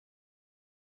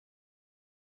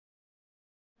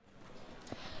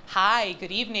Hi,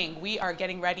 good evening. We are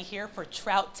getting ready here for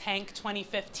Trout Tank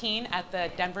 2015 at the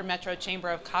Denver Metro Chamber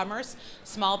of Commerce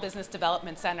Small Business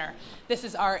Development Center. This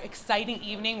is our exciting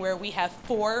evening where we have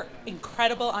 4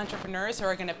 incredible entrepreneurs who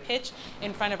are going to pitch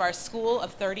in front of our school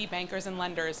of 30 bankers and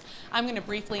lenders. I'm going to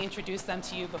briefly introduce them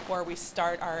to you before we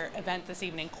start our event this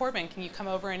evening. Corbin, can you come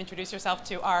over and introduce yourself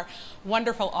to our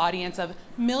wonderful audience of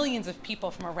millions of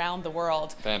people from around the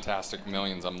world? Fantastic,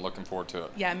 millions. I'm looking forward to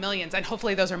it. Yeah, millions, and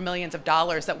hopefully those are millions of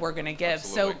dollars that we're going to give.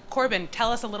 Absolutely. So Corbin,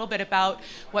 tell us a little bit about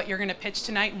what you're going to pitch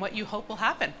tonight and what you hope will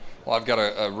happen. Well, I've got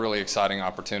a really exciting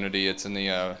opportunity. It's in the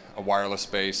a wireless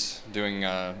space, doing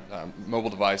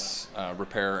mobile device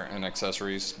repair and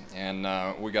accessories, and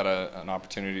we got an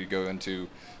opportunity to go into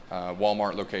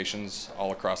Walmart locations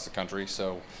all across the country.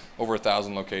 So over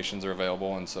 1,000 locations are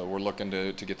available, and so we're looking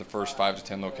to get the first 5 to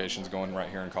 10 locations going right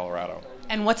here in Colorado.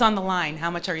 And what's on the line? How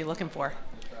much are you looking for?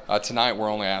 Tonight we're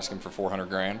only asking for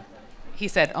 $400,000. He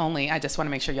said only. I just want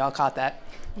to make sure y'all caught that.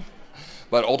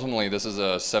 But ultimately, this is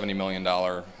a $70 million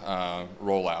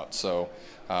rollout. So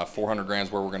 $400,000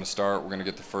 is where we're going to start. We're going to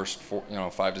get the first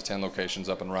 5 to 10 locations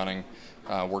up and running,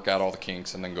 work out all the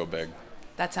kinks, and then go big.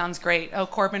 That sounds great. Oh,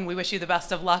 Corbin, we wish you the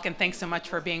best of luck, and thanks so much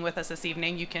for being with us this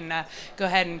evening. You can go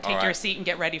ahead and take your seat and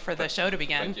get ready for the show to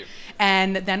begin. Thank you.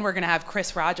 And then we're going to have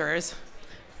Chris Rogers.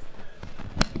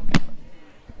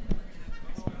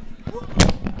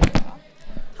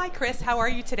 Hi, Chris. How are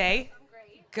you today?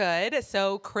 Great. Good.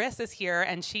 So Chris is here,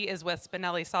 and she is with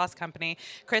Spinelli Sauce Company.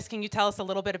 Chris, can you tell us a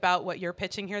little bit about what you're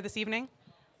pitching here this evening?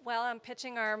 Well, I'm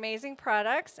pitching our amazing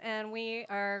products, and we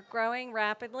are growing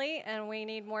rapidly, and we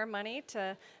need more money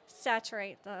to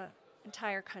saturate the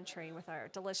entire country with our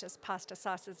delicious pasta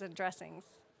sauces and dressings.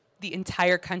 The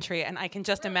entire country, and I can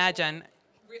just imagine.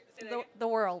 The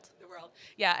world.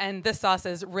 Yeah, and this sauce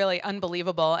is really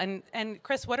unbelievable. And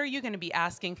Chris, what are you going to be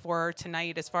asking for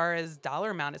tonight as far as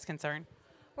dollar amount is concerned?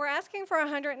 We're asking for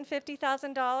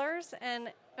 $150,000, and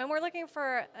we're looking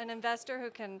for an investor who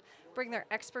can bring their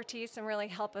expertise and really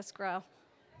help us grow.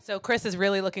 So Chris is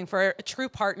really looking for a true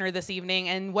partner this evening,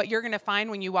 and what you're going to find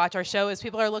when you watch our show is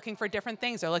people are looking for different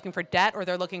things. They're looking for debt, or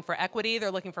they're looking for equity, they're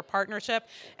looking for partnership,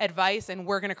 advice, and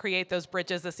we're going to create those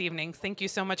bridges this evening. Thank you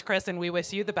so much, Chris, and we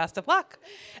wish you the best of luck.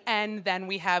 And then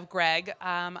we have Greg.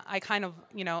 I kind of,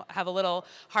 have a little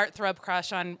heartthrob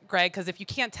crush on Greg, because if you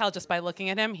can't tell just by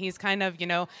looking at him, he's kind of,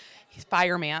 he's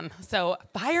fireman. So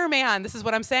fireman, this is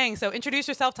what I'm saying. So introduce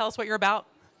yourself, tell us what you're about.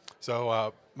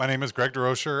 So my name is Greg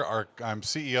DeRocher. I'm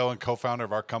CEO and co-founder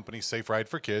of our company, Safe Ride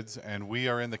for Kids, and we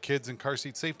are in the kids and car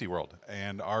seat safety world.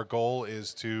 And our goal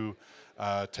is to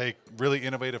take really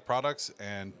innovative products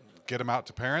and get them out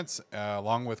to parents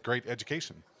along with great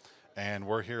education. And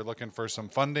we're here looking for some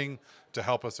funding to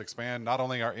help us expand not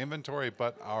only our inventory,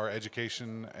 but our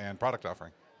education and product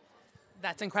offering.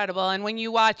 That's incredible. And when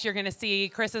you watch, you're going to see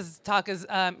Greg's talk is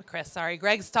going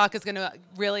to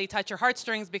really touch your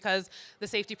heartstrings, because the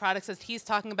safety products that he's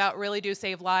talking about really do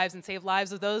save lives, and save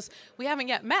lives of those we haven't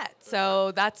yet met.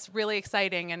 So that's really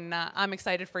exciting, and I'm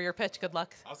excited for your pitch. Good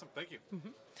luck. Awesome. Thank you. Mm-hmm.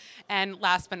 And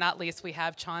last but not least, we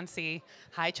have Chauncey.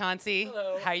 Hi, Chauncey.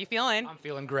 Hello. How are you feeling? I'm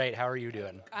feeling great. How are you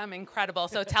doing? I'm incredible.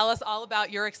 So tell us all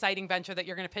about your exciting venture that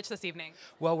you're going to pitch this evening.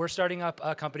 Well, we're starting up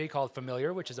a company called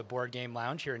Familiar, which is a board game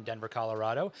lounge here in Denver,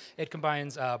 Colorado. It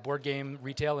combines board game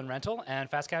retail and rental and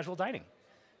fast casual dining.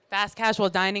 Fast casual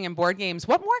dining and board games.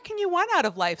 What more can you want out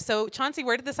of life? So Chauncey,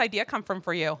 where did this idea come from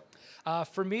for you?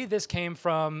 For me, this came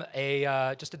from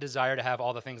just a desire to have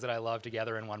all the things that I love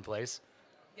together in one place.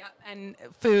 Yeah, and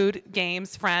food,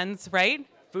 games, friends, right?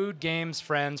 Food, games,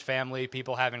 friends, family,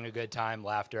 people having a good time,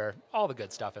 laughter, all the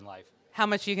good stuff in life. How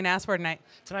much are you going to ask for tonight?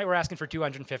 Tonight we're asking for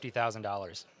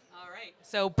 $250,000. All right.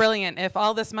 So brilliant. If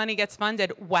all this money gets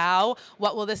funded, wow,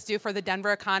 what will this do for the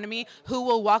Denver economy? Who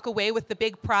will walk away with the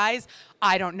big prize?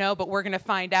 I don't know, but we're going to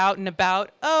find out in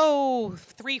about,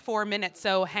 3-4 minutes.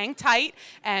 So hang tight,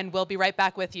 and we'll be right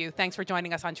back with you. Thanks for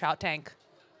joining us on Trout Tank.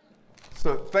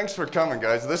 So thanks for coming,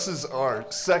 guys. This is our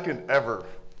second ever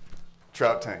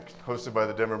Trout Tank, hosted by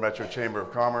the Denver Metro Chamber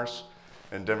of Commerce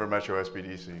and Denver Metro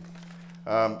SBDC.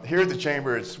 Here at the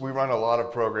Chamber, we run a lot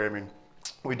of programming.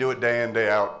 We do it day in,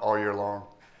 day out, all year long.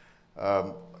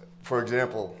 For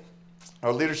example,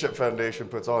 our Leadership Foundation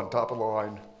puts on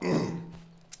top-of-the-line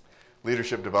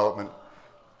leadership development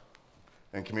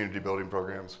and community building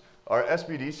programs. Our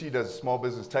SBDC does small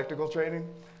business technical training,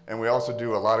 and we also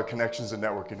do a lot of connections and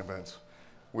networking events.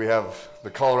 We have the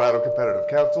Colorado Competitive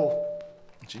Council.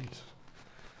 Jeez,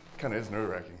 kind of is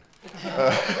nerve-wracking.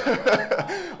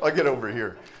 I'll get over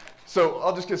here. So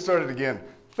I'll just get started again.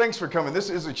 Thanks for coming. This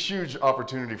is a huge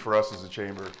opportunity for us as a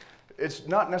chamber. It's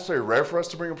not necessarily rare for us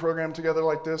to bring a program together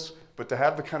like this, but to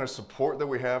have the kind of support that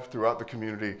we have throughout the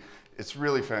community, it's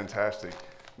really fantastic.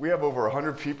 We have over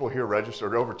 100 people here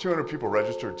registered, over 200 people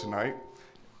registered tonight,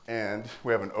 and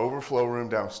we have an overflow room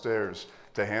downstairs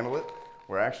to handle it.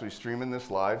 We're actually streaming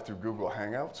this live through Google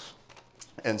Hangouts,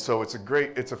 and so it's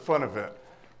a fun event.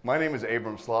 My name is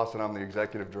Abram Sloss, and I'm the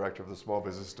Executive Director of the Small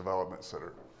Business Development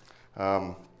Center.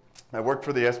 I work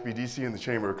for the SBDC and the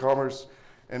Chamber of Commerce,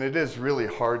 and it is really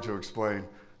hard to explain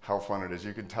how fun it is.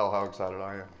 You can tell how excited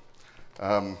I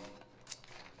am.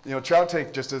 You know, Trout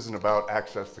Tank just isn't about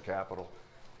access to capital.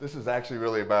 This is actually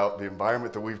really about the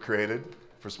environment that we've created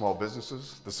for small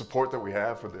businesses, the support that we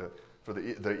have for the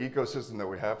ecosystem that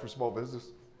we have for small business,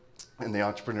 and the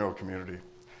entrepreneurial community.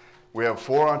 We have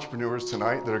 4 entrepreneurs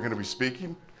tonight that are going to be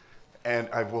speaking, and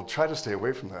I will try to stay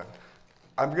away from that.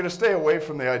 I'm going to stay away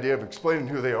from the idea of explaining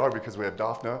who they are because we have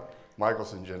Daphne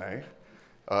Michelson Janae,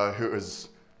 who is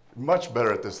much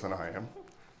better at this than I am.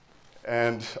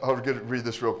 And I'll read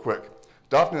this real quick.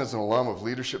 Daphne is an alum of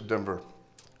Leadership Denver,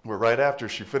 where right after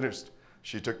she finished,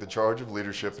 she took the charge of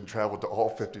leadership and traveled to all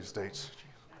 50 states.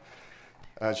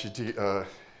 In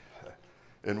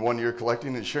 1 year,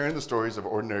 collecting and sharing the stories of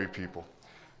ordinary people.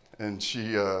 And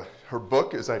her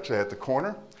book is actually at the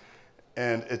corner,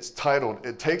 and it's titled,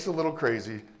 "It Takes a Little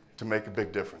Crazy to Make a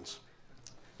Big Difference."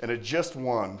 And it just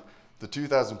won the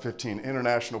 2015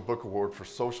 International Book Award for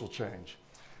Social Change.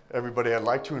 Everybody, I'd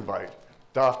like to invite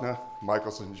Daphne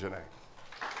Michelson Janae.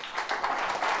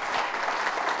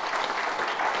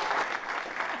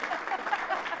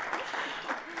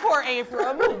 Poor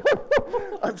Abram.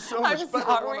 I'm so much better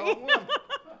sorry. one-on-one.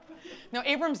 No,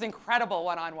 Abram's incredible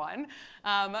one-on-one,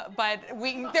 but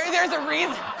there's a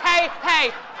reason.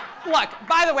 Hey, look,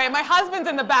 by the way, my husband's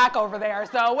in the back over there,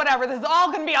 so whatever, this is all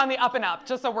going to be on the up and up,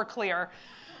 just so we're clear.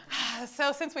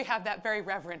 So since we have that very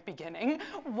reverent beginning,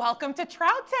 welcome to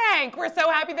Trout Tank. We're so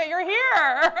happy that you're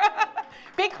here.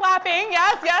 Big clapping,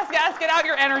 yes, get out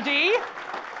your energy.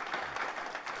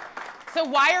 So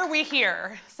why are we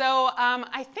here? So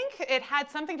I think it had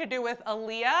something to do with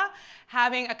Aaliyah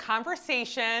having a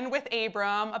conversation with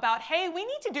Abram about, hey, we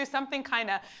need to do something kind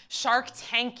of Shark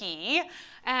Tanky.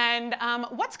 And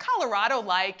what's Colorado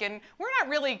like? And we're not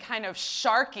really kind of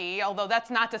sharky, although that's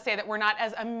not to say that we're not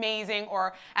as amazing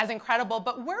or as incredible,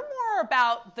 but we're more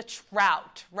about the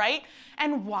trout, right?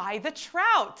 And why the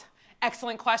trout?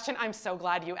 Excellent question. I'm so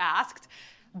glad you asked.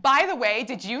 By the way,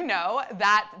 did you know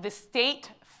that the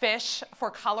state fish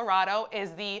for Colorado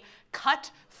is the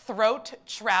cutthroat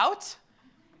trout?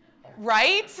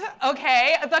 Right?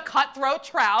 Okay, the cutthroat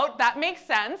trout, that makes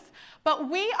sense.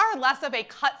 But we are less of a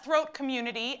cutthroat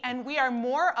community, and we are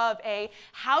more of a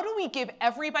how do we give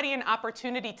everybody an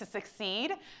opportunity to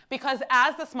succeed? Because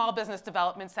as the Small Business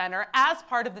Development Center, as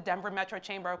part of the Denver Metro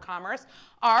Chamber of Commerce,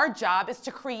 our job is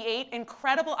to create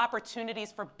incredible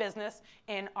opportunities for business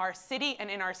in our city and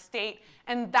in our state,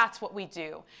 and that's what we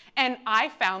do. And I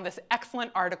found this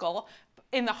excellent article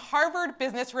in the Harvard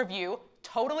Business Review,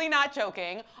 totally not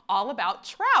joking, all about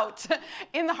trout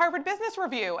in the Harvard Business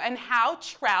Review and how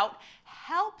trout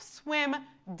help swim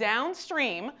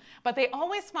downstream, but they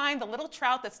always find the little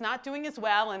trout that's not doing as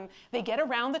well, and they get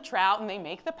around the trout and they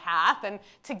make the path, and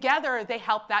together they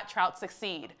help that trout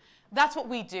succeed. That's what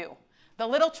we do. The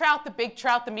little trout, the big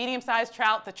trout, the medium-sized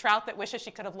trout, the trout that wishes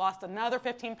she could have lost another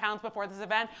 15 pounds before this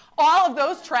event, all of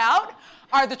those trout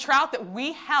are the trout that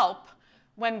we help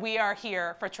when we are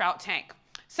here for Trout Tank.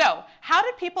 So how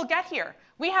did people get here?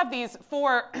 We have these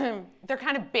 4, they're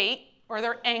kind of bait, or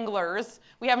they're anglers.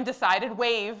 We haven't decided.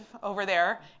 Wave over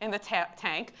there in the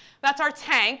tank. That's our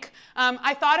tank.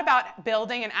 I thought about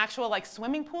building an actual like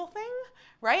swimming pool thing,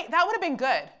 right? That would have been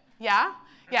good. Yeah?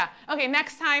 Yeah. Okay,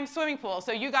 next time, swimming pool.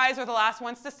 So you guys are the last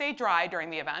ones to stay dry during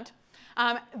the event.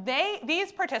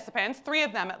 These participants, 3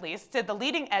 of them at least, did the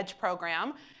Leading Edge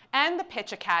program and the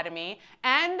Pitch Academy,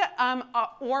 and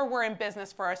or were in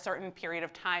business for a certain period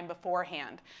of time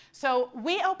beforehand. So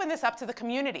we open this up to the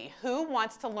community. Who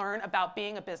wants to learn about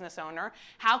being a business owner?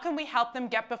 How can we help them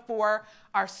get before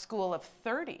our School of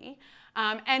 30?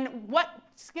 And what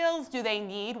skills do they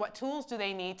need? What tools do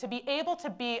they need to be able to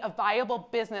be a viable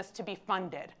business to be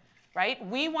funded? Right?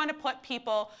 We want to put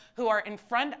people who are in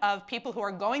front of people who are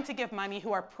going to give money,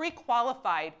 who are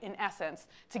pre-qualified in essence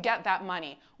to get that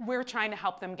money. We're trying to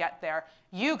help them get there.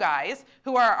 You guys,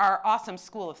 who are our awesome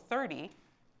School of 30,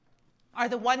 are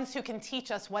the ones who can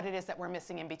teach us what it is that we're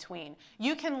missing in between.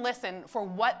 You can listen for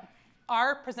what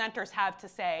our presenters have to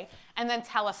say and then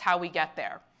tell us how we get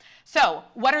there. So,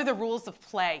 what are the rules of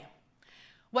play?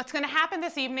 What's going to happen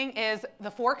this evening is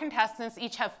the 4 contestants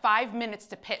each have 5 minutes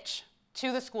to pitch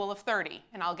to the School of 30,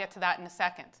 and I'll get to that in a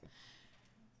second.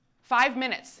 5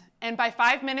 minutes. And by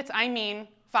 5 minutes, I mean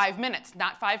 5 minutes,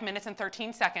 not 5 minutes and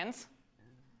 13 seconds.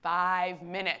 5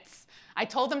 minutes. I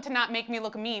told them to not make me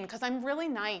look mean because I'm really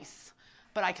nice,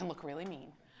 but I can look really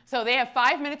mean. So they have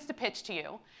 5 minutes to pitch to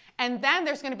you, and then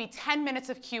there's going to be 10 minutes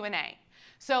of Q&A.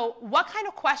 So what kind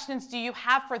of questions do you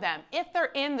have for them? If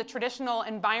they're in the traditional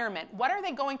environment, what are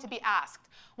they going to be asked?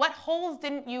 What holes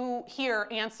didn't you hear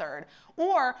answered?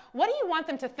 Or what do you want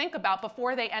them to think about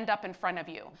before they end up in front of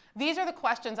you? These are the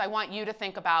questions I want you to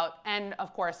think about, and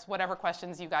of course, whatever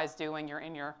questions you guys do when you're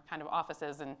in your kind of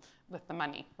offices and with the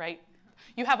money, right?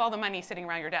 You have all the money sitting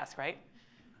around your desk, right?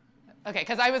 Okay,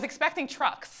 because I was expecting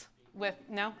trucks with,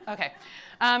 no? Okay.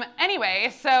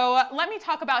 Anyway, so let me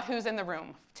talk about who's in the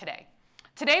room today.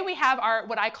 Today we have our,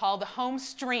 what I call the home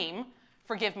stream.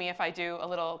 Forgive me if I do a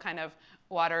little kind of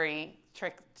watery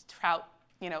trout,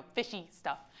 fishy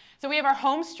stuff. So we have our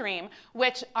home stream,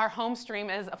 which our home stream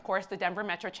is, of course, the Denver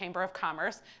Metro Chamber of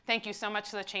Commerce. Thank you so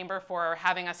much to the Chamber for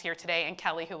having us here today, and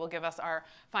Kelly, who will give us our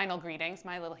final greetings,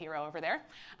 my little hero over there.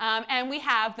 And we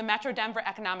have the Metro Denver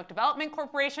Economic Development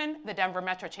Corporation, the Denver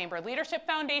Metro Chamber Leadership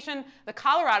Foundation, the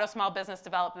Colorado Small Business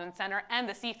Development Center, and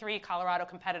the C3 Colorado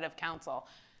Competitive Council.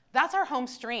 That's our home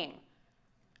stream.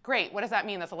 Great, what does that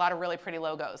mean? That's a lot of really pretty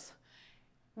logos.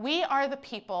 We are the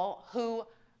people who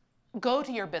go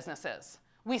to your businesses.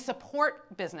 We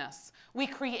support business. We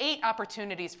create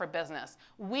opportunities for business.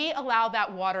 We allow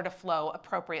that water to flow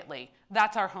appropriately.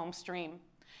 That's our home stream.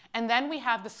 And then we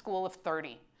have the School of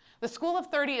 30. The School of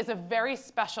 30 is a very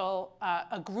special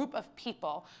a group of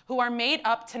people who are made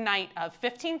up tonight of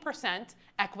 15%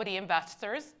 equity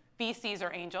investors, VCs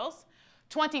or angels,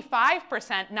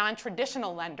 25%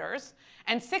 non-traditional lenders,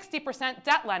 and 60%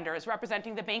 debt lenders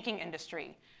representing the banking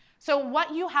industry. So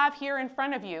what you have here in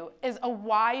front of you is a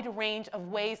wide range of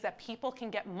ways that people can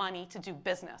get money to do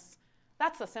business.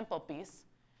 That's the simple piece.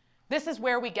 This is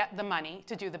where we get the money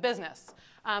to do the business.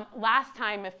 Last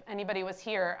time, if anybody was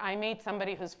here, I made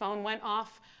somebody whose phone went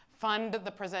off fund the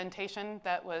presentation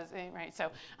that was, right? So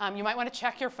you might want to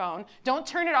check your phone. Don't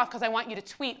turn it off because I want you to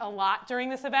tweet a lot during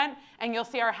this event, and you'll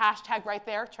see our hashtag right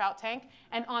there, Trout Tank.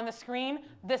 And on the screen,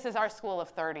 this is our School of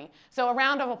 30. So a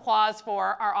round of applause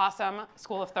for our awesome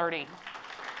School of 30.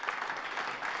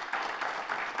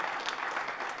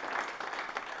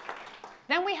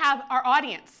 Then we have our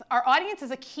audience. Our audience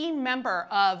is a key member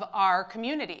of our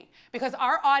community because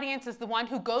our audience is the one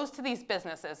who goes to these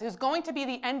businesses, who's going to be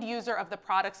the end user of the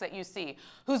products that you see,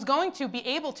 who's going to be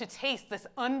able to taste this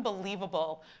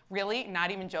unbelievable, really,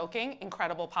 not even joking,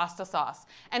 incredible pasta sauce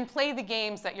and play the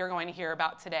games that you're going to hear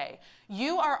about today.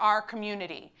 You are our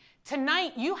community.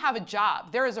 Tonight, you have a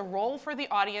job. There is a role for the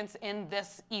audience in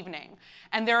this evening,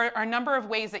 and there are a number of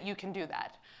ways that you can do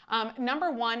that.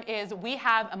 Number one is we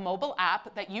have a mobile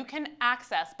app that you can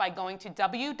access by going to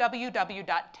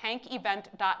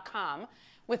www.tankevent.com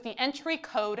with the entry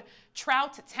code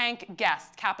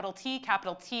TROUTTANKGUEST, capital T,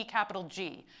 capital T, capital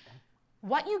G.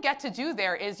 What you get to do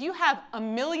there is you have $1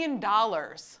 million.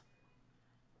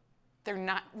 They're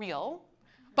not real,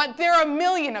 but there are 1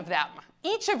 million of them.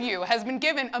 Each of you has been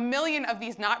given 1 million of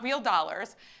these not real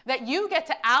dollars that you get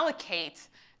to allocate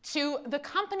to the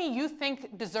company you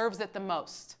think deserves it the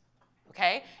most.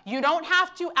 Okay? You don't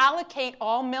have to allocate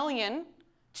all 1 million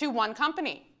to one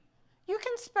company. You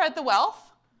can spread the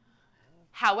wealth.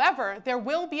 However, there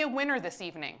will be a winner this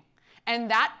evening, and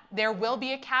that there will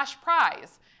be a cash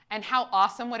prize. And how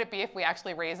awesome would it be if we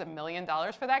actually raise $1 million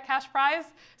for that cash prize?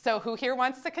 So who here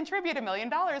wants to contribute $1 million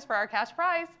for our cash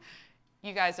prize?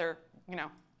 You guys are,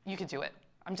 you could do it.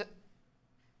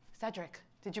 Cedric,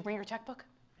 did you bring your checkbook?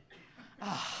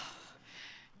 Oh.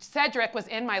 Cedric was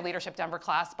in my Leadership Denver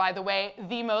class, by the way,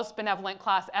 the most benevolent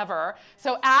class ever.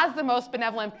 So as the most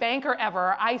benevolent banker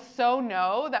ever, I so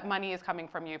know that money is coming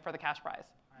from you for the cash prize.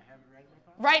 I have it right in my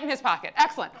pocket. Right in his pocket.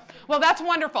 Excellent. Well, that's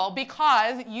wonderful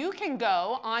because you can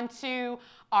go onto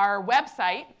our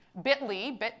website,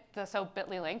 bit.ly,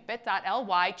 bit.ly link,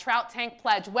 bit.ly, Trout Tank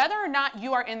Pledge, whether or not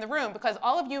you are in the room, because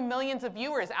all of you millions of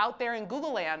viewers out there in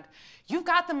Google land, you've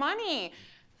got the money.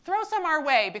 Throw some our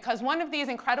way because one of these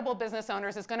incredible business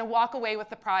owners is going to walk away with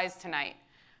the prize tonight.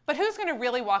 But who's going to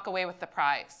really walk away with the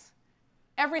prize?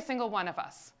 Every single one of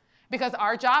us. Because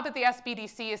our job at the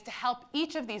SBDC is to help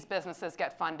each of these businesses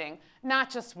get funding, not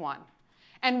just one.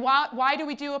 And why do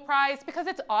we do a prize? Because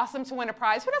it's awesome to win a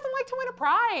prize. Who doesn't like to win a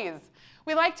prize?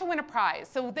 We like to win a prize.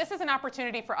 So this is an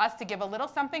opportunity for us to give a little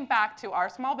something back to our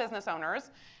small business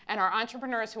owners and our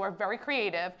entrepreneurs who are very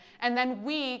creative, and then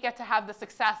we get to have the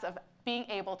success of being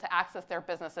able to access their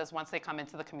businesses once they come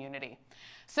into the community.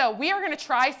 So we are going to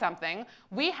try something.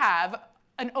 We have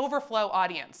an overflow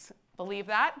audience. Believe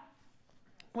that?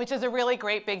 which is a really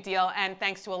great big deal, and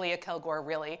thanks to Aaliyah Kilgore,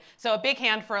 really. So a big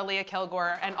hand for Aaliyah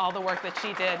Kilgore and all the work that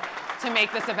she did to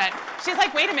make this event. She's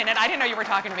like, wait a minute, I didn't know you were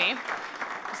talking to me.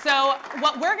 So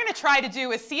what we're gonna try to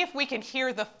do is see if we can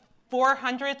hear the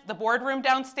 400th, the boardroom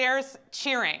downstairs,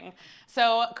 cheering.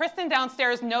 So Kristen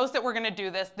downstairs knows that we're gonna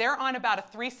do this. They're on about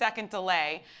a 3-second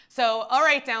delay. So all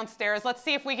right, downstairs, let's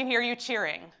see if we can hear you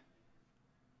cheering.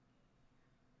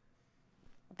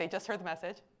 They just heard the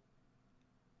message.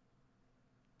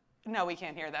 No, we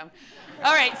can't hear them.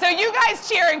 All right, so you guys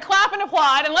cheer and clap and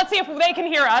applaud, and let's see if they can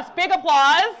hear us. Big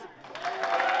applause.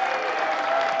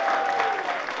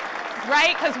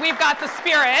 Right, because we've got the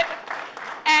spirit.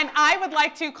 And I would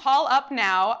like to call up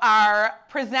now our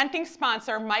presenting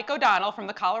sponsor, Mike O'Donnell from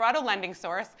the Colorado Lending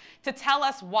Source, to tell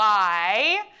us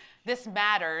why this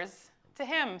matters to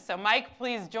him. So Mike,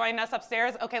 please join us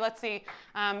upstairs. Okay, let's see.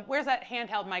 Where's that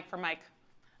handheld mic for Mike?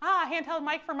 Ah, handheld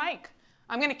mic for Mike.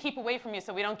 I'm going to keep away from you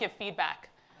so we don't give feedback.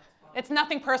 It's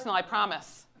nothing personal, I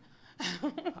promise.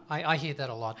 I hear that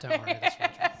a lot, don't worry. That's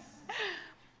right.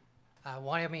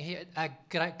 Why am I here?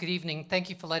 Good evening. Thank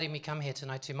you for letting me come here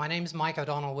tonight too. My name is Mike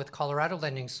O'Donnell with Colorado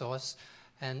Lending Source,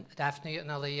 and Daphne and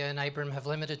Aaliyah and Abram have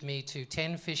limited me to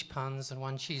 10 fish puns and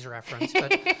 1 cheese reference,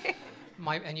 but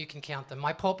and you can count them.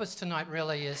 My purpose tonight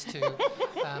really is to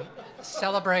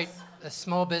celebrate the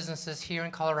small businesses here in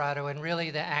Colorado and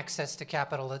really the access to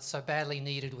capital that's so badly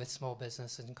needed with small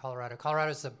businesses in Colorado.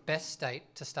 Colorado is the best state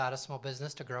to start a small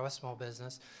business, to grow a small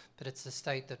business, but it's the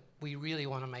state that we really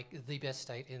want to make the best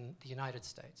state in the United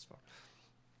States for.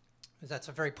 That's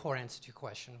a very poor answer to your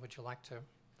question. Would you like to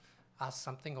ask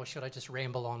something, or should I just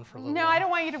ramble on for a little while? No, I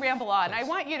don't want you to ramble on. Please. I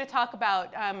want you to talk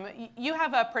about, you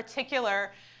have a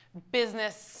particular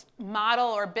business model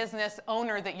or business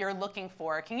owner that you're looking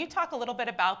for. Can you talk a little bit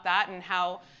about that and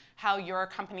how your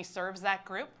company serves that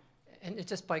group? And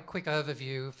just by quick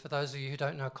overview, for those of you who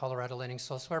don't know Colorado Lending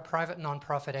Source, we're a private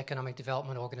nonprofit economic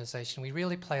development organization. We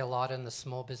really play a lot in the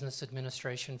small business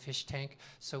administration fish tank,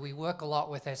 so we work a lot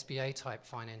with SBA type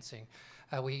financing.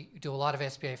 We do a lot of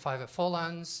SBA 504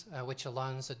 loans, which are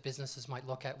loans that businesses might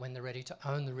look at when they're ready to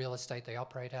own the real estate they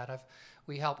operate out of.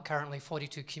 We help currently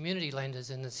 42 community lenders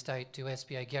in the state do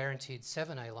SBA guaranteed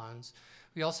 7A loans.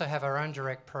 We also have our own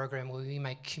direct program where we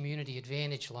make community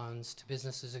advantage loans to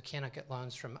businesses who cannot get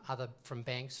loans from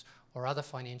banks or other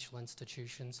financial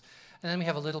institutions. And then we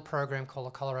have a little program called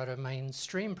the Colorado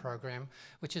Mainstream Program,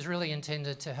 which is really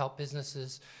intended to help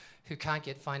businesses who can't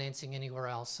get financing anywhere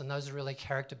else. And those are really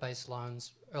character-based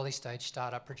loans, early stage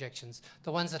startup projections,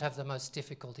 the ones that have the most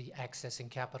difficulty accessing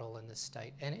capital in this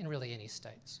state and in really any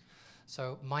states.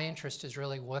 So my interest is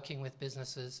really working with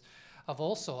businesses of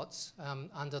all sorts.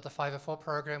 Under the 504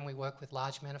 program, we work with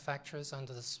large manufacturers.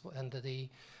 Under the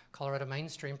Colorado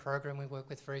Mainstream program, we work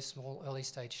with very small early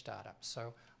stage startups.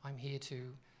 So I'm here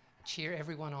to cheer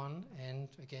everyone on, and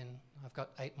again, I've got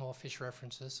 8 more fish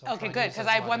references. So okay, good, because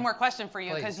I have one more question for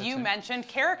you, because you mentioned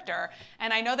character,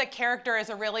 and I know that character is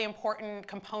a really important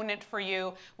component for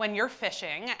you when you're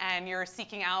fishing and you're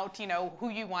seeking out, who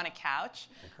you want to catch.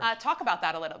 Talk about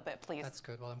that a little bit, please. That's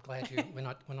good. Well, I'm glad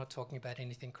we're not talking about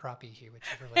anything crappie here, which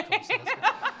is really cool. So that's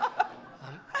good.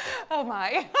 Oh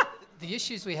my. The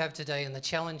issues we have today and the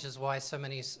challenges why so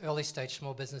many early stage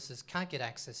small businesses can't get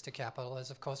access to capital is,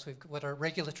 of course, we've got a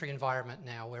regulatory environment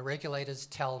now where regulators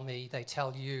tell me, they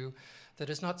tell you, that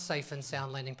it's not safe and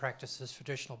sound lending practices for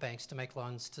traditional banks to make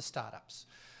loans to startups.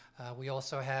 We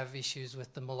also have issues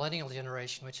with the millennial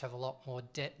generation, which have a lot more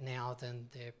debt now than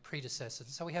their predecessors.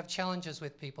 So we have challenges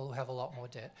with people who have a lot more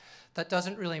debt. That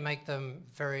doesn't really make them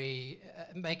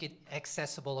make it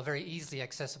accessible or very easily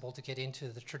accessible to get into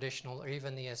the traditional or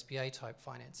even the SBA type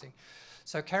financing.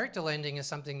 So character lending is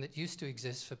something that used to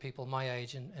exist for people my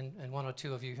age and 1 or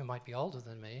 2 of you who might be older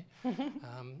than me.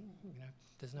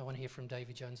 There's no one here from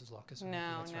Davy Jones's locker. So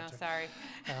no, sorry.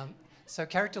 So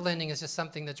character lending is just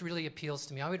something that really appeals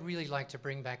to me. I would really like to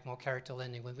bring back more character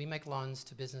lending when we make loans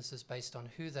to businesses based on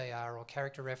who they are, or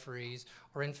character referees,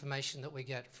 or information that we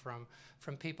get from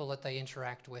people that they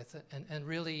interact with. And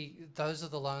really, those are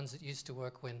the loans that used to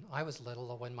work when I was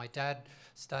little or when my dad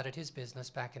started his business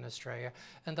back in Australia.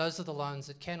 And those are the loans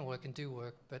that can work and do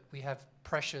work, but we have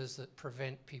pressures that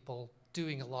prevent people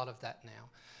doing a lot of that now.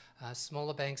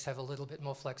 Smaller banks have a little bit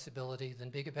more flexibility than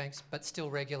bigger banks, but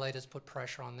still regulators put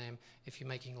pressure on them if you're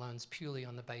making loans purely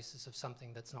on the basis of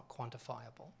something that's not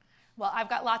quantifiable. Well, I've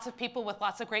got lots of people with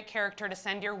lots of great character to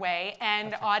send your way.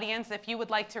 And audience, if you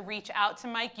would like to reach out to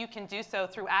Mike, you can do so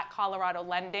through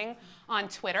 @ColoradoLending on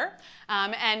Twitter.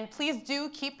 And please do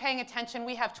keep paying attention.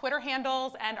 We have Twitter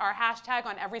handles and our hashtag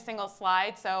on every single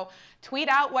slide. So tweet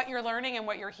out what you're learning and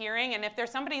what you're hearing. And if there's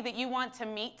somebody that you want to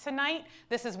meet tonight,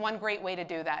 this is one great way to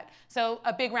do that. So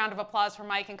a big round of applause for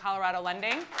Mike and Colorado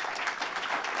Lending.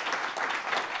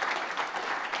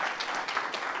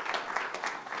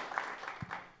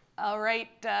 All right,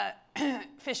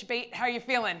 Fish Bait, how are you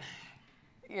feeling?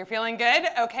 You're feeling good?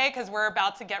 Okay, because we're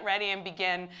about to get ready and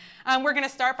begin. We're going to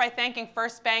start by thanking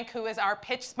First Bank, who is our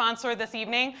pitch sponsor this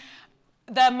evening.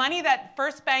 The money that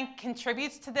First Bank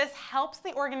contributes to this helps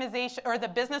the organization or the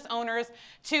business owners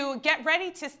to get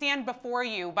ready to stand before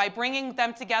you by bringing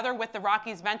them together with the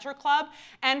Rockies Venture Club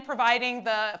and providing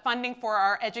the funding for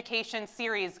our education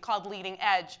series called Leading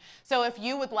Edge. So if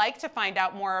you would like to find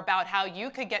out more about how you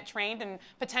could get trained and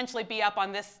potentially be up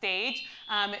on this stage,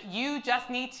 you just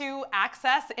need to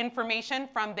access information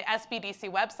from the SBDC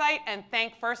website and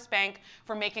thank First Bank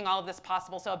for making all of this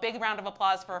possible. So a big round of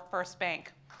applause for First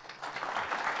Bank.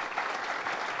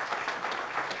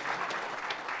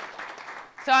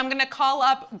 So I'm going to call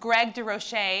up Greg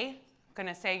DeRocher, I'm going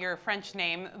to say your French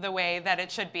name the way that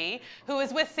it should be, who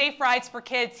is with Safe Rides for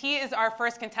Kids. He is our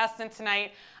first contestant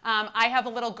tonight. I have a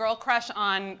little girl crush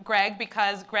on Greg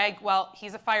because Greg, well,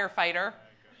 he's a firefighter.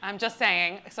 I'm just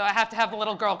saying, so I have to have a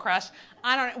little girl crush.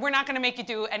 We're not going to make you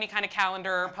do any kind of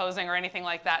calendar posing or anything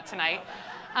like that tonight.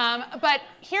 But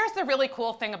here's the really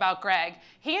cool thing about Greg.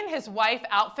 He and his wife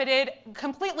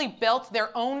completely built their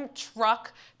own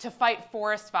truck to fight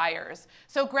forest fires.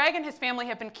 So Greg and his family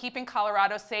have been keeping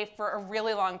Colorado safe for a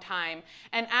really long time.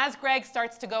 And as Greg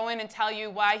starts to go in and tell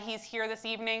you why he's here this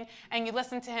evening, and you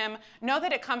listen to him, know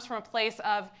that it comes from a place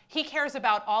of he cares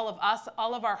about all of us,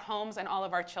 all of our homes, and all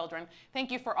of our children.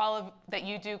 Thank you for all of that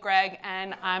you do, Greg,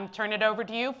 and I'm turning it over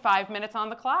to you. 5 minutes on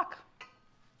the clock.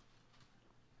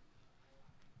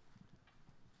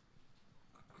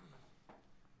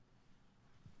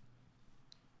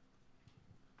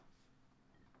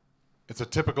 It's a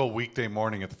typical weekday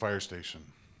morning at the fire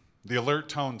station. The alert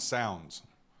tone sounds.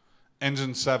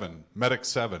 Engine 7, Medic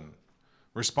 7,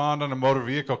 respond on a motor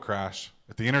vehicle crash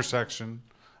at the intersection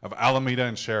of Alameda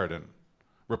and Sheridan.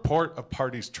 Report of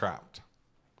parties trapped.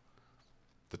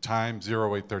 The time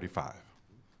 08:35.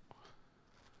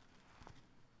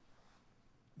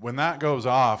 When that goes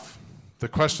off, the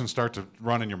questions start to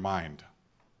run in your mind.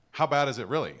 How bad is it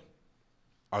really?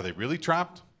 Are they really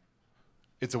trapped?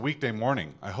 It's a weekday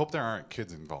morning. I hope there aren't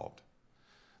kids involved.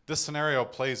 This scenario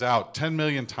plays out 10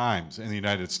 million times in the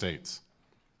United States,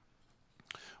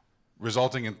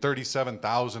 resulting in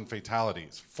 37,000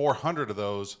 fatalities. 400 of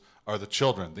those are the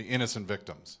children, the innocent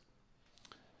victims.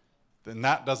 Then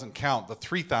that doesn't count the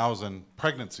 3,000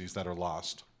 pregnancies that are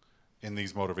lost in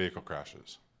these motor vehicle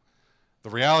crashes.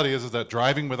 The reality is that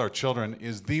driving with our children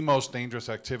is the most dangerous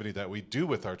activity that we do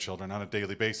with our children on a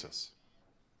daily basis.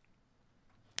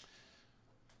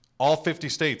 All 50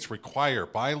 states require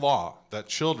by law that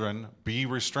children be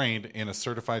restrained in a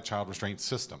certified child restraint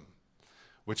system,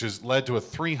 which has led to a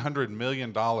 $300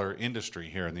 million industry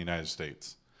here in the United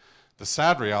States. The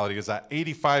sad reality is that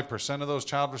 85% of those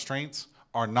child restraints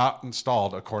are not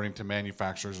installed according to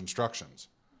manufacturer's instructions.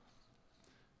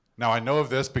 Now I know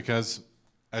of this because,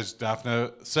 as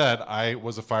Daphne said, I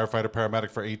was a firefighter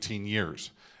paramedic for 18 years.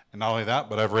 And not only that,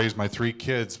 but I've raised my 3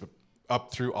 kids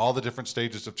up through all the different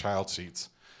stages of child seats.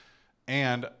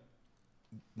 And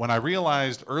when I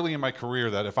realized early in my career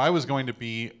that if I was going to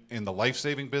be in the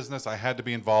life-saving business, I had to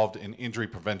be involved in injury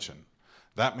prevention.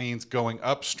 That means going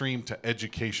upstream to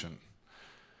education.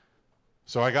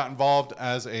 So I got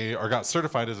got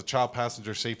certified as a child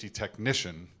passenger safety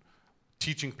technician,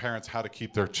 teaching parents how to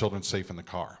keep their children safe in the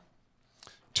car.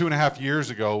 2.5 years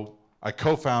ago, I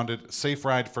co-founded Safe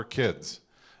Ride for Kids.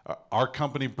 Our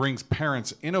company brings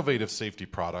parents innovative safety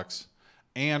products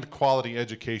and quality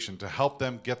education to help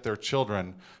them get their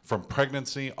children from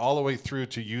pregnancy all the way through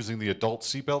to using the adult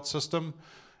seatbelt system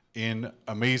in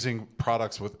amazing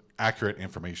products with accurate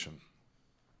information.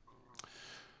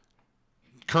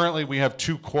 Currently, we have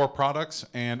 2 core products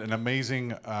and an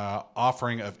amazing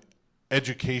offering of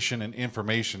education and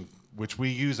information, which we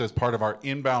use as part of our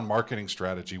inbound marketing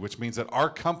strategy, which means that our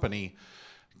company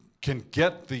can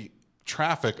get the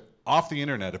traffic off the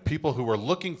internet of people who are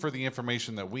looking for the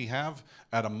information that we have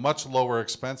at a much lower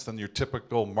expense than your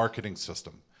typical marketing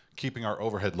system, keeping our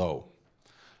overhead low.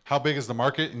 How big is the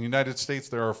market? In the United States,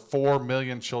 there are 4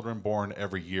 million children born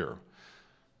every year.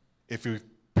 If you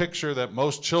picture that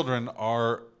most children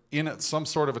are in some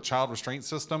sort of a child restraint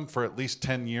system for at least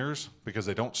 10 years because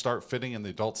they don't start fitting in the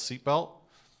adult seatbelt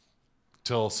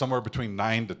till somewhere between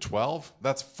 9 to 12.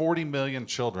 That's 40 million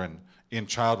children in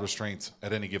child restraints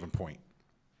at any given point.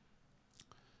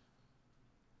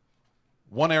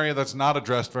 One area that's not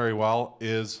addressed very well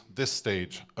is this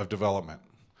stage of development,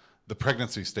 the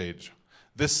pregnancy stage.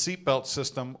 This seatbelt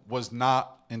system was never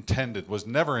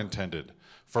intended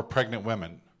for pregnant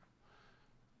women.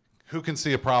 Who can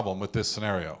see a problem with this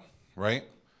scenario, right?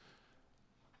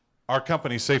 Our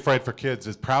company, Safe Ride for Kids,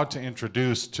 is proud to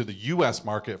introduce to the US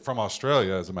market from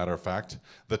Australia, as a matter of fact,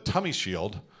 the Tummy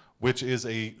Shield, which is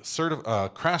a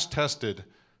crash-tested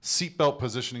seatbelt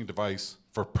positioning device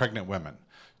for pregnant women,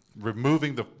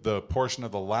 removing the portion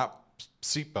of the lap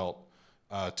seatbelt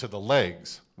to the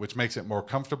legs, which makes it more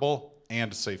comfortable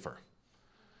and safer.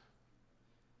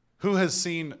 Who has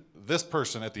seen this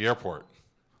person at the airport,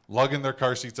 lugging their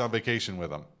car seats on vacation with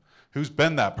them? Who's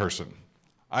been that person?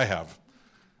 I have.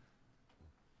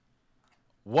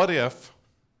 What if,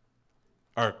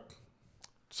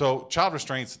 so child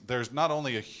restraints, there's not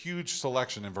only a huge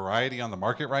selection and variety on the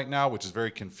market right now, which is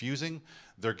very confusing,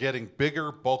 they're getting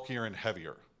bigger, bulkier, and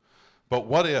heavier. But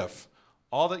what if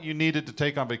all that you needed to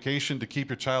take on vacation to keep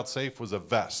your child safe was a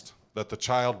vest that the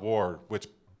child wore, which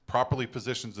properly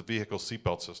positions the vehicle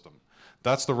seatbelt system?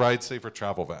 That's the Ride Safer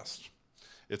Travel Vest.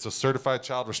 It's a certified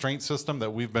child restraint system that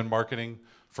we've been marketing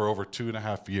for over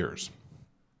 2.5 years.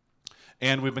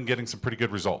 And we've been getting some pretty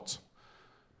good results.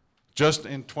 Just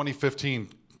in 2015,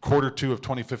 Q2 of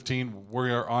 2015, we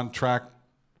are on track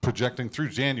projecting through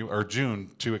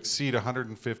June to exceed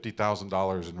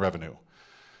 $150,000 in revenue,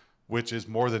 which is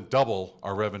more than double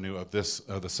our revenue of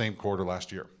the same quarter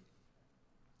last year.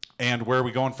 And where are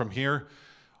we going from here?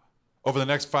 Over the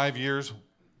next 5 years,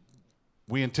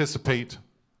 we anticipate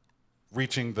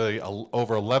reaching the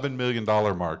over $11 million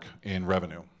mark in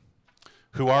revenue.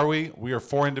 Who are we? We are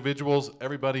 4 individuals,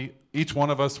 each one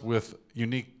of us with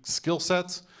unique skill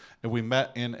sets, and we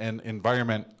met in an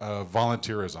environment of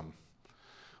volunteerism.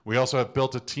 We also have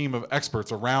built a team of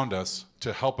experts around us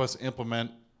to help us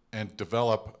implement and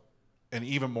develop an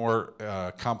even more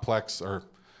complex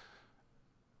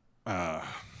thank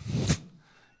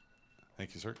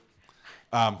you, sir.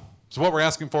 So what we're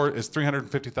asking for is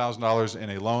 $350,000 in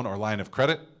a loan or line of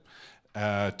credit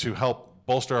to help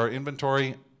bolster our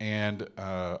inventory and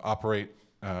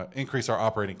increase our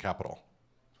operating capital.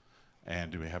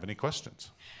 And do we have any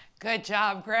questions? Good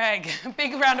job, Greg.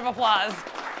 Big round of applause.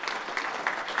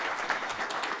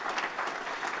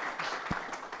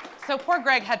 So poor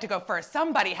Greg had to go first.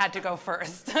 Somebody had to go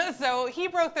first. So he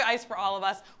broke the ice for all of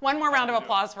us. One more round of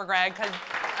applause for Greg, because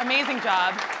amazing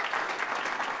job.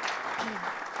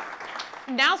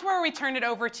 Now's where we turn it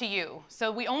over to you.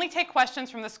 So we only take questions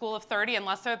from the School of 30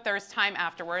 unless there's time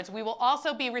afterwards. We will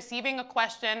also be receiving a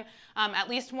question, at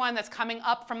least one that's coming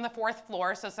up from the 4th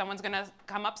floor. So someone's going to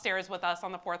come upstairs with us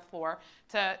on the 4th floor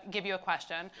to give you a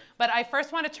question. But I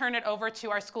first want to turn it over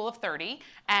to our School of 30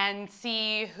 and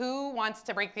see who wants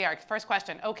to break the ice. First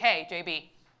question. Okay, JB.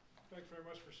 Thanks very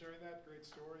much for sharing that. Great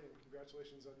story, and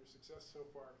congratulations on your success so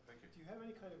far. Thank you. Do you have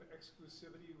any kind of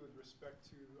exclusivity with respect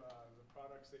to the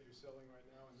products that you're selling right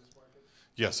now in this market?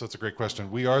 Yes, that's a great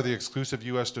question. We are the exclusive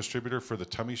U.S. distributor for the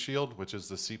Tummy Shield, which is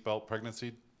the seatbelt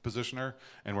pregnancy positioner,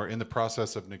 and we're in the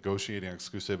process of negotiating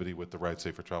exclusivity with the Ride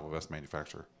Safer Travel Vest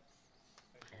manufacturer.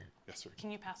 Yes, sir.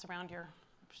 Can you pass around your...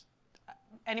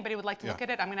 Anybody would like to look at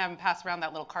it? I'm going to have him pass around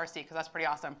that little car seat because that's pretty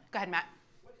awesome. Go ahead, Matt.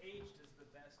 What age does the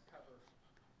vest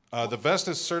cover? The vest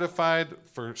is certified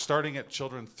for starting at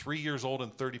children 3 years old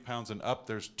and 30 pounds and up.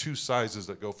 There's 2 sizes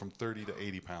that go from 30 to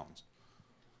 80 pounds.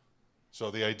 So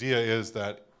the idea is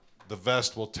that the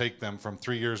vest will take them from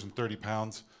 3 years and 30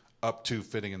 pounds up to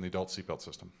fitting in the adult seatbelt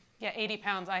system. Yeah, 80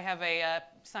 pounds. I have a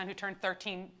son who turned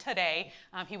 13 today.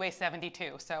 He weighs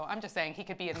 72. So I'm just saying he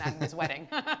could be in that in his wedding.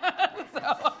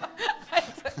 So,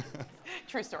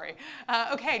 true story.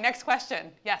 Okay, next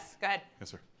question. Yes, go ahead. Yes,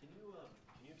 sir. Can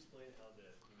you explain how you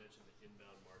mentioned the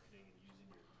inbound marketing and using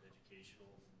your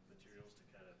educational materials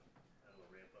to kind of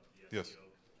ramp up the SEO? Yes.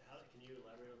 Can you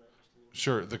elaborate on that just a little bit?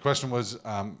 Sure. The question was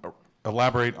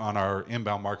elaborate on our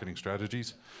inbound marketing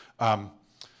strategies.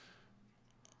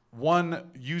 One,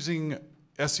 using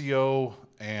SEO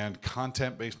and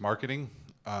content-based marketing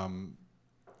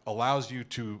allows you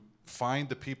to find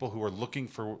the people who are looking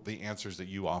for the answers that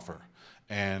you offer.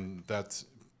 And that's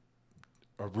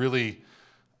a really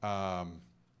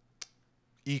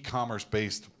e-commerce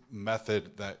based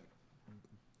method that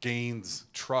gains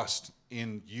trust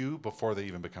in you before they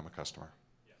even become a customer.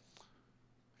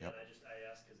 Yeah. Yep. And I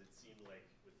asked because it seemed like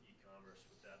with e-commerce,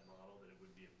 with that model, that it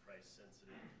would be a price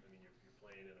sensitive. I mean, you're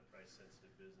playing in a price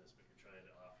price-sensitive business, but you're trying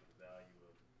to offer the value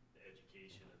of the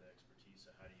education and the expertise.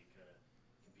 So how do you kind of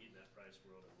compete in that price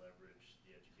world and leverage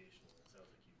the educational? It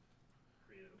sounds like you've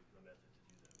created a method to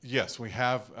do that. Yes, we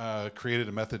have created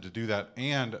a method to do that,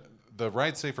 and the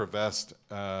Ride Safer vest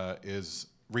is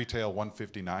retail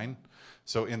 $159.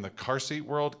 So in the car seat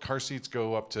world, car seats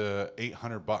go up to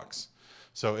 $800.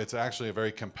 So it's actually a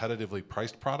very competitively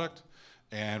priced product.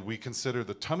 And we consider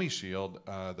the tummy shield,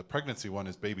 the pregnancy one,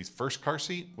 is baby's first car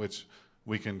seat, which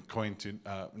we can coin to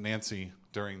Nancy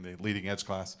during the leading edge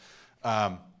class.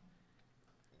 At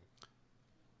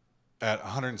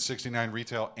 $169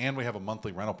 retail, and we have a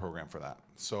monthly rental program for that.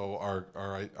 So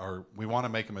we want to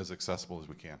make them as accessible as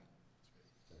we can.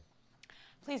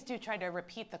 Please do try to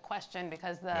repeat the question,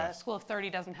 because the School of 30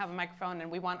 doesn't have a microphone,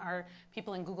 and we want our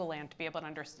people in Google land to be able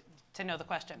to know the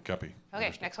question. Copy. Okay,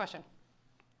 Understood. Next question.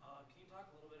 Can you talk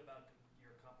a little bit about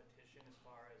your competition as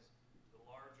far as the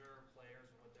larger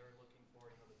players and what they're looking for?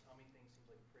 You know, the tummy thing seems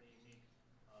like a pretty unique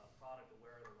product, but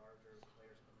where are the larger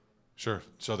players coming in? Sure.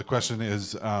 So the question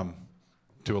is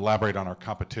to elaborate on our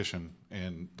competition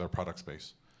in their product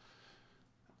space.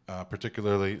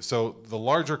 Particularly, so the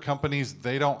larger companies,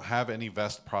 they don't have any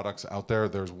vest products out there.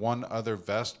 There's one other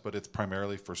vest, but it's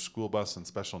primarily for school bus and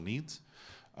special needs.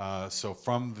 So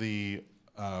from the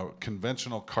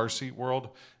conventional car seat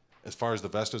world, as far as the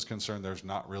vest is concerned, there's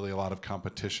not really a lot of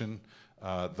competition.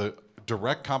 The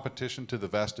direct competition to the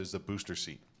vest is the booster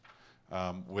seat,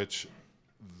 which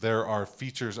there are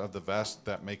features of the vest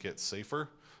that make it safer.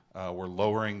 We're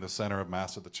lowering the center of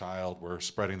mass of the child. We're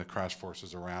spreading the crash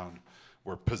forces around.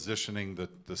 We're positioning the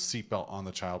seatbelt on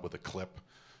the child with a clip.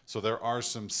 So there are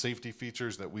some safety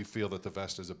features that we feel that the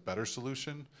vest is a better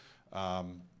solution.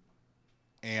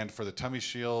 And for the tummy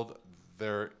shield,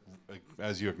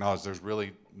 as you acknowledge, there's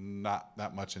really not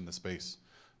that much in the space.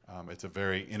 It's a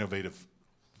very innovative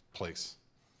place.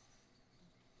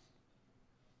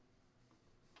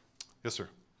 Yes, sir.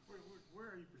 Where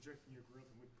are you projecting your growth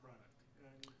and what product?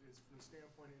 From the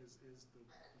standpoint, is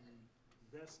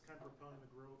the vest kind of propelling the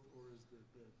growth, or is the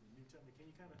new tummy? Can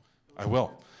you kind of? I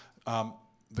will.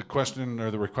 The question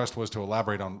or the request was to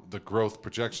elaborate on the growth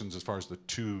projections as far as the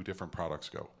two different products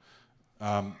go.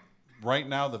 Right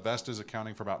now, the vest is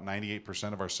accounting for about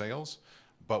 98% of our sales,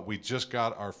 but we just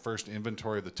got our first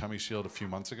inventory of the tummy shield a few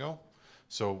months ago.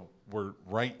 So we're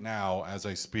right now, as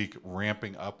I speak,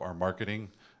 ramping up our marketing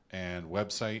and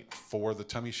website for the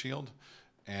tummy shield.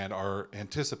 And our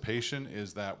anticipation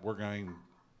is that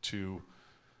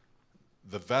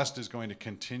the vest is going to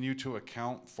continue to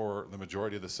account for the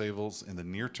majority of the sales in the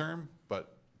near term,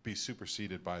 but be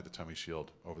superseded by the tummy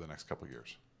shield over the next couple of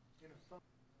years.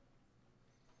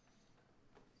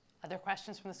 Other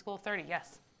questions from the School of 30?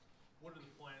 Yes. What are the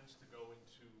plans to go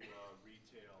into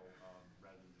retail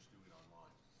rather than just doing it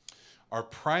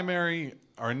online?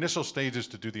 Our initial stage is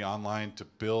to do the online to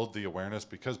build the awareness.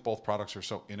 Because both products are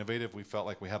so innovative, we felt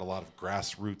like we had a lot of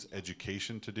grassroots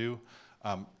education to do.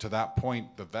 To that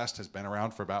point, the vest has been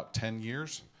around for about 10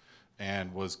 years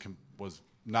and was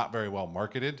not very well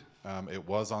marketed. It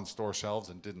was on store shelves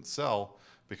and didn't sell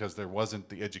because there wasn't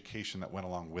the education that went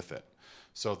along with it.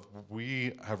 So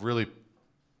we have really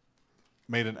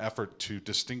made an effort to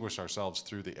distinguish ourselves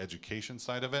through the education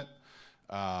side of it.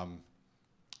 I'm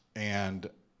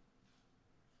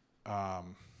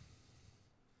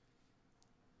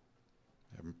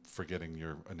forgetting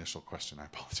your initial question. I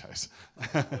apologize.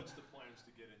 What's the plans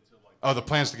to get into the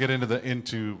plans to get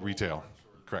into retail.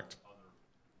 Correct.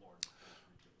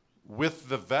 With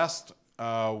the vest,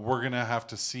 we're going to have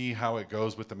to see how it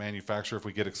goes with the manufacturer, if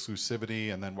we get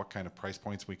exclusivity, and then what kind of price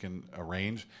points we can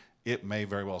arrange. It may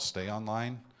very well stay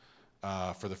online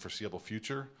for the foreseeable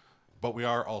future, but we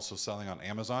are also selling on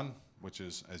Amazon, which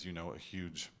is, as you know, a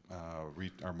huge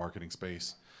our marketing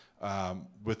space.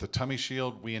 With the tummy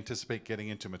shield, we anticipate getting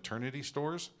into maternity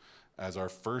stores as our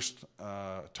first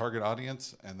target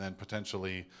audience, and then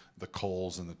potentially the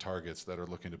Kohl's and the Targets that are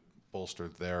looking to bolster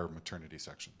their maternity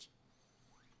sections.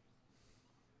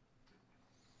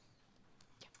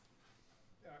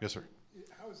 Yes, sir.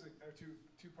 How is the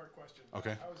two-part question?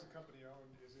 Okay. How is the company owned?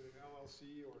 Is it an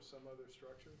LLC or some other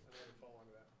structure? And then follow on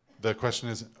to that. The question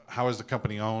is, how is the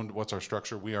company owned? What's our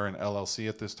structure? We are an LLC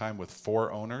at this time with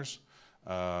 4 owners,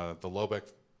 the Lobeck,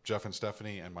 Jeff and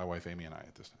Stephanie, and my wife Amy and I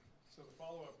at this time. So the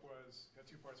follow-up had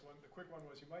 2 parts. One, the quick one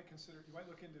was you might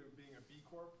look into being a B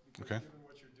Corp, because given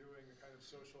what you're doing, the kind of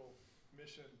social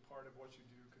mission part of what you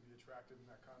do could be attractive in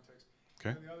that context.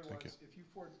 Okay. And the other Thank was, if you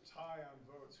forge a tie on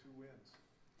votes, who wins?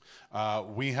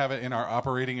 We have it in our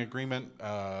operating agreement,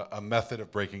 a method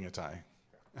of breaking a tie.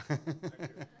 Okay. Thank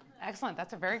you. Excellent.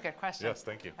 That's a very good question. Yes,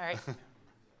 thank you. All right. So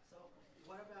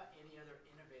what about any other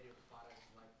innovative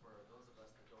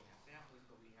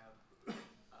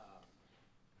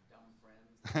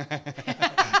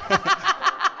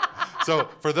So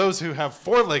for those who have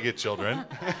four-legged children,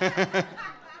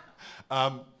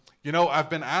 you know, I've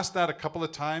been asked that a couple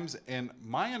of times, and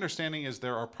my understanding is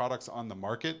there are products on the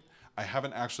market. I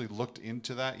haven't actually looked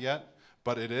into that yet,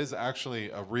 but it is actually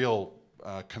a real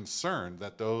concern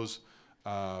that those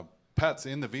pets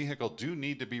in the vehicle do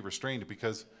need to be restrained,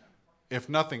 because if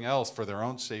nothing else, for their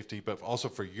own safety, but also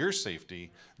for your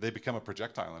safety, they become a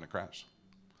projectile in a crash.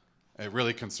 It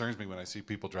really concerns me when I see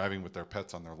people driving with their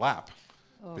pets on their lap,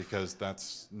 because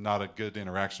that's not a good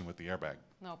interaction with the airbag.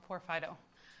 No, poor Fido.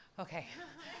 Okay.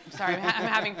 I'm sorry, I'm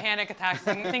having panic attacks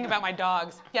thinking about my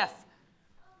dogs. Yes?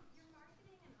 Your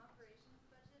marketing and operations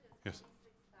budget is Yes.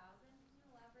 $26,000. Can you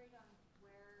elaborate on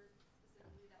where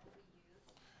specifically that will be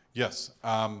used? Yes.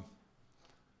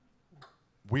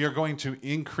 We are going to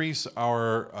increase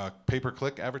our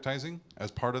pay-per-click advertising as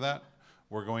part of that.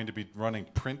 We're going to be running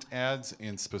print ads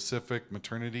in specific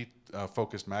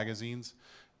maternity-focused magazines,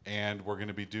 and we're going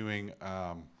to be doing,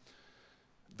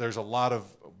 there's a lot of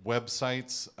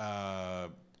websites,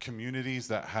 communities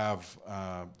that have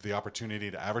the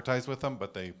opportunity to advertise with them,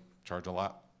 but they charge a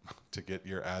lot to get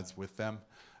your ads with them.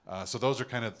 So those are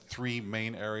kind of three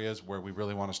main areas where we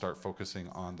really want to start focusing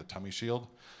on the tummy shield.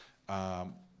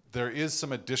 There is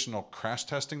some additional crash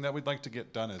testing that we'd like to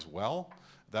get done as well.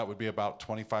 That would be about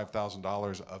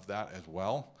 $25,000 of that as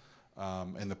well.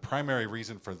 And the primary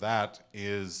reason for that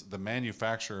is the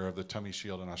manufacturer of the tummy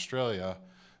shield in Australia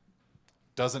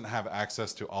doesn't have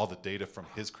access to all the data from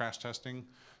his crash testing,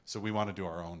 so we want to do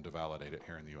our own to validate it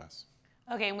here in the US.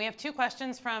 Okay, and we have two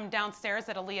questions from downstairs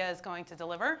that Aaliyah is going to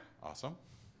deliver. Awesome.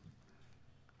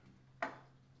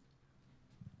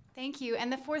 Thank you.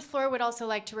 And the fourth floor would also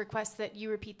like to request that you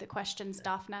repeat the questions,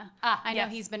 Daphna. I know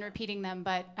he's been repeating them,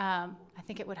 but I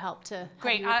think it would help to have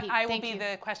Great, you repeat. I will Thank be you.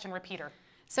 the question repeater.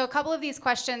 So a couple of these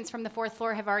questions from the fourth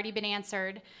floor have already been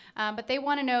answered, but they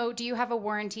want to know, do you have a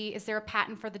warranty? Is there a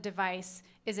patent for the device?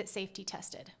 Is it safety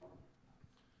tested?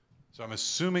 So I'm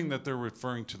assuming that they're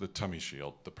referring to the tummy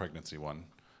shield, the pregnancy one.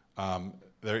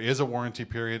 There is a warranty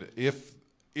period.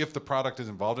 If the product is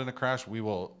involved in a crash, we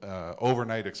will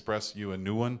overnight express you a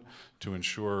new one to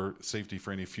ensure safety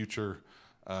for any future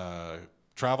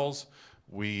travels.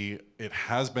 It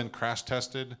has been crash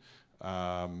tested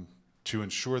to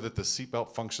ensure that the seatbelt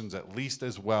functions at least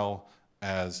as well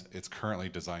as it's currently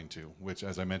designed to, which,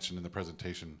 as I mentioned in the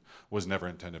presentation, was never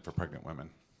intended for pregnant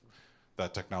women.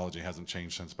 That technology hasn't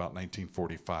changed since about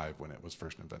 1945 when it was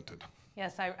first invented.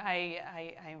 Yes,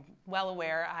 I'm well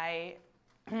aware. I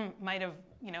might have,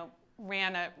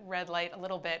 ran a red light a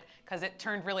little bit because it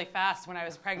turned really fast when I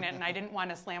was pregnant, and I didn't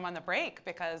want to slam on the brake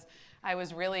because I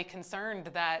was really concerned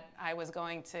that I was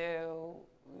going to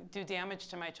do damage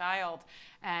to my child.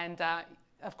 And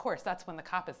of course, that's when the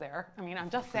cop is there. I mean, I'm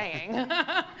just saying.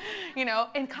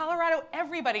 In Colorado,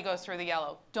 everybody goes through the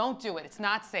yellow. Don't do it. It's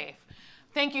not safe.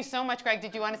 Thank you so much, Greg.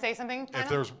 Did you want to say something?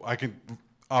 I can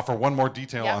offer one more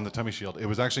detail on the tummy shield. It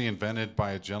was actually invented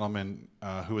by a gentleman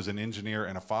who was an engineer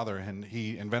and a father, and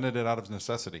he invented it out of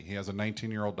necessity. He has a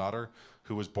 19-year-old daughter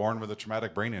who was born with a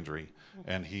traumatic brain injury,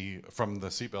 and from the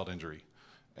seatbelt injury,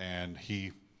 and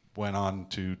he went on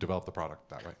to develop the product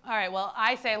that way. All right, well,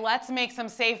 I say let's make some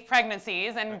safe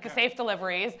pregnancies and safe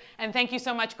deliveries, and thank you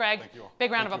so much, Greg. Thank you all.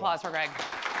 Big round of applause for Greg.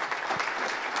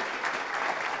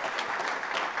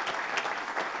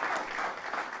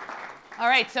 All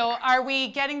right, so are we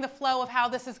getting the flow of how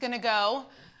this is going to go?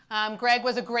 Greg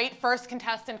was a great first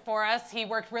contestant for us. He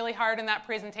worked really hard in that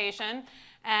presentation,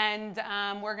 and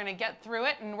we're going to get through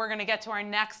it, and we're going to get to our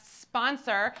next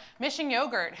sponsor, Mission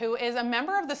Yogurt, who is a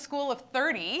member of the School of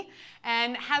 30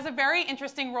 and has a very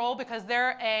interesting role because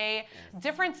they're a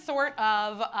different sort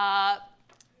of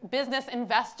business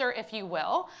investor, if you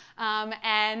will,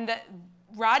 and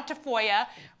Rod Tafoya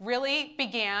really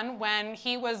began when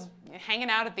he was hanging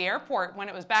out at the airport when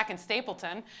it was back in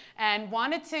Stapleton and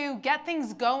wanted to get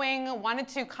things going, wanted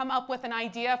to come up with an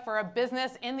idea for a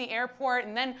business in the airport,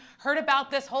 and then heard about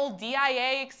this whole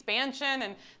DIA expansion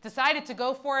and decided to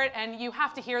go for it. And you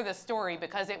have to hear this story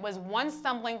because it was one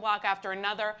stumbling block after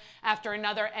another,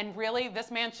 and really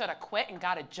this man should have quit and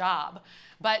got a job.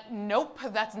 But nope,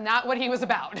 that's not what he was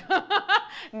about.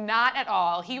 Not at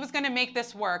all. He was going to make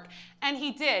this work, and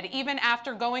he did, even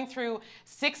after going through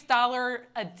 $6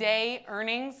 a day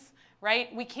earnings,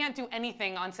 right? We can't do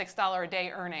anything on $6 a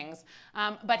day earnings.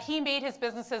 But he made his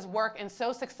businesses work and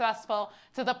so successful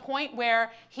to the point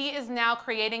where he is now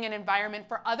creating an environment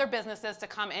for other businesses to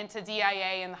come into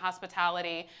DIA and the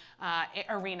hospitality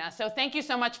arena. So thank you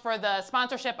so much for the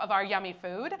sponsorship of our yummy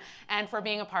food and for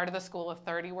being a part of the School of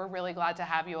 30. We're really glad to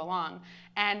have you along.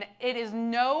 And it is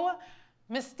no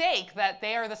mistake that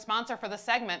they are the sponsor for the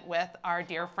segment with our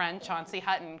dear friend Chauncey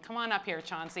Hutton. Come on up here,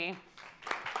 Chauncey.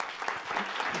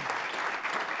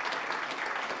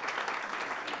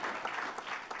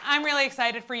 I'm really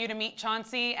excited for you to meet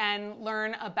Chauncey and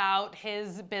learn about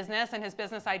his business and his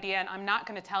business idea, and I'm not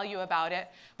going to tell you about it.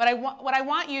 But what I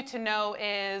want you to know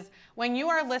is when you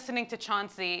are listening to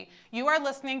Chauncey, you are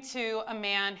listening to a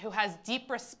man who has deep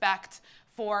respect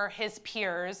for his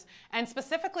peers, and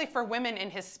specifically for women in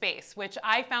his space, which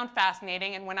I found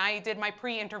fascinating. And when I did my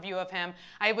pre-interview of him,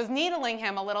 I was needling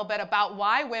him a little bit about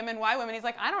why women? He's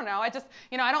like, I don't know. I just,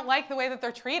 I don't like the way that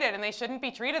they're treated, and they shouldn't be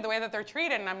treated the way that they're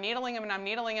treated. And I'm needling him, and I'm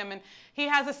needling him. And he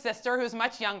has a sister who's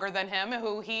much younger than him,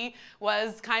 who he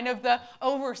was kind of the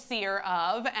overseer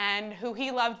of, and who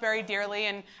he loved very dearly.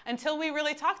 And until we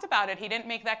really talked about it, he didn't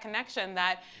make that connection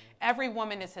that every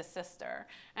woman is his sister.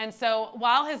 And so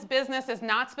while his business is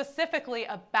not specifically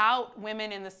about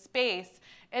women in the space,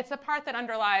 it's a part that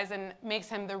underlies and makes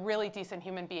him the really decent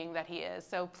human being that he is.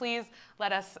 So please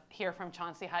let us hear from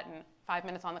Chauncey Hutton. 5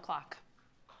 minutes on the clock.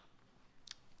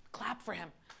 Clap for him.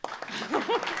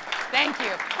 Thank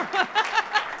you.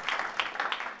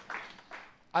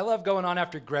 I love going on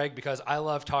after Greg because I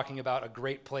love talking about a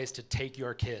great place to take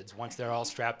your kids once they're all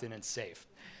strapped in and safe.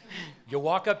 You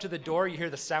walk up to the door, you hear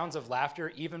the sounds of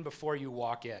laughter even before you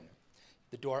walk in.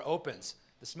 The door opens.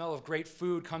 The smell of great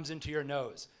food comes into your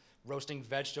nose. Roasting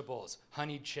vegetables,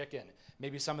 honeyed chicken,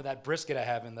 maybe some of that brisket I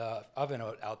have in the oven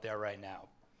out there right now.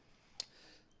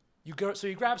 So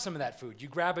you grab some of that food, you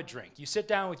grab a drink, you sit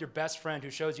down with your best friend who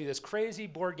shows you this crazy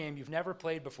board game you've never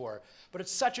played before, but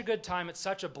it's such a good time, it's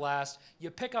such a blast, you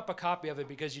pick up a copy of it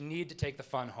because you need to take the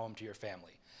fun home to your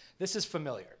family. This is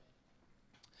familiar.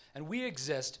 And we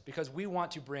exist because we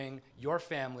want to bring your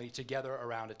family together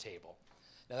around a table.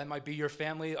 Now that might be your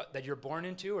family that you're born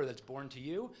into or that's born to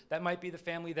you. That might be the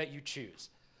family that you choose.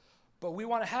 But we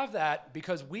want to have that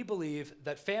because we believe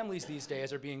that families these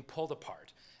days are being pulled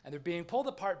apart. And they're being pulled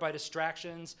apart by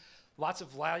distractions, lots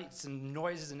of lights and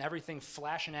noises and everything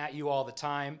flashing at you all the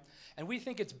time. And we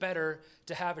think it's better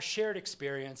to have a shared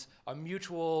experience, a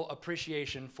mutual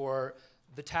appreciation for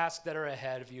the tasks that are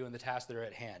ahead of you and the tasks that are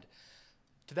at hand.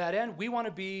 To that end, we want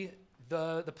to be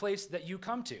the place that you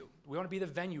come to. We want to be the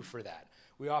venue for that.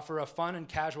 We offer a fun and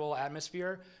casual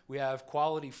atmosphere. We have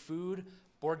quality food,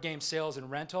 board game sales and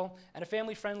rental, and a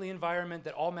family-friendly environment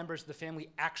that all members of the family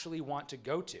actually want to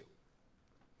go to.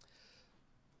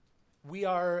 We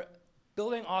are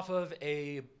building off of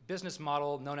a business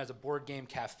model known as a board game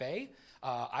cafe.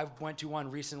 I went to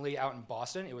one recently out in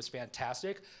Boston. It was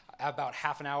fantastic. About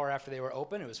half an hour after they were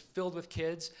open, it was filled with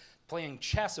kids playing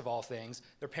chess of all things.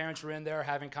 Their parents were in there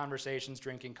having conversations,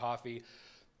 drinking coffee.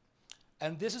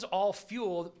 And this is all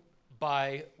fueled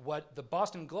by what the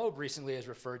Boston Globe recently has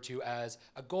referred to as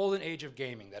a golden age of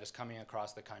gaming that is coming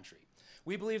across the country.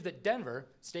 We believe that Denver,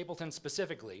 Stapleton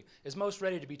specifically, is most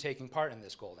ready to be taking part in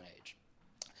this golden age.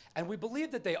 And we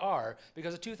believe that they are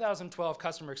because a 2012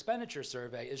 customer expenditure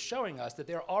survey is showing us that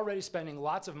they're already spending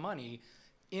lots of money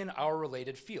in our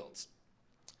related fields.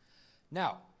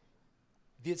 Now,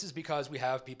 this is because we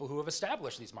have people who have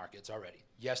established these markets already.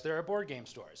 Yes, there are board game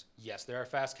stores. Yes, there are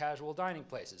fast casual dining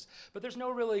places. But there's no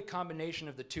really combination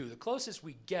of the two. The closest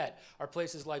we get are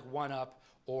places like 1UP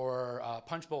or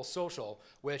Punch Bowl Social,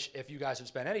 which if you guys have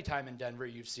spent any time in Denver,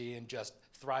 you've seen just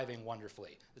thriving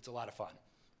wonderfully. It's a lot of fun.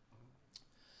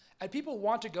 And people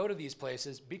want to go to these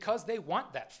places because they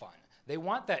want that fun. They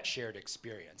want that shared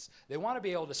experience. They want to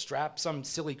be able to strap some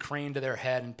silly crane to their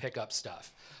head and pick up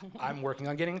stuff. I'm working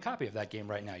on getting a copy of that game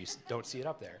right now. You don't see it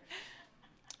up there.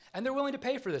 And they're willing to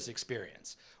pay for this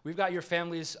experience. We've got your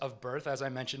families of birth, as I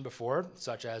mentioned before,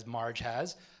 such as Marge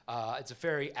has. It's a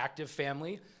very active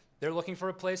family. They're looking for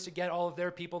a place to get all of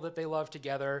their people that they love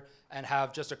together and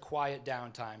have just a quiet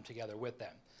downtime together with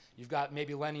them. You've got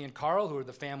maybe Lenny and Carl, who are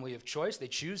the family of choice. They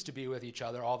choose to be with each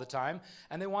other all the time,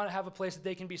 and they want to have a place that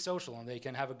they can be social and they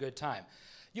can have a good time.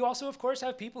 You also, of course,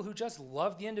 have people who just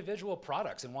love the individual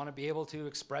products and want to be able to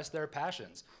express their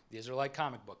passions. These are like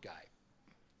Comic Book Guy.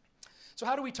 So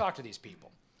how do we talk to these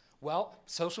people? Well,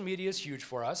 social media is huge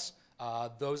for us.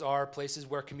 Those are places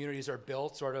where communities are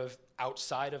built sort of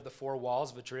outside of the four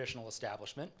walls of a traditional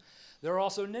establishment. There are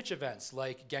also niche events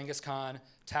like Genghis Con,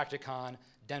 Tacticon,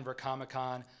 Denver Comic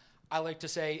Con. I like to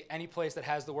say any place that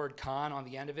has the word con on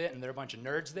the end of it and there are a bunch of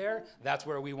nerds there, that's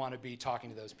where we want to be talking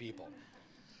to those people.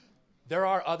 There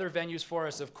are other venues for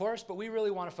us, of course, but we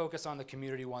really want to focus on the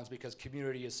community ones because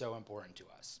community is so important to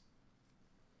us.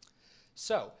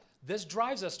 So this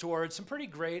drives us towards some pretty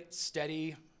great,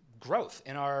 steady growth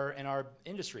in our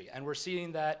industry. And we're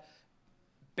seeing that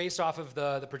based off of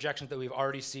the projections that we've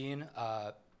already seen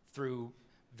through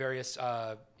various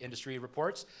industry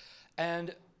reports.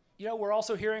 And you know, we're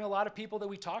also hearing a lot of people that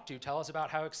we talk to tell us about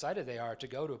how excited they are to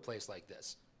go to a place like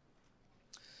this.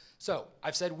 So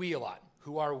I've said we a lot.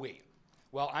 Who are we?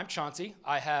 Well, I'm Chauncey.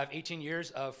 I have 18 years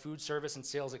of food service and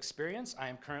sales experience. I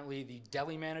am currently the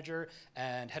deli manager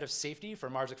and head of safety for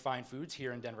Marzik Fine Foods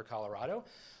here in Denver, Colorado.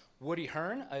 Woody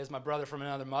Hearn is my brother from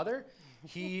another mother.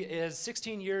 He is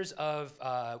 16 years of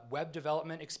web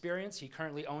development experience. He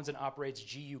currently owns and operates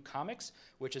GU Comics,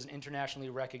 which is an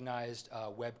internationally recognized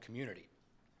web community.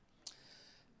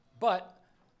 But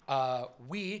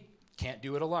we can't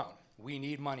do it alone. We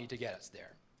need money to get us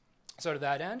there. So to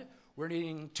that end, we're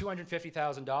needing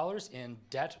 $250,000 in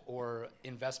debt or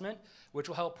investment, which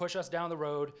will help push us down the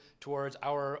road towards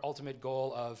our ultimate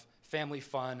goal of family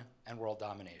fun and world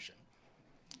domination.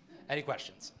 Any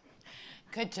questions?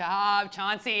 Good job,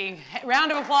 Chauncey.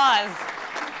 Round of applause.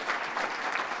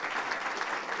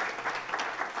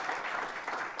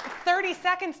 30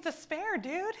 seconds to spare,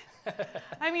 dude.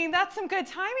 I mean, that's some good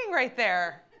timing right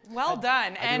there. Well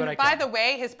done. And by the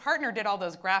way, his partner did all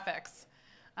those graphics.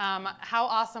 How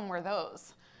awesome were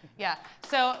those? Yeah.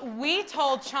 So we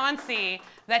told Chauncey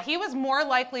that he was more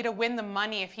likely to win the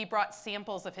money if he brought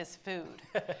samples of his food.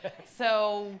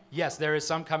 So yes, there is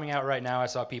some coming out right now. I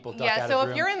saw people duck out of the room. Yeah,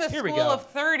 so if you're in the school of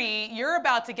 30, you're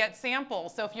about to get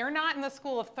samples. So if you're not in the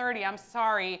school of 30, I'm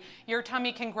sorry, your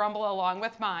tummy can grumble along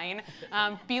with mine.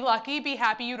 Be lucky, be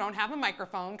happy you don't have a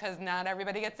microphone, because not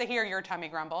everybody gets to hear your tummy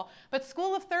grumble. But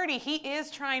school of 30, he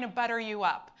is trying to butter you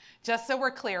up, just so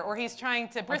we're clear, or he's trying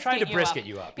to brisket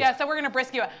you up. Yeah, so we're going to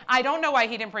brisket you up. I don't know why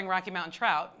he didn't bring Rocky Mountain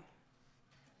Trout.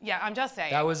 Yeah, I'm just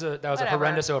saying. That was a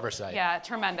horrendous oversight. Yeah,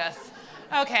 tremendous.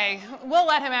 Okay, we'll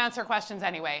let him answer questions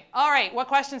anyway. All right, what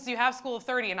questions do you have, School of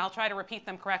 30? And I'll try to repeat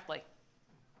them correctly.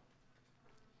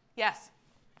 Yes?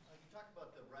 You talked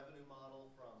about the revenue model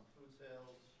from food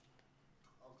sales,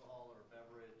 alcohol or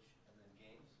beverage, and then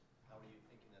games. How are you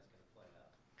thinking that's going to play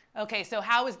out? Okay, so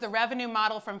how is the revenue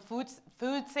model from food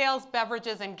sales,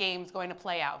 beverages, and games going to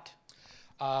play out?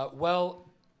 Well,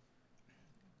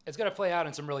 it's going to play out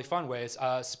in some really fun ways.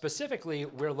 Specifically,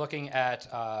 we're looking at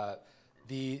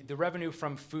the revenue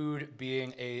from food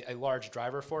being a large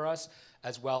driver for us,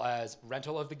 as well as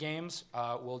rental of the games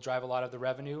will drive a lot of the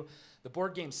revenue. The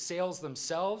board game sales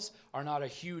themselves are not a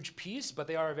huge piece, but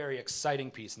they are a very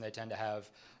exciting piece, and they tend to have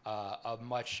a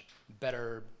much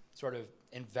better sort of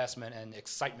investment and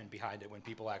excitement behind it when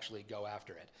people actually go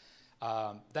after it.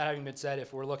 That having been said,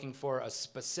 if we're looking for a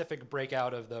specific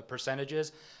breakout of the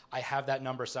percentages, I have that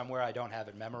number somewhere. I don't have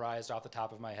it memorized off the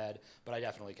top of my head, but I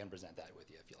definitely can present that with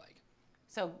you if you like.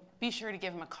 So be sure to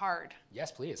give him a card.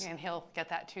 Yes, please. And he'll get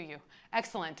that to you.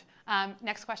 Excellent.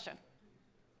 Next question.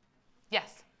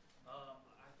 Yes?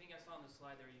 I think I saw on the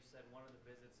slide there you said one of the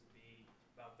visits would be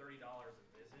about $30 a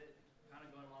visit. Kind of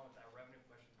going along with that revenue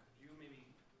question, could you maybe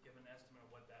give an estimate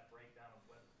of what that breakdown of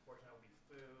what portion that would be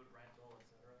food, rental, et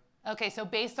cetera? Okay, so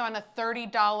based on a $30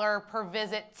 per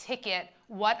visit ticket,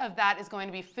 what of that is going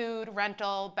to be food,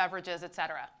 rental, beverages, et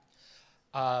cetera?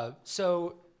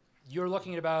 So you're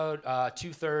looking at about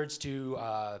 2/3 to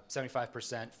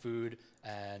 75% food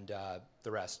and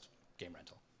the rest game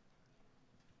rental.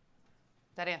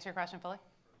 That answer your question fully?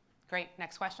 Great.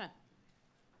 Next question.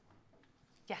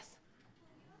 Yes?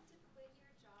 Will you have to quit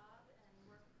your job and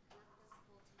work this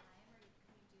full time, or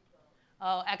can you do both?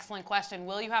 Oh, excellent question.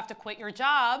 Will you have to quit your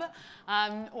job,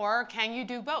 or can you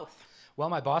do both? Well,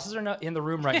 my bosses are not in the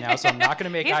room right now, so I'm not going to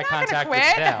make eye contact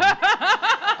with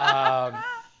them.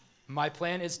 My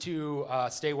plan is to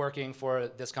stay working for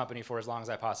this company for as long as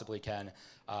I possibly can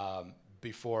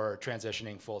before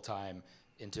transitioning full-time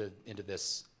into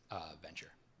this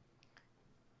venture.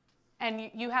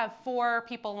 And you have 4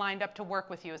 people lined up to work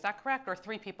with you, is that correct, or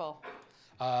 3 people?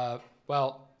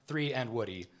 Well, 3 and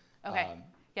Woody. Okay,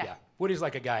 yeah. Woody's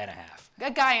like a guy and a half. A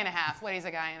guy and a half. Woody's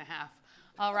a guy and a half.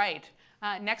 All right.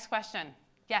 Next question.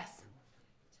 Yes?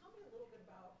 Tell me a little bit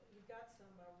about, you've got some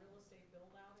real estate build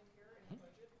out in here in the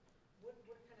budget.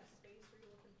 What kind of space are you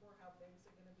looking for? How big is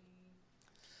it going to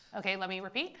be? Okay, let me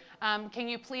repeat. Can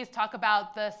you please talk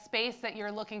about the space that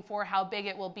you're looking for, how big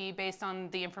it will be based on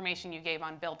the information you gave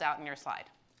on build out in your slide?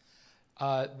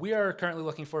 We are currently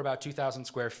looking for about 2,000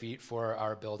 square feet for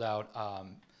our build out.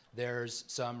 There's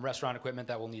some restaurant equipment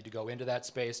that will need to go into that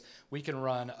space. We can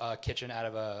run a kitchen out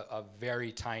of a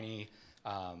very tiny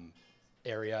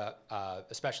area,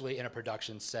 especially in a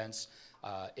production sense,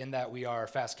 in that we are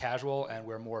fast casual and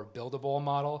we're more buildable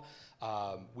model.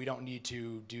 We don't need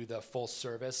to do the full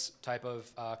service type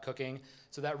of cooking.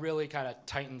 So that really kind of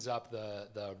tightens up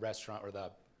the restaurant or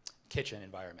the kitchen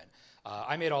environment.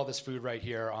 I made all this food right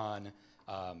here on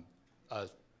a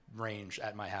range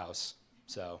at my house.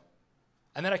 So,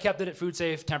 and then I kept it at food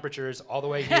safe temperatures all the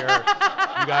way here.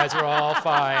 You guys are all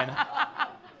fine.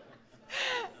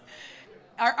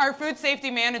 Our food safety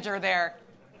manager there.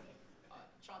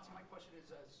 Chauncey, my question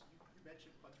is, as you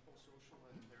mentioned Punch Bowl Social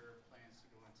and their plans to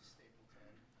go into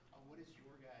Stapleton, what is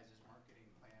your guys' marketing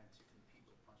plan to compete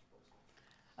with Punch Bowl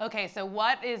Social? Okay, so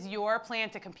what is your plan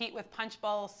to compete with Punch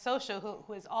Bowl Social,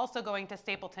 who is also going to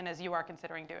Stapleton as you are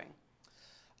considering doing?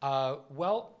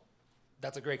 Well,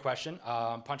 that's a great question.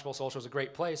 Punch Bowl Social is a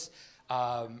great place.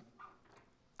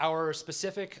 Our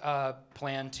specific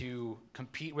plan to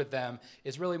compete with them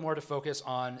is really more to focus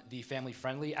on the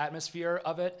family-friendly atmosphere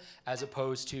of it, as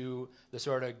opposed to the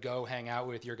sort of go hang out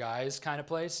with your guys kind of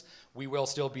place. We will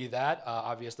still be that.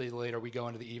 Obviously, the later we go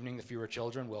into the evening, the fewer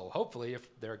children will, hopefully, if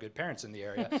there are good parents in the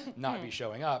area, not be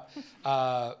showing up.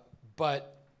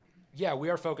 But yeah,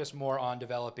 we are focused more on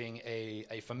developing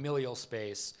a familial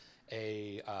space,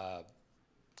 a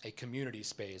community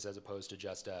space, as opposed to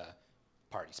just a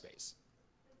party space.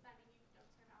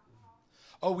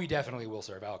 Oh, we definitely will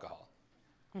serve alcohol.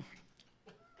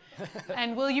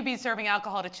 And will you be serving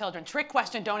alcohol to children? Trick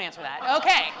question, don't answer that.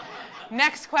 Okay,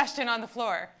 next question on the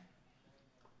floor.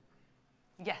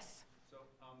 Yes. So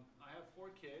I have 4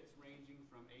 kids ranging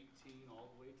from 18 all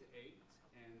the way to 8.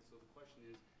 And so the question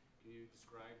is, can you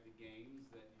describe the games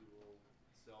that you will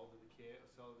sell to the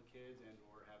kids and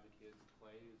or have the kids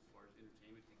play as far as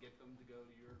entertainment to get them to go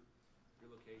to your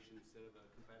location instead of a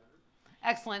competitor?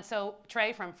 Excellent. So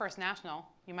Trey from First National,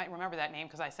 you might remember that name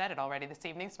because I said it already this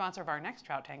evening, sponsor of our next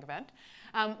Trout Tank event,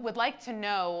 would like to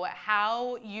know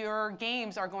how your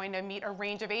games are going to meet a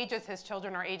range of ages. His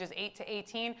children are ages 8 to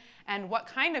 18. And what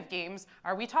kind of games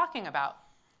are we talking about?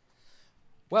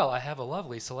 Well, I have a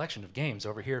lovely selection of games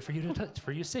over here for you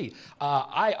to see.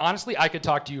 I could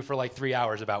talk to you for like 3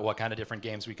 hours about what kind of different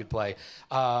games we could play.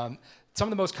 Some of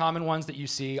the most common ones that you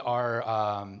see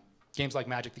are games like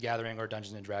Magic the Gathering or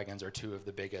Dungeons and Dragons are 2 of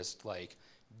the biggest like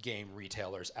game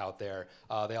retailers out there.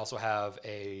 They also have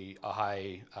a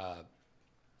high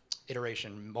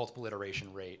multiple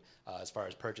iteration rate as far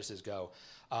as purchases go.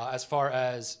 As far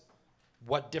as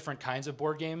what different kinds of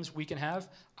board games we can have,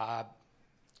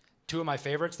 2 of my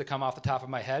favorites that come off the top of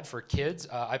my head for kids,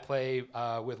 I play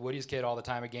with Woody's kid all the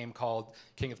time a game called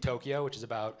King of Tokyo, which is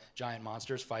about giant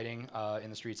monsters fighting in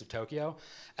the streets of Tokyo.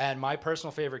 And my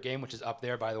personal favorite game, which is up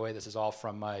there, by the way, this is all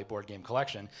from my board game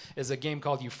collection, is a game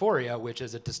called Euphoria, which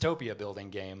is a dystopia building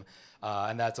game,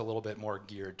 and that's a little bit more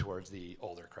geared towards the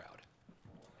older crowd.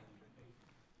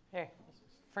 Hey,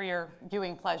 for your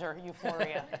viewing pleasure,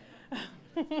 Euphoria.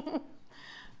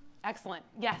 Excellent.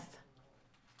 Yes?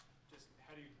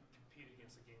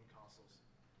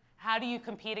 How do you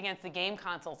compete against the game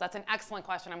consoles? That's an excellent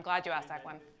question. I'm glad you asked that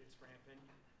one. It's rampant.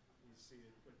 You see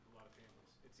it with a lot of families.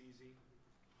 It's easy.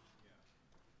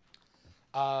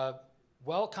 Yeah.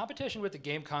 Well, competition with the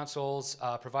game consoles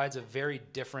provides a very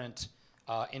different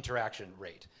interaction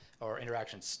rate or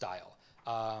interaction style.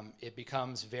 It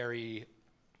becomes very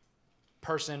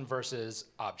person versus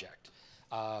object.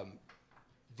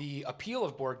 The appeal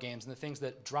of board games and the things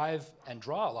that drive and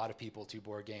draw a lot of people to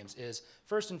board games is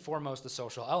first and foremost the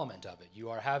social element of it. You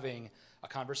are having a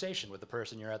conversation with the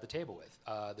person you're at the table with,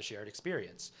 the shared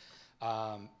experience.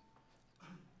 That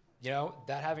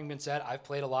having been said, I've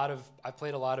played a lot of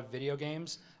video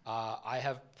games. I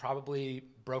have probably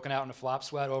broken out in a flop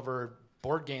sweat over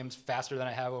board games faster than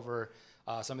I have over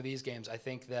some of these games. I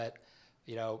think that,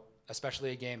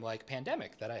 especially a game like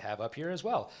Pandemic that I have up here as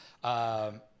well,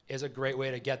 is a great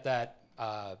way to get that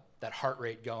heart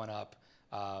rate going up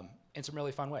in some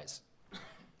really fun ways.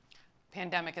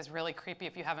 Pandemic is really creepy.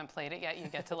 If you haven't played it yet, you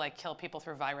get to like kill people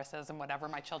through viruses and whatever.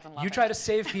 My children love it. You try to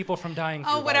save people from dying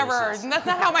through whatever. viruses. That's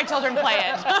not how my children play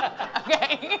it.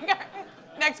 Okay.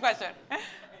 Next question.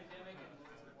 Pandemic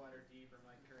and Waterdeep are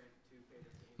my current 2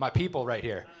 favorite games. My people right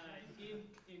here. To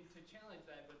challenge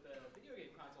that with the video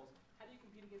game consoles, how do you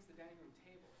compete against the dining room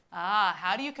table?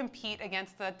 How do you compete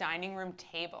against the dining room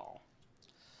table?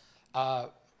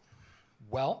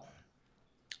 Well,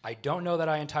 I don't know that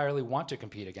I entirely want to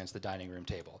compete against the dining room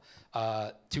table.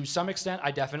 To some extent,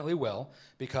 I definitely will,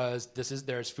 because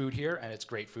there's food here, and it's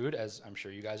great food, as I'm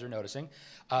sure you guys are noticing.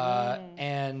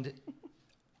 And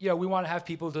we want to have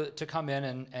people to come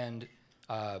in and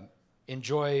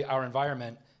enjoy our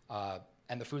environment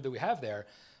and the food that we have there.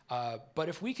 But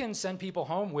if we can send people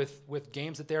home with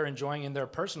games that they're enjoying in their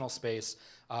personal space,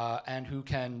 and who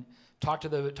can talk to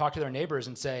their neighbors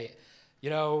and say,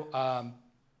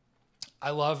 I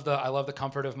love the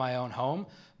comfort of my own home,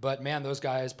 but man, those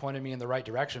guys pointed me in the right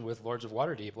direction with Lords of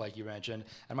Waterdeep, like you mentioned,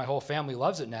 and my whole family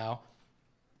loves it now.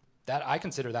 That I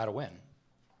consider that a win.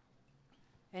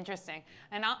 Interesting.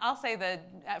 And I'll say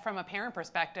that from a parent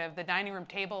perspective, the dining room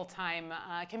table time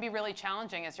can be really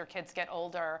challenging as your kids get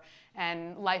older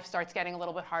and life starts getting a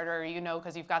little bit harder,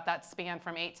 because you've got that span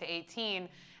from 8 to 18.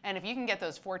 And if you can get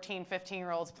those 14,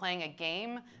 15-year-olds playing a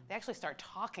game, they actually start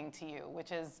talking to you,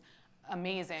 which is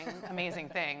amazing, amazing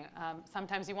thing.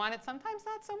 Sometimes you want it, sometimes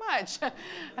not so much.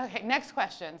 Okay, next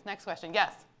question.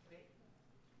 Yes?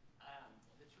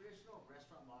 The traditional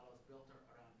restaurant model is built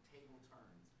around table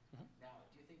turns. Now,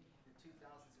 do you think the 2,000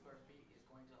 square feet is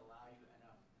going to allow you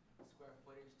enough square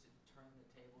footage to turn the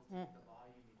tables to the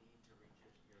volume you need to reach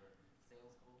your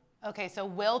sales goal? Okay, so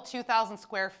will 2,000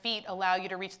 square feet allow you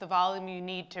to reach the volume you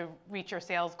need to reach your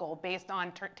sales goal based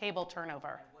on table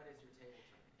turnover?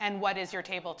 And what is your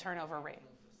table turnover rate?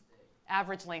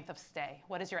 Average length of stay.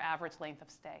 What is your average length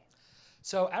of stay?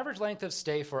 So average length of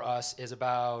stay for us is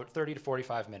about 30 to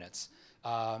 45 minutes.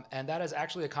 And that is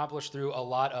actually accomplished through a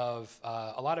lot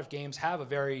of games have a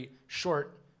very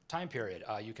short time period.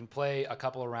 You can play a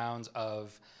couple of rounds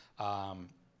of,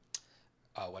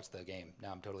 what's the game?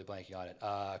 Now I'm totally blanking on it.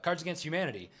 Cards Against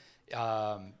Humanity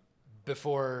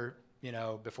before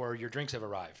your drinks have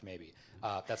arrived, maybe.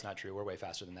 That's not true. We're way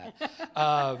faster than that.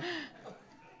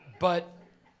 But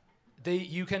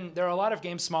there are a lot of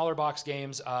games, smaller box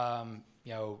games,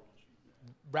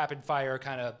 rapid fire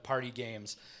kind of party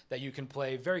games that you can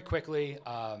play very quickly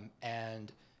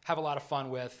and have a lot of fun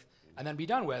with, and then be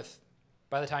done with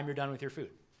by the time you're done with your food.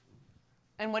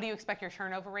 And what do you expect your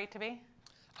turnover rate to be?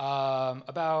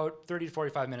 About 30 to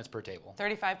 45 minutes per table.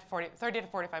 30 to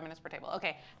 45 minutes per table.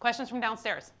 Okay, questions from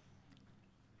downstairs?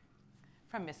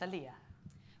 From Miss Aaliyah.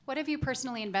 What have you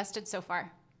personally invested so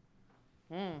far?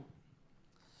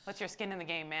 What's your skin in the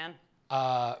game, man?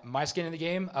 My skin in the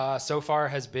game so far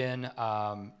has been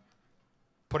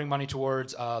putting money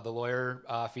towards the lawyer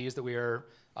fees that we are,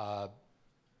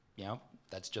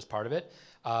 that's just part of it.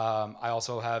 I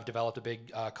also have developed a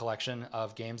big collection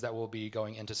of games that will be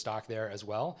going into stock there as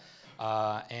well.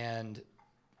 And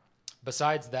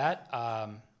besides that,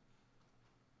 I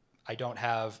don't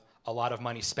have a lot of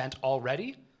money spent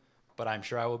already, but I'm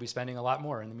sure I will be spending a lot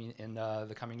more in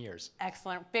the coming years.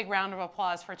 Excellent. Big round of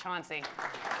applause for Chauncey.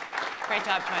 Great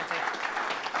job, Chauncey.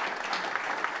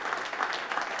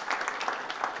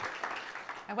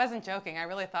 I wasn't joking. I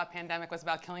really thought pandemic was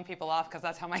about killing people off because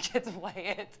that's how my kids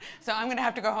play it. So I'm going to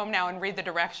have to go home now and read the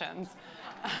directions.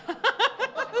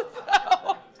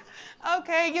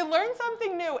 Okay, you learn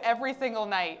something new every single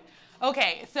night.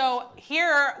 Okay, so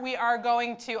here we are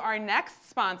going to our next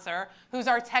sponsor, who's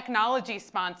our technology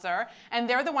sponsor, and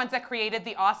they're the ones that created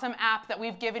the awesome app that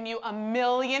we've given you $1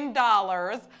 million.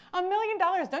 $1 million,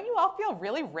 don't you all feel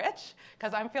really rich?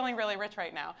 Because I'm feeling really rich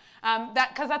right now.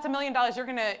 Because that's $1 million you're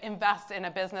gonna invest in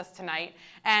a business tonight.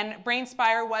 And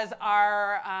BrainSpire was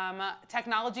our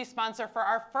technology sponsor for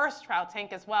our first Trout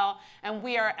tank as well, and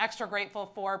we are extra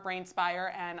grateful for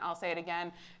BrainSpire, and I'll say it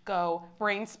again, go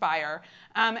BrainSpire.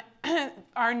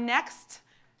 Our next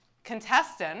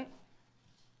contestant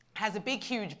has a big,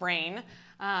 huge brain,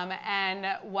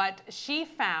 and what she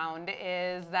found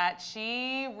is that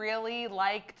she really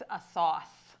liked a sauce.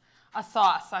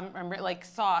 I'm like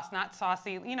sauce, not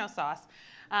saucy, sauce.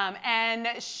 And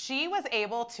she was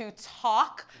able to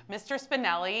talk Mr.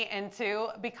 Spinelli into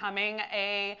becoming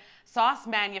a sauce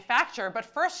manufacturer, but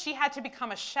first she had to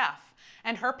become a chef.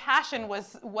 And her passion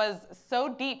was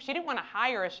so deep, she didn't want to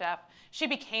hire a chef, she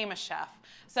became a chef.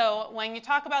 So when you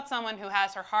talk about someone who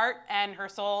has her heart and her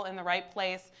soul in the right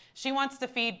place, she wants to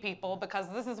feed people because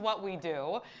this is what we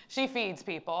do. She feeds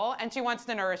people, and she wants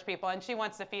to nourish people, and she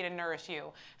wants to feed and nourish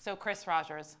you. So Chris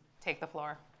Rogers, take the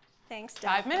floor. Thanks,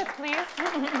 Steph. 5 minutes, please.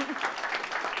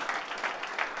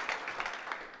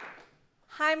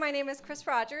 Hi, my name is Chris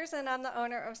Rogers, and I'm the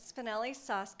owner of Spinelli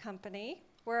Sauce Company.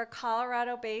 We're a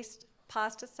Colorado-based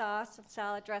pasta sauce and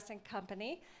salad dressing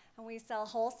company, and we sell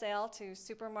wholesale to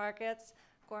supermarkets,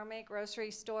 gourmet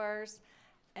grocery stores,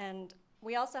 and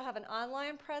we also have an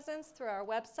online presence through our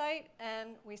website,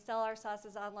 and we sell our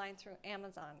sauces online through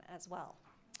Amazon as well.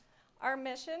 Our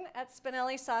mission at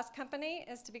Spinelli Sauce Company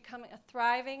is to become a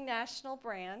thriving national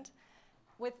brand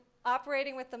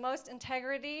operating with the most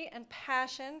integrity and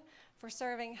passion for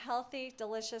serving healthy,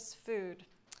 delicious food.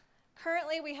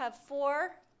 Currently, we have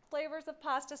 4 flavors of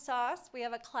pasta sauce. We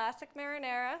have a classic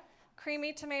marinara,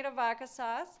 creamy tomato vodka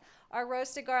sauce. Our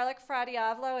roasted garlic fra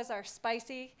diavolo is our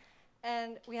spicy,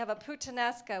 and we have a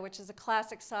puttanesca, which is a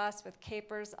classic sauce with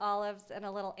capers, olives, and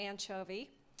a little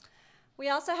anchovy. We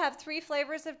also have 3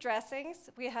 flavors of dressings.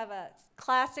 We have a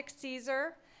classic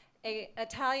Caesar, an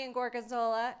Italian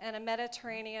gorgonzola, and a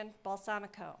Mediterranean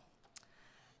balsamico.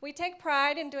 We take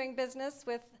pride in doing business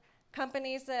with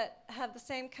companies that have the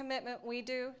same commitment we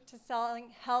do to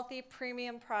selling healthy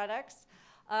premium products.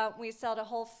 We sell to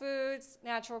Whole Foods,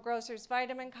 Natural Grocers,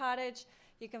 Vitamin Cottage.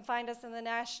 You can find us in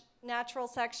the natural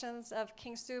sections of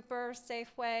King Super,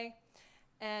 Safeway,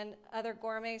 and other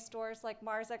gourmet stores like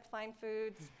Marzek Fine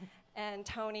Foods and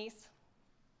Tony's.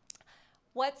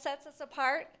 What sets us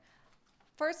apart?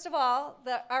 First of all,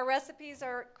 our recipes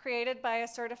are created by a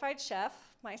certified chef,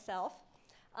 myself.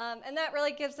 And that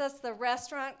really gives us the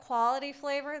restaurant quality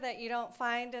flavor that you don't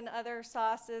find in other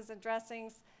sauces and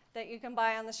dressings that you can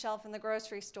buy on the shelf in the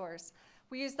grocery stores.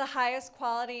 We use the highest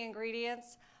quality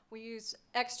ingredients. We use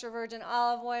extra virgin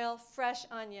olive oil, fresh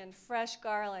onion, fresh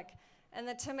garlic. And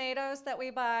the tomatoes that we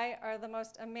buy are the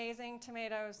most amazing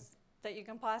tomatoes that you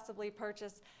can possibly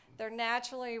purchase. They're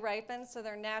naturally ripened, so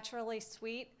they're naturally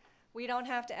sweet. We don't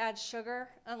have to add sugar,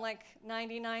 unlike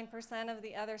 99% of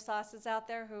the other sauces out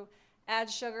there who add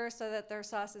sugar so that their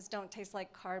sauces don't taste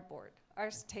like cardboard.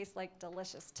 Ours taste like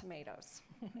delicious tomatoes.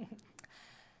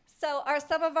 So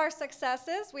some of our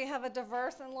successes, we have a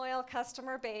diverse and loyal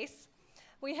customer base.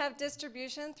 We have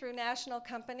distribution through national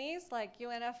companies like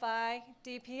UNFI,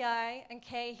 DPI, and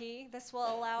KHE. This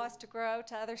will allow us to grow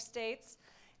to other states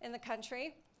in the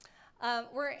country.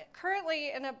 We're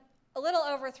currently in a little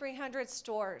over 300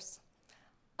 stores.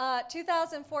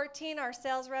 2014, our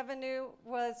sales revenue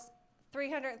was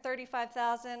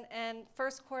 $335,000, and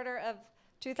first quarter of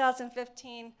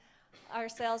 2015, our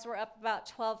sales were up about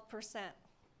 12%.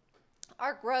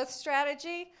 Our growth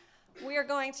strategy, we are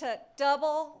going to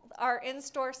double our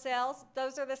in-store sales.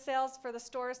 Those are the sales for the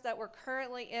stores that we're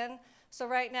currently in. So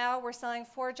right now, we're selling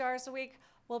 4 jars a week.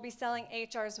 We'll be selling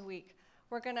 8 jars a week.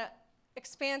 We're going to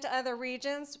expand to other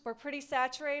regions. We're pretty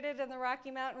saturated in the Rocky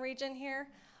Mountain region here.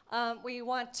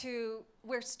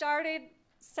 We're started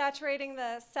saturating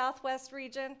the Southwest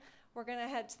region. We're going to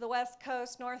head to the West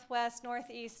Coast, Northwest,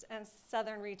 Northeast, and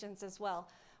Southern regions as well.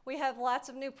 We have lots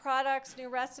of new products, new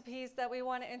recipes that we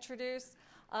want to introduce.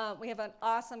 We have an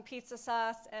awesome pizza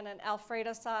sauce and an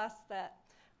Alfredo sauce that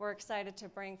we're excited to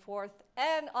bring forth.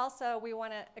 And also, we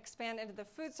want to expand into the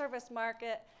food service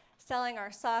market, selling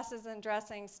our sauces and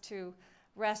dressings to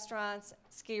restaurants,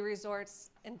 ski resorts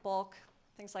in bulk,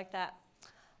 things like that.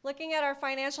 Looking at our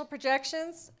financial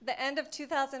projections, the end of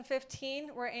 2015,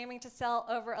 we're aiming to sell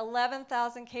over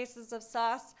 11,000 cases of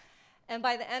sauce, and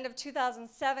by the end of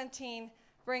 2017,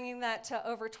 bringing that to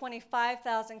over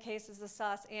 25,000 cases of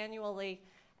sauce annually,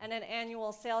 and an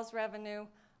annual sales revenue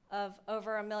of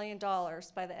over $1 million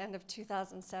by the end of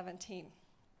 2017.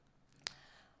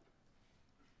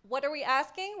 What are we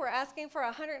asking? We're asking for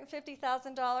a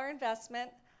 $150,000 investment.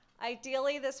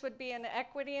 Ideally, this would be an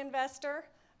equity investor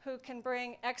who can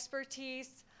bring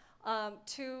expertise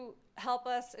to help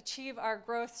us achieve our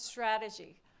growth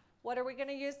strategy. What are we going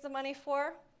to use the money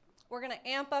for? We're going to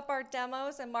amp up our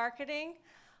demos and marketing.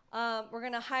 We're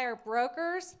going to hire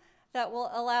brokers that will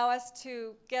allow us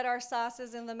to get our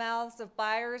sauces in the mouths of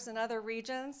buyers in other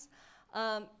regions,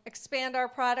 expand our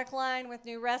product line with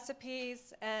new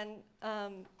recipes and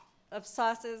of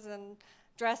sauces and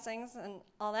dressings and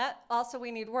all that. Also,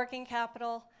 we need working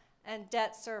capital and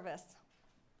debt service.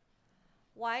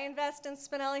 Why invest in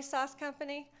Spinelli Sauce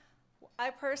Company? I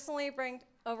personally bring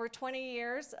over 20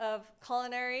 years of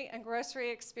culinary and grocery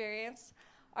experience.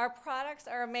 Our products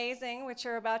are amazing, which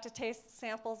you're about to taste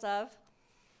samples of.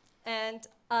 And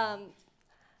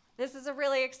this is a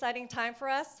really exciting time for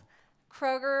us.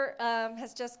 Kroger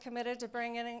has just committed to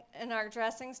bring in our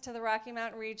dressings to the Rocky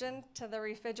Mountain region, to the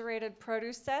refrigerated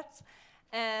produce sets.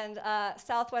 And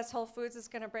Southwest Whole Foods is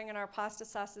going to bring in our pasta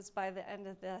sauces by the end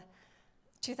of the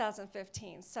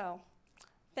 2015. So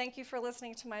thank you for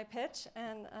listening to my pitch.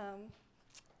 And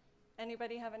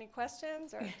anybody have any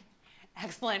questions? Or?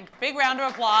 Excellent. Big round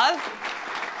of applause.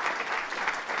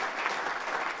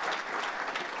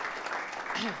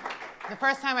 The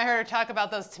first time I heard her talk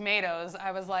about those tomatoes,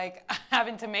 I was like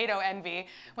having tomato envy.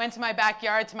 Went to my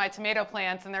backyard to my tomato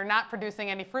plants, and they're not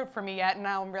producing any fruit for me yet, and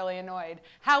now I'm really annoyed.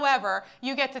 However,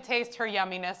 you get to taste her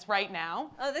yumminess right now.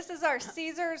 Oh, this is our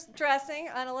Caesar's dressing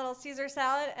on a little Caesar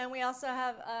salad, and we also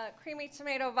have a creamy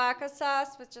tomato vodka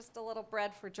sauce with just a little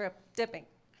bread for dipping.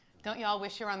 Don't y'all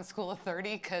wish you were on the School of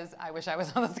 30? Because I wish I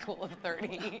was on the School of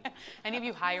 30. Any of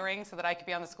you hiring so that I could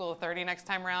be on the School of 30 next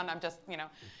time around? I'm just,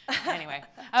 anyway.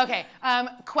 Okay,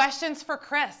 questions for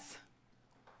Chris?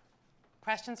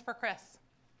 Questions for Chris?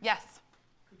 Yes?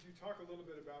 Could you talk a little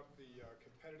bit about the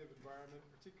competitive environment,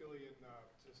 particularly in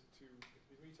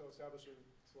retail establishments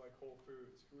like Whole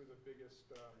Foods? Who are the biggest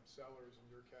sellers in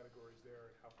your categories there,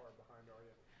 and how far behind are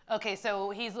you? Okay,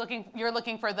 so you're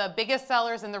looking for the biggest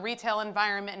sellers in the retail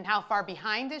environment, and how far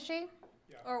behind is she?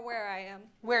 Yeah. Or where I am.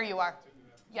 Where you are.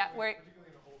 Yeah, we're particularly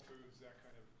in the Whole Foods, that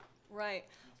kind of. Right.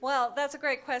 Well, that's a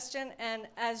great question. And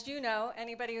as you know,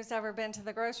 anybody who's ever been to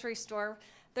the grocery store,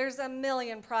 there's a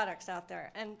million products out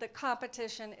there, and the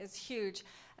competition is huge.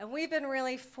 And we've been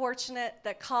really fortunate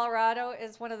that Colorado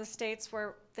is one of the states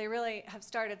where they really have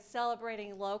started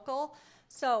celebrating local.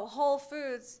 So Whole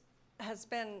Foods has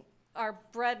been our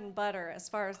bread and butter as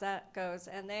far as that goes,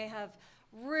 and they have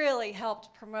really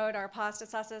helped promote our pasta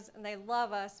sauces, and they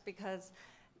love us because,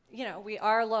 you know, we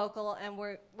are local and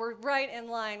we're right in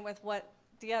line with what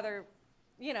the other,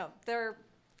 you know, they're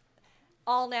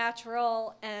all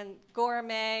natural and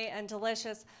gourmet and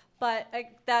delicious. But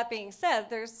that being said,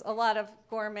 there's a lot of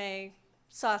gourmet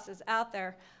sauces out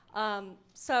there.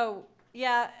 So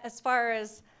yeah, as far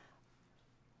as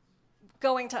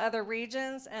going to other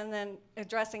regions and then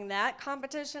addressing that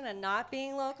competition and not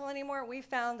being local anymore, we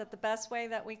found that the best way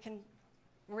that we can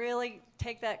really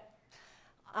take that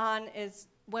on is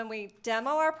when we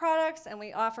demo our products and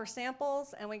we offer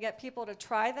samples and we get people to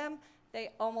try them,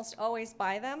 they almost always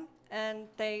buy them and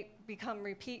they become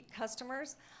repeat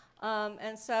customers.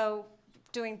 And so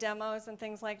doing demos and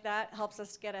things like that helps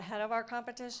us get ahead of our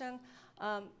competition.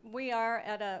 We are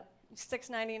at a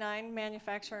 $6.99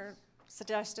 manufacturer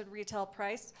suggested retail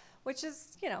price, which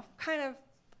is, you know, kind of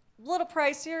a little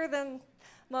pricier than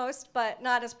most, but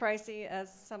not as pricey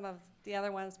as some of the other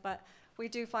ones. But we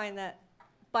do find that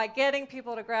by getting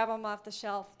people to grab them off the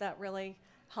shelf, that really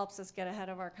helps us get ahead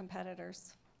of our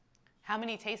competitors. How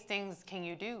many tastings can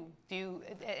you do? Can you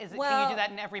Well, do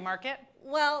that in every market?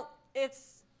 Well, it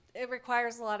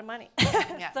requires a lot of money.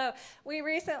 Yeah. So we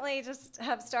recently just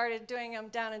have started doing them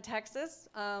down in Texas.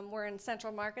 We're in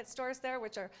Central Market stores there,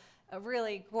 which are a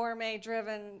really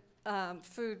gourmet-driven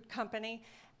food company.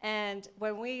 And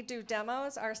when we do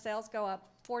demos, our sales go up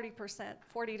 40%,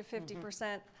 40 to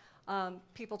 50%.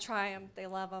 People try them, they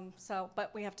love them. So,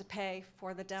 but we have to pay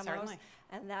for the demos. Certainly.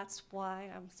 And that's why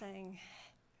I'm saying,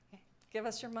 give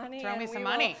us your money. Throw and me we some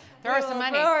will- money. we Throw us will some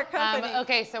money. grow our company.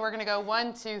 Okay, so we're going to go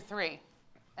 1, 2, 3,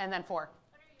 and then 4.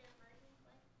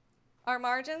 Our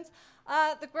margins?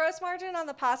 The gross margin on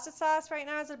the pasta sauce right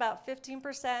now is about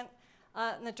 15%.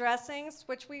 And the dressings,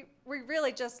 which we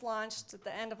really just launched at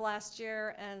the end of last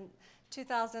year, and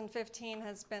 2015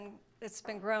 it's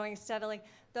been growing steadily.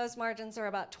 Those margins are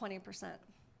about 20%.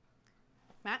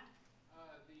 Matt?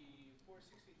 The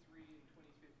 463 in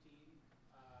 2015,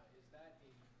 is that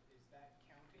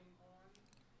counting on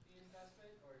the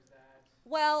investment, or is that?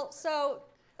 Well, so.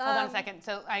 Hold on a second.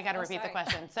 So I got to oh, repeat the sorry.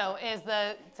 question. So is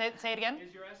the, say it again?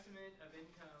 Is your estimate of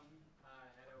income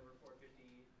at over 450,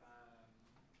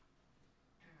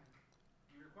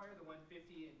 you require the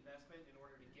 150 investment in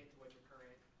order to get to what your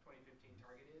current 2015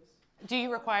 target is? Do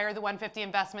you require the 150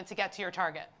 investment to get to your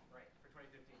target? Right, for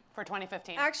 2015. For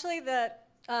 2015. Actually, the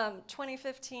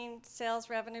 2015 sales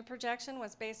revenue projection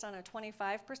was based on a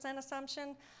 25%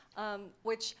 assumption,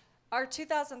 which our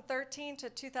 2013 to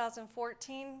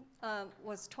 2014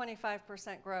 was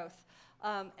 25% growth.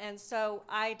 And so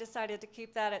I decided to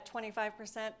keep that at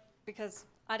 25% because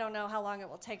I don't know how long it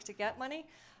will take to get money.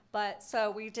 But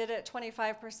so we did it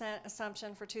 25%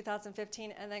 assumption for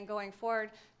 2015, and then going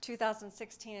forward,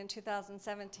 2016 and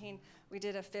 2017, we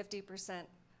did a 50%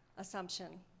 assumption.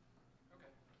 Okay.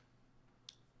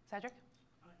 Cedric?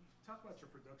 Talk about your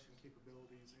production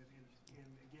capabilities, and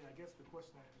again, I guess the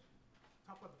question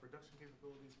talk about the production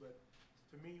capabilities, but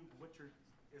to me,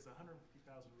 is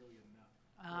 150,000 really enough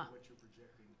for what you're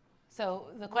projecting? So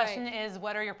the question is,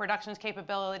 what are your production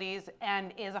capabilities,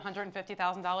 and is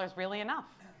 $150,000 really enough?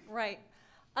 Right.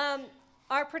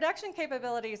 Our production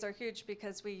capabilities are huge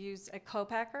because we use a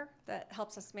co-packer that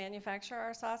helps us manufacture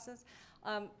our sauces.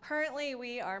 Currently,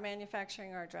 we are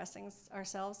manufacturing our dressings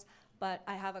ourselves, but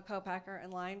I have a co-packer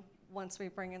in line once we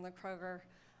bring in the Kroger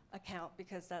account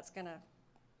because that's going to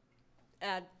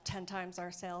add 10 times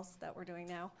our sales that we're doing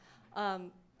now.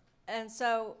 And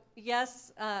so,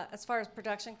 yes, as far as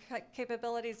production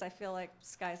capabilities, I feel like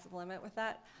sky's the limit with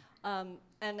that.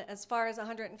 And as far as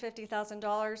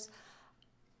 $150,000,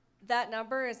 that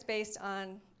number is based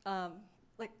on,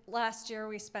 like last year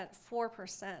we spent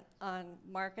 4% on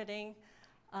marketing,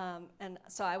 and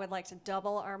so I would like to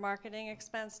double our marketing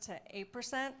expense to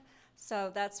 8%.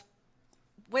 So that's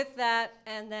with that,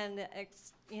 and then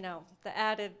the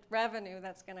added revenue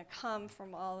that's going to come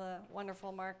from all the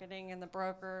wonderful marketing and the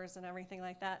brokers and everything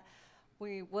like that,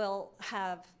 we will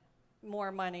have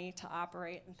more money to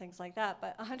operate and things like that.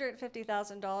 But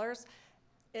 $150,000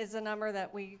 is a number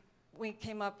that we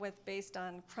came up with based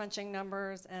on crunching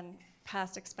numbers and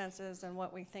past expenses and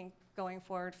what we think going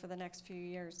forward for the next few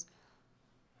years.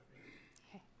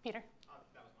 Okay. Peter?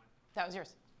 That was mine. That was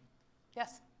yours.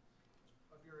 Yes?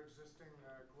 Of your existing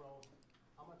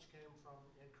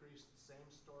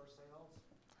same-store sales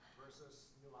versus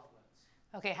new outlets?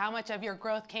 Okay, how much of your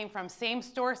growth came from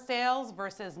same-store sales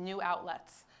versus new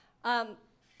outlets?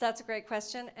 That's a great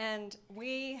question, and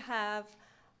we're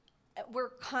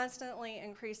constantly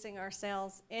increasing our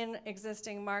sales in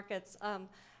existing markets.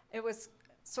 It was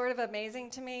sort of amazing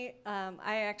to me.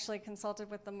 I actually consulted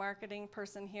with the marketing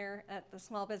person here at the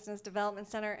Small Business Development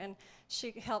Center, and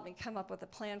she helped me come up with a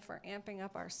plan for amping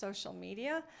up our social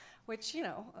media, which, you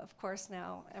know, of course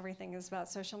now everything is about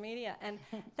social media. And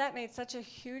that made such a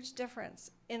huge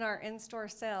difference in our in-store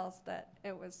sales that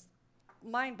it was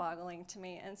mind-boggling to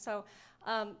me. And so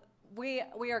we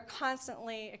are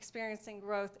constantly experiencing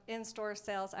growth in store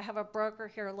sales. I have a broker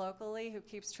here locally who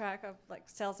keeps track of like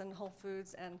sales in Whole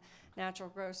Foods and natural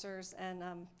grocers, and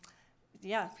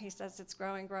yeah, he says it's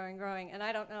growing, growing, growing. And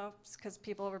I don't know if it's because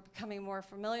people are becoming more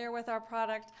familiar with our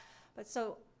product, but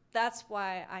so that's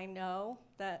why I know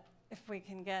that if we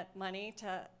can get money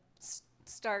to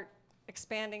start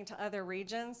expanding to other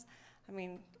regions, I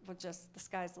mean, we'll just, the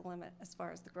sky's the limit as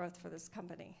far as the growth for this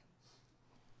company.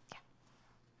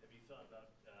 Have you thought about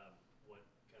what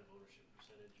kind of ownership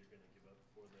percentage you're going to give up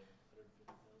for the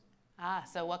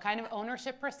 $150,000? So what kind of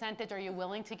ownership percentage are you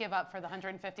willing to give up for the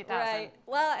 $150,000? Right.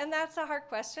 Well, and that's a hard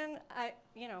question.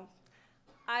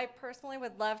 I personally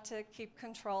would love to keep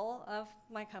control of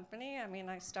my company. I mean,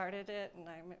 I started it and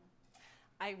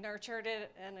I nurtured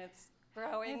it, and it's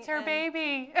growing. It's her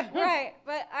baby. Right,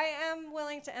 but I am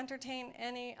willing to entertain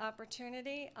any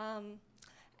opportunity,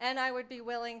 and I would be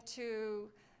willing to,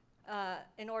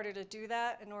 in order to do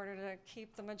that, in order to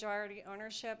keep the majority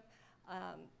ownership,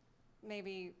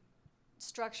 maybe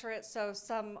structure it so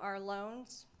some are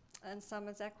loans and some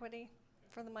is equity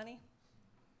for the money.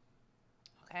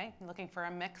 Okay, looking for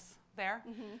a mix there,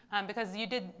 because you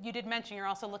did mention you're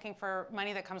also looking for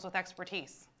money that comes with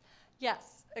expertise.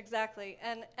 Yes, exactly,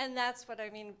 and that's what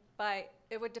I mean by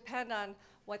it would depend on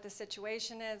what the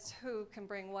situation is, who can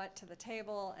bring what to the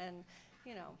table, and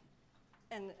you know,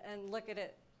 and look at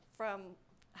it from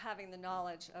having the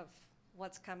knowledge of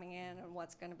what's coming in and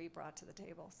what's going to be brought to the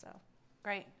table. So,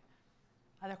 great.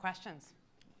 Other questions?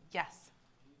 Yes.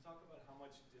 Can you talk about how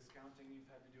much discounting you've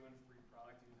had to do in free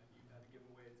product you've had to give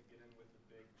away to get in with the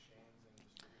big chains and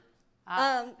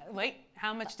distributors? Wait,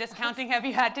 how much discounting have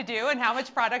you had to do, and how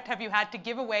much product have you had to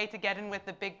give away to get in with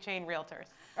the big chain realtors?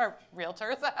 Or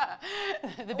realtors,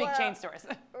 the big chain stores.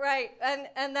 Right,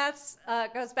 and that's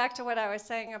goes back to what I was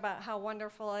saying about how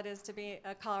wonderful it is to be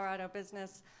a Colorado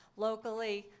business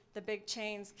locally. The big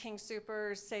chains, King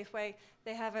Soopers, Safeway,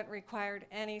 they haven't required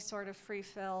any sort of free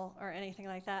fill or anything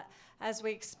like that. As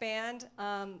we expand,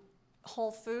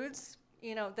 Whole Foods,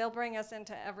 you know, they'll bring us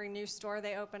into every new store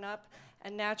they open up,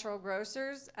 and Natural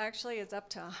Grocers actually is up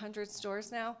to 100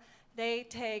 stores now. They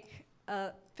take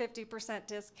a 50%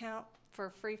 discount for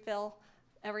free fill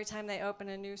every time they open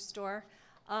a new store.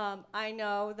 I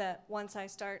know that once I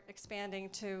start expanding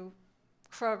to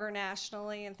Kroger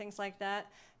nationally and things like that,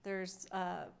 there's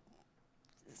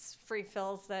free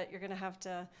fills that you're going to have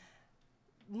to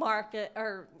market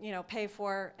or, you know, pay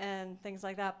for and things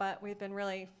like that. But we've been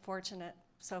really fortunate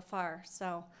so far.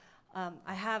 So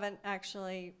I haven't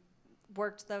actually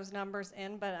worked those numbers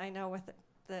in, but I know with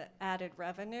the added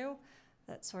revenue,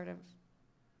 that sort of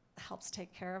helps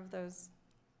take care of those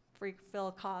free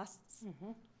fill costs.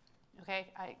 Okay,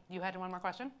 you had one more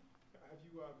question? Have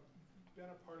you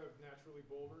been a part of Naturally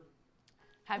Boulder?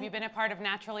 Have you been a part of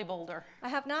Naturally Boulder? I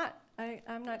have not.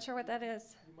 I'm not sure what that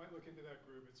is. You might look into that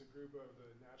group. It's a group of the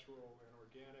natural and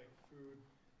organic food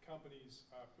companies,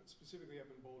 specifically up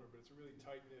in Boulder, but it's a really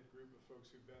tight-knit group of folks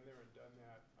who've been there and done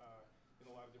that in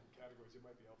a lot of different categories. It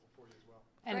might be helpful for you as well.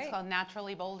 And it's called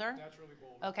Naturally Boulder? Naturally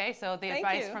Boulder. Okay, so the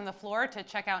advice from the floor to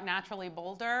check out Naturally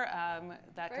Boulder,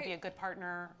 that could be a good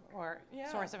partner or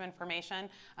source of information.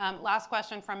 Last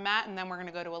question from Matt, and then we're going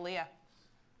to go to Aaliyah.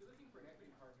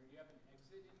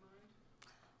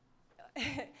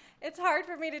 It's hard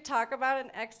for me to talk about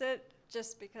an exit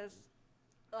just because,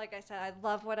 like I said, I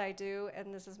love what I do,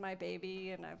 and this is my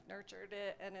baby, and I've nurtured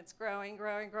it, and it's growing,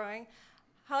 growing, growing.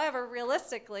 However,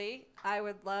 realistically, I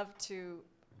would love to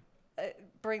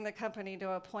bring the company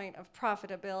to a point of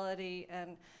profitability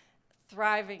and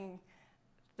thriving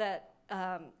that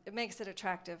it makes it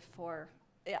attractive for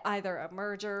either a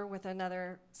merger with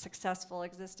another successful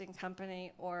existing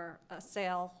company or a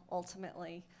sale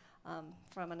ultimately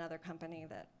from another company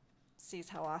that sees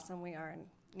how awesome we are and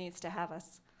needs to have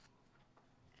us.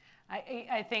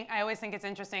 I always think it's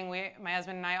interesting. My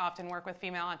husband and I often work with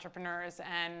female entrepreneurs,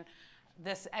 and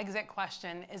this exit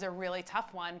question is a really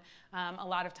tough one. A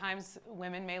lot of times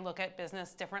women may look at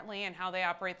business differently and how they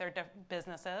operate their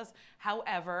businesses.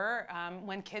 However,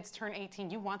 when kids turn 18,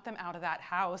 you want them out of that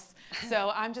house.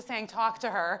 So I'm just saying, talk to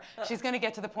her. She's going to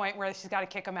get to the point where she's got to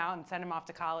kick them out and send them off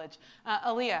to college.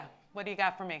 Aaliyah, what do you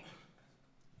got for me?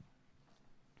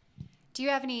 Do you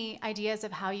have any ideas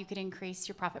of how you could increase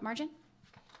your profit margin?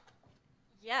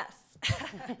 Yes.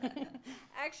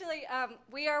 Actually,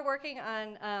 we are working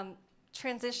on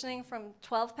transitioning from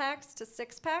 12 packs to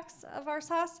 6 packs of our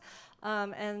sauce.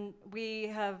 And we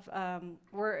have,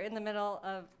 we're in the middle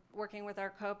of working with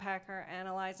our co-packer,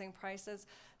 analyzing prices.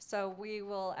 So we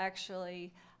will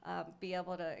actually be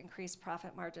able to increase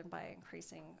profit margin by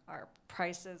increasing our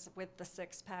prices with the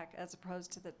 6-pack as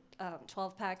opposed to the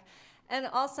 12-pack. And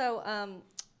also,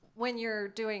 when you're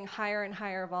doing higher and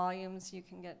higher volumes, you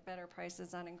can get better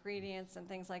prices on ingredients and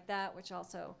things like that, which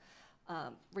also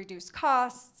reduce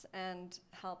costs and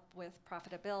help with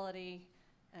profitability.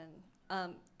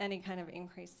 And any kind of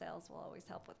increased sales will always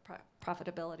help with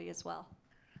profitability as well.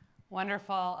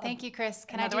 Wonderful. Thank you, Chris.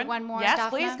 Can I Another do one more, Yes, Daphna?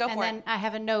 please, go for it. And then I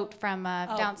have a note from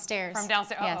downstairs. From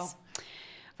downstairs, Yes.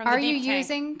 From the Are you deep tank.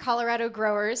 using Colorado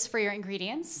growers for your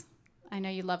ingredients? I know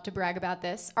you love to brag about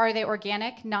this. Are they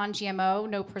organic, non-GMO,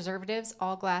 no preservatives,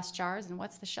 all glass jars, and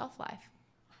what's the shelf life?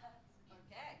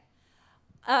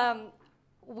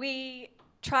 We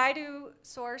try to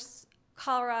source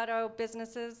Colorado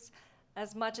businesses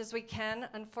as much as we can.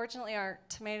 Unfortunately, our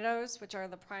tomatoes, which are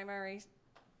the primary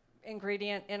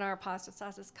ingredient in our pasta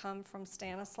sauces, come from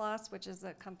Stanislaus, which is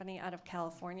a company out of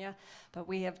California. But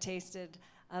we have tasted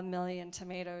 1 million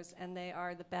tomatoes, and they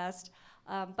are the best.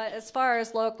 But as far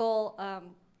as local,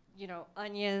 you know,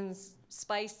 onions,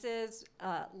 spices,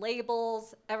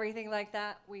 labels, everything like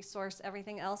that, we source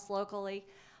everything else locally.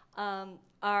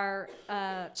 Our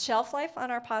shelf life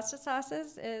on our pasta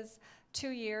sauces is 2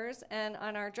 years, and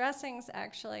on our dressings,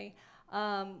 actually,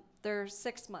 they're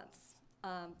 6 months.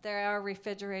 They are a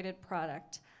refrigerated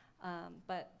product,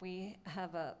 but we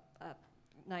have a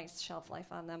nice shelf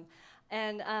life on them.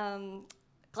 And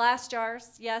glass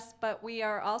jars, yes, but we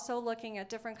are also looking at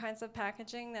different kinds of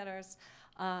packaging that is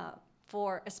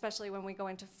for, especially when we go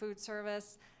into food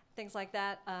service, things like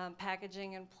that,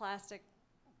 packaging in plastic,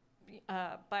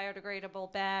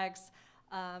 biodegradable bags,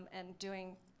 and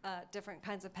doing different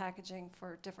kinds of packaging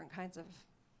for different kinds of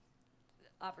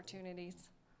opportunities.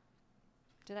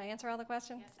 Did I answer all the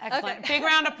questions? Yes. Excellent. Okay. Big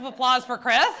round of applause for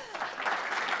Chris.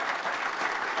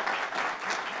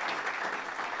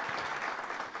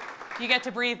 You get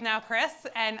to breathe now, Chris.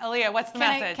 And Aaliyah, what's the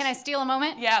message? Can I steal a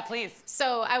moment? Yeah, please.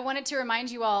 So I wanted to remind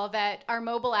you all that our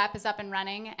mobile app is up and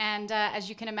running, and as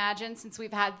you can imagine, since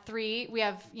we've had 3, we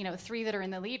have 3 that are in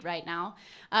the lead right now.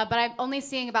 But I'm only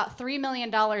seeing about $3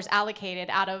 million allocated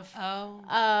out of. Oh.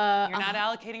 You're not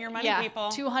allocating your money, yeah, people.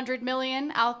 200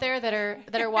 million out there that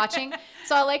are watching.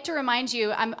 So I'd like to remind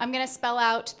you, I'm going to spell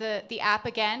out the app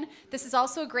again. This is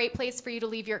also a great place for you to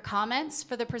leave your comments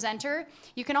for the presenter.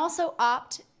 You can also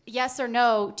opt. Yes or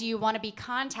no, do you want to be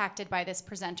contacted by this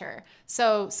presenter?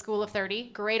 So School of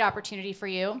 30, great opportunity for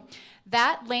you.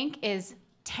 That link is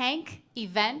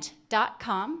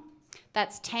tankevent.com.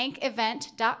 That's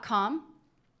tankevent.com.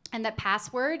 And the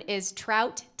password is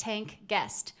Trout Tank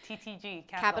Guest. TTG,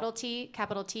 capital T,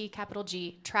 capital T, capital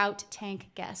G, Trout Tank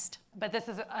Guest. But this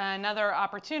is another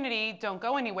opportunity. Don't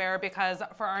go anywhere, because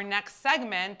for our next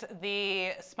segment,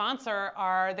 the sponsor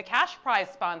are the cash prize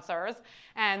sponsors,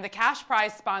 and the cash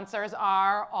prize sponsors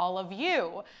are all of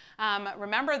you.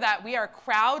 Remember that we are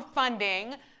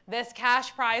crowdfunding this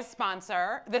cash prize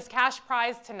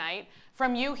tonight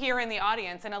from you here in the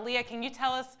audience. And Aaliyah, can you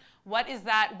tell us what is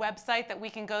that website that we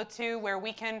can go to where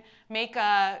we can make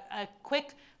a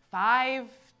quick $5,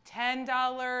 $10,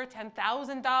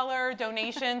 $10,000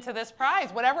 donation to this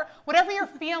prize? Whatever you're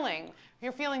feeling.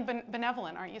 You're feeling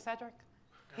benevolent, aren't you, Cedric?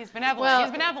 He's benevolent. Well,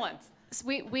 he's benevolent.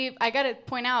 I got to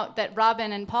point out that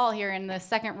Robin and Paul here in the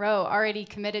second row already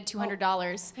committed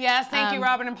 $200. Yes, thank you,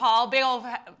 Robin and Paul. Big old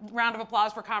round of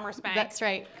applause for Commerce Bank. That's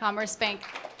right, Commerce Bank.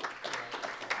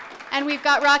 And we've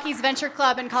got Rocky's Venture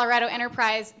Club and Colorado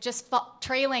Enterprise just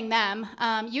trailing them.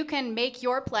 You can make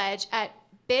your pledge at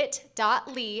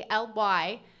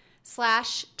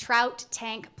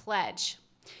bit.ly/TroutTankPledge.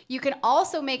 You can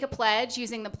also make a pledge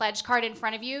using the pledge card in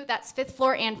front of you. That's 5th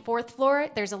floor and 4th floor.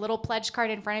 There's a little pledge card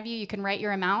in front of you. You can write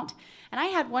your amount. And I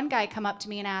had one guy come up to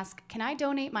me and ask, can I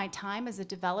donate my time as a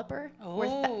developer worth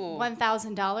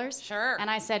 $1,000? Sure. And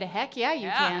I said, heck yeah, you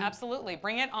can. Yeah, absolutely.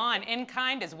 Bring it on. In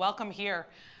kind is welcome here.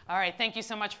 All right, thank you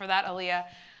so much for that, Aaliyah.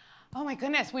 Oh my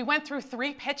goodness, we went through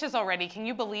 3 pitches already. Can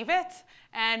you believe it?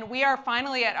 And we are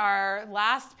finally at our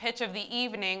last pitch of the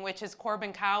evening, which is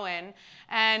Corbin Cowan.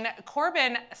 And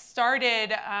Corbin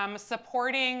started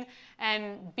supporting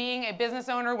and being a business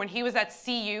owner when he was at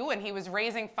CU, and he was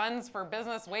raising funds for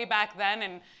business way back then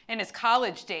and in his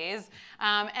college days.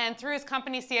 And through his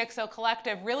company, CXO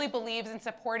Collective, really believes in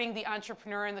supporting the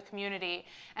entrepreneur in the community.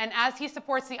 And as he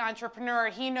supports the entrepreneur,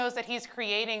 he knows that he's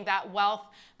creating that wealth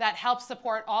that helps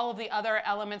support all of the other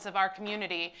elements of our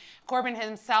community. Corbin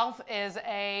himself is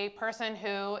a person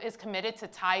who is committed to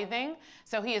tithing,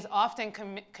 so he is often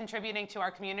contributing to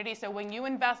our community. So when you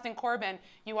invest in Corbin,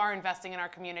 you are investing in our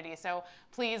community. So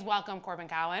please welcome Corbin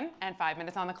Cowan, and 5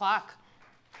 minutes on the clock.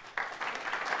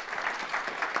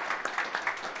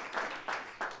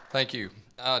 Thank you.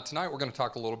 Tonight we're going to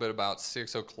talk a little bit about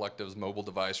CXO Collective's mobile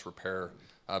device repair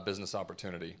business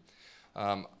opportunity.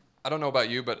 I don't know about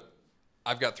you, but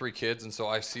I've got 3 kids, and so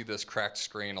I see this cracked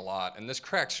screen a lot. And this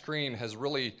cracked screen has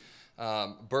really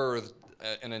birthed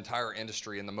an entire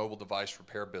industry in the mobile device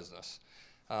repair business.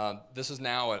 This is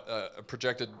now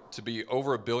projected to be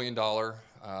over $1 billion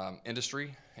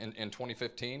industry in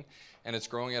 2015, and it's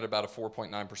growing at about a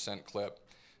 4.9% clip.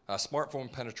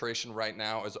 Smartphone penetration right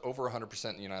now is over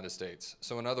 100% in the United States.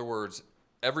 So in other words,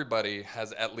 everybody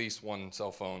has at least one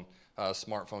cell phone,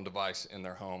 smartphone device in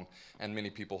their home, and many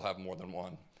people have more than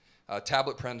one.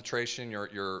 Tablet penetration,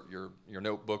 your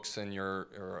notebooks and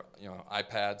your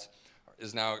iPads,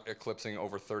 is now eclipsing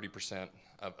over 30%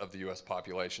 of the U.S.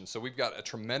 population. So we've got a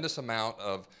tremendous amount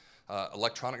of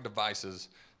electronic devices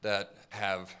that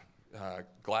have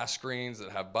glass screens,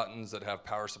 that have buttons, that have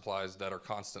power supplies that are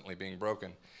constantly being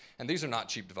broken. And these are not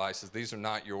cheap devices. These are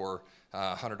not your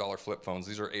 $100 flip phones.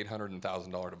 These are $800 and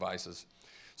 $1,000 devices.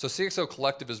 So CXO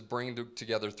Collective is bringing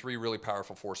together 3 really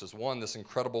powerful forces. One, this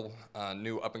incredible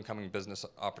new up-and-coming business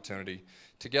opportunity,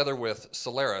 together with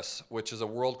Solaris, which is a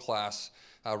world-class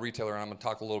retailer, and I'm going to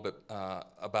talk a little bit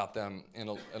about them in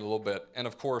a little bit, and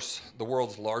of course, the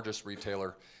world's largest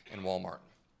retailer in Walmart.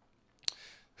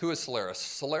 Who is Solaris?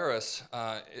 Solaris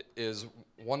is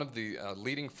one of the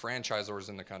leading franchisors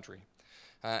in the country.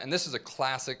 And this is a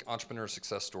classic entrepreneur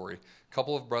success story. A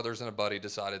couple of brothers and a buddy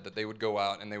decided that they would go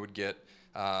out and they would get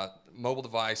mobile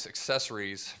device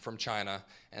accessories from China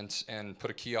and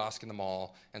put a kiosk in the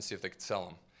mall and see if they could sell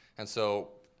them. And so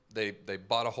they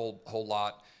bought a whole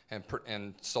lot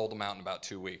and sold them out in about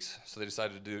 2 weeks. So they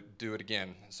decided to do it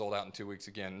again, sold out in 2 weeks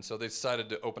again. And so they decided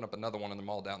to open up another one in the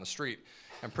mall down the street.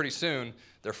 And pretty soon,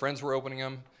 their friends were opening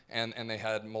them, and they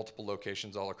had multiple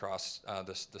locations all across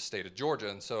the state of Georgia.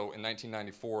 And so in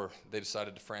 1994, they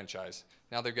decided to franchise.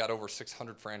 Now they've got over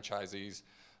 600 franchisees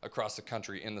across the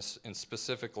country in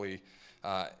specifically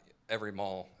every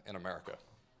mall in America.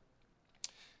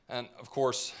 And of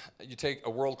course, you take a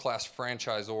world-class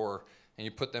franchisor and you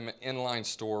put them in inline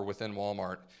store within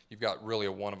Walmart, you've got really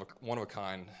a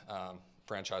one-of-a-kind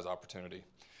franchise opportunity.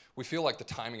 We feel like the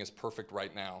timing is perfect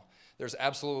right now. There's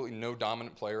absolutely no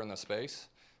dominant player in the space.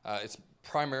 It's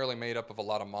primarily made up of a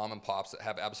lot of mom and pops that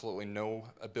have absolutely no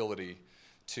ability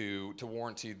to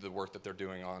warranty the work that they're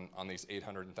doing on these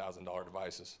 $800 and $1,000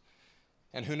 devices.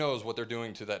 And who knows what they're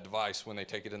doing to that device when they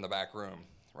take it in the back room,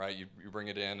 right? You bring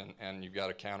it in and you've got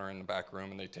a counter in the back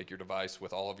room and they take your device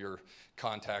with all of your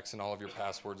contacts and all of your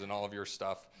passwords and all of your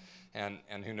stuff, and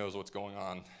who knows what's going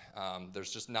on.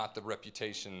 There's just not the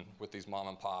reputation with these mom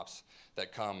and pops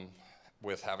that come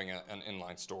with having an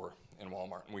inline store in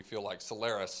Walmart. And we feel like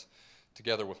Solaris,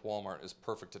 together with Walmart, is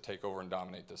perfect to take over and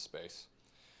dominate this space.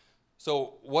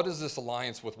 So what does this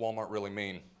alliance with Walmart really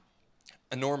mean?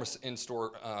 Enormous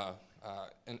in-store,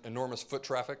 enormous foot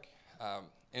traffic,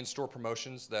 in-store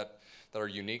promotions that are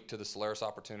unique to the Solaris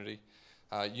opportunity,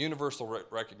 universal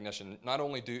recognition. Not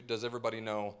only does everybody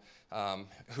know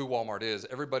who Walmart is,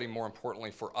 everybody, more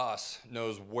importantly for us,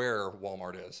 knows where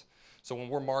Walmart is. So when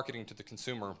we're marketing to the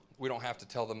consumer, we don't have to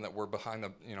tell them that we're behind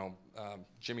the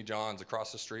Jimmy John's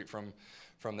across the street from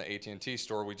the AT&T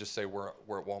store. We just say we're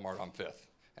at Walmart on 5th,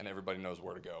 and everybody knows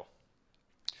where to go.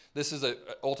 This is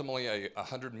ultimately a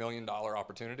 $100 million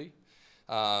opportunity.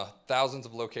 Thousands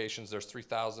of locations. There's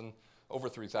over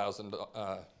 3,000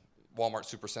 Walmart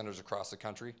supercenters across the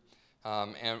country.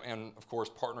 And of course,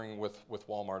 partnering with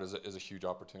Walmart is a huge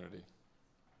opportunity.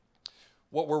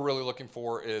 What we're really looking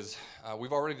for is,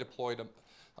 we've already deployed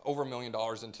over $1 million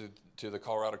into the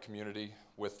Colorado community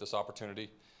with this opportunity.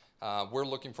 We're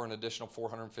looking for an additional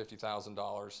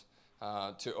 $450,000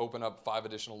 to open up 5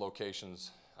 additional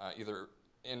locations, either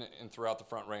in throughout the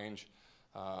Front Range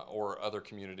or other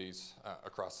communities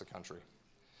across the country.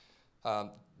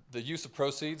 The use of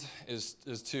proceeds is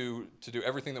to do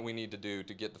everything that we need to do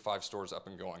to get the 5 stores up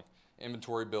and going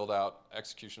inventory build out,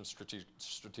 execution,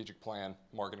 strategic plan,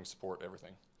 marketing support,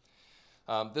 everything.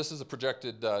 This is a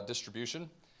projected distribution.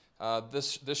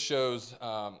 This shows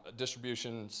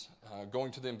distributions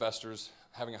going to the investors,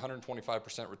 having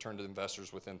 125% return to the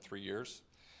investors within 3 years.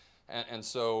 And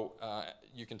so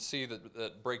you can see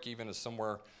that break even is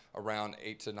somewhere around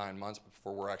 8 to 9 months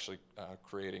before we're actually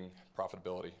creating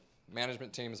profitability.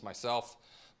 Management team is myself.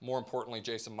 More importantly,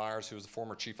 Jason Myers, who is the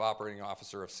former Chief Operating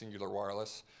Officer of Singular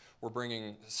Wireless. We're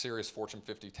bringing serious Fortune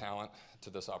 50 talent to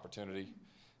this opportunity.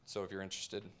 So if you're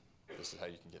interested, this is how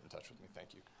you can get in touch with me.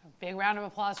 Thank you. A big round of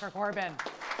applause for Corbin.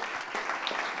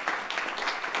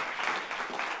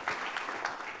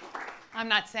 I'm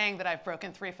not saying that I've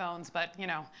broken 3 phones, but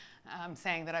I'm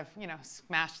saying that I've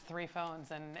smashed 3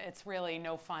 phones, and it's really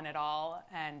no fun at all,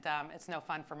 and it's no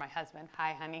fun for my husband.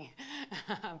 Hi, honey.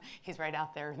 He's right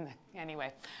out there.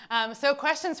 Anyway, so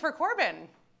questions for Corbin?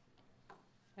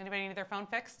 Anybody need their phone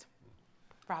fixed?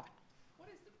 Robin. What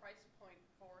is the price point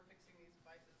for fixing these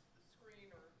devices, the screen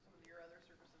or some of your other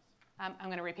services? I'm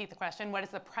going to repeat the question. What is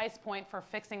the price point for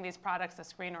fixing these products, the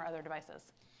screen or other devices?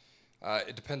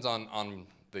 It depends on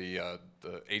the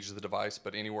age of the device,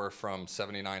 but anywhere from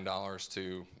 $79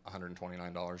 to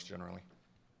 $129 generally.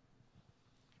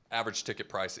 Average ticket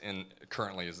price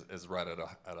currently is right at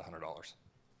 $100.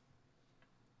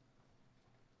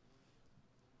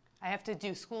 I have to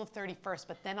do School of 30 first,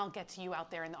 but then I'll get to you out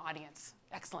there in the audience.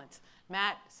 Excellent.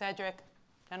 Matt, Cedric,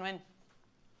 Denwin,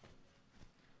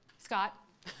 Scott.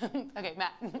 Okay,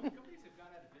 Matt. Companies have gone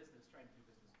out of business trying to do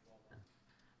business with Walmart.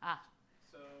 Ah.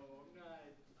 So I'm not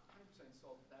 100%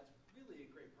 sold that that's really a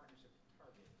great partnership with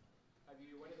Target.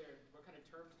 What kind of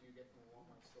terms do you get from a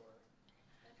Walmart store,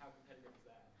 and how competitive is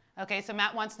that? Okay, so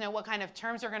Matt wants to know what kind of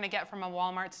terms you're going to get from a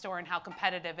Walmart store and how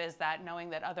competitive is that, knowing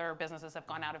that other businesses have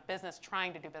gone out of business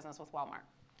trying to do business with Walmart.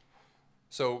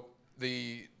 So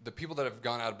the people that have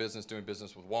gone out of business doing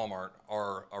business with Walmart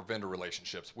are vendor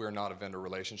relationships. We're not a vendor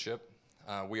relationship.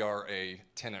 We are a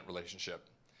tenant relationship.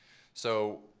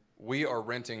 So we are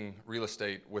renting real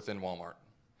estate within Walmart.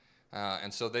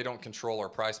 And so they don't control our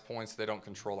price points, they don't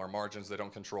control our margins, they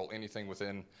don't control anything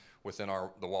within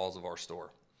the walls of our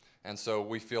store. And so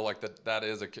we feel like that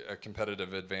is a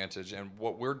competitive advantage. And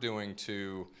what we're doing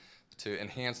to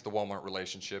enhance the Walmart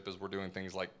relationship is we're doing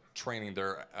things like training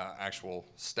their actual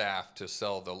staff to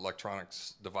sell the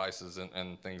electronics devices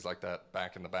and things like that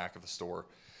back in the back of the store.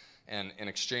 And in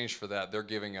exchange for that, they're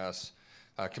giving us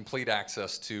complete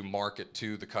access to market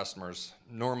to the customers.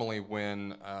 Normally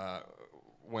when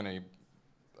a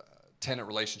tenant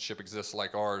relationship exists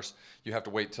like ours, you have to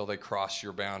wait till they cross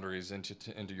your boundaries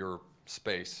into your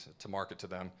space to market to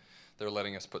them. They're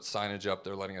letting us put signage up.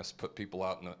 They're letting us put people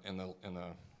out in the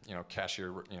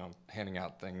cashier, handing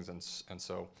out things, and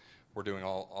so we're doing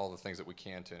all the things that we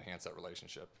can to enhance that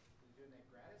relationship. Are you doing that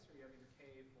gratis, or are you having to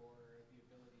pay for the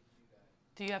ability to do that?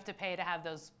 Do you have to pay to have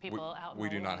those people out? We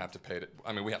do not have to pay.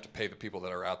 We have to pay the people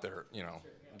that are out there.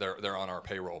 They're on our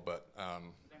payroll, but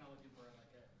they're not looking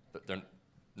for they're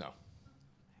no.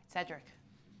 Cedric.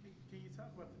 Can you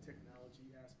talk about the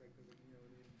technology aspect of it?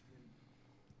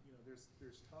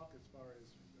 There's talk as far as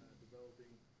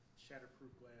developing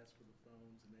shatterproof glass for the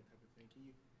phones and that type of thing. Can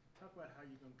you talk about how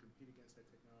you're going to compete against that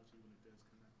technology when it does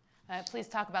come out? Please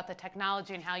talk about the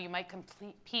technology and how you might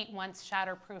compete once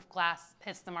shatterproof glass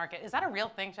hits the market. Is that a real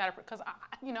thing, shatterproof? Because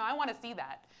I want to see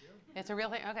that. It's a real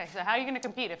thing. Okay, so how are you going to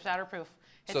compete if shatterproof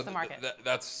hits the market?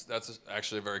 That's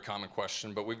actually a very common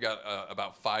question, but we've got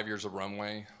about 5 years of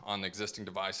runway on the existing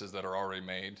devices that are already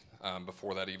made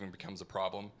before that even becomes a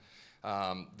problem.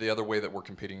 The other way that we're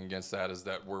competing against that is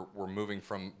that we're moving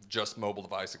from just mobile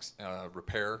device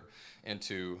repair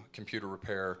into computer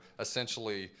repair.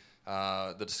 Essentially,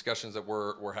 the discussions that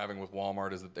we're having with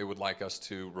Walmart is that they would like us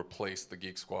to replace the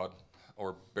Geek Squad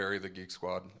or bury the Geek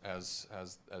Squad, as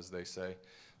they say.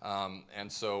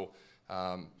 And so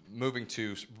moving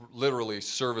to literally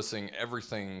servicing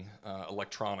everything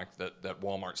electronic that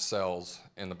Walmart sells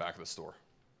in the back of the store.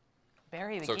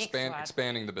 Bury the Geek Squad.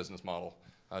 Expanding the business model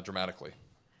dramatically.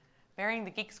 Burying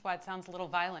the Geek Squad sounds a little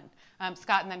violent.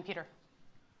 Scott and then Peter.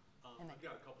 I've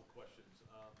got a couple questions.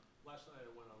 Last night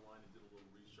I went online and did a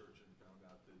little research and found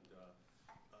out that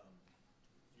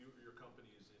your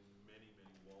company is in many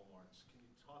Walmarts. Can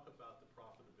you talk about the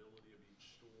profitability of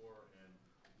each store and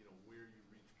where you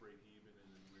reach break even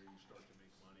and then where you start to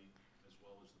make money, as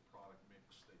well as the product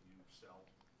mix that you sell?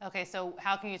 Okay, so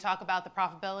how can you talk about the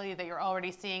profitability that you're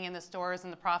already seeing in the stores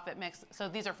and the profit mix? So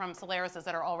these are from Solarises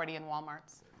that are already in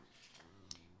Walmarts.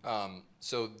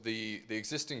 So the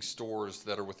existing stores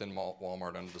that are within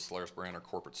Walmart under the Solaris brand are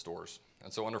corporate stores.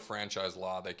 And so under franchise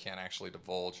law, they can't actually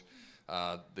divulge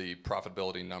the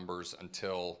profitability numbers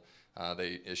until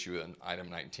they issue an item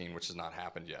 19, which has not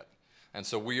happened yet. And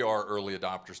so we are early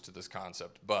adopters to this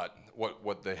concept. But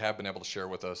what they have been able to share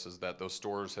with us is that those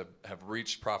stores have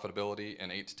reached profitability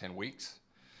in 8 to 10 weeks.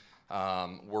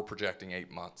 We're projecting 8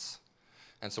 months.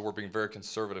 And so we're being very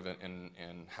conservative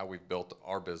in how we've built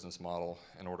our business model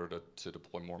in order to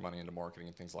deploy more money into marketing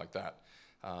and things like that.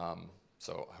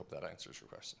 So I hope that answers your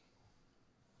question.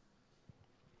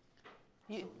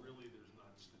 So really there's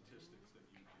not statistics that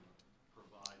you can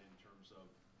provide in terms of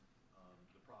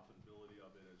the profitability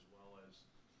of it, as well as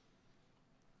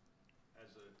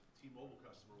a T-Mobile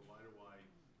customer, why do I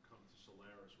come to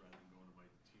Solaris rather than going to my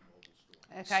T-Mobile store?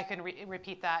 Okay, I can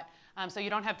repeat that. So you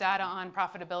don't have data on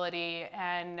profitability,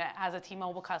 and as a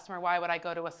T-Mobile customer, why would I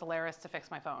go to a Solaris to fix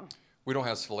my phone? We don't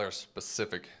have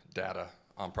Solaris-specific data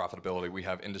on profitability. We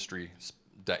have industry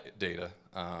data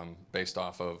based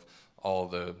off of all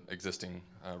the existing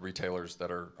retailers that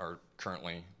are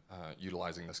currently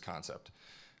utilizing this concept.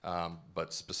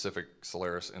 But specific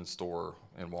Solaris in-store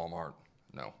in Walmart,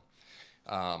 no.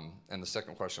 And the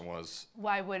second question was?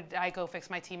 Why would I go fix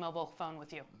my T-Mobile phone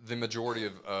with you? The majority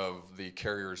of the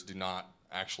carriers do not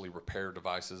actually repair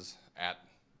devices at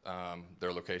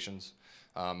their locations.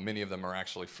 Many of them are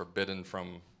actually forbidden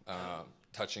from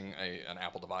touching an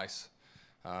Apple device.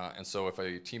 And so if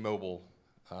a T-Mobile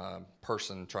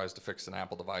person tries to fix an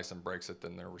Apple device and breaks it,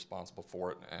 then they're responsible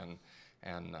for it, and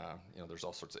you know, there's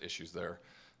all sorts of issues there.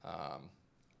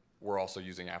 We're also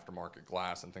using aftermarket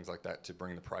glass and things like that to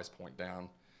bring the price point down,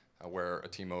 where a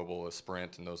T-Mobile, a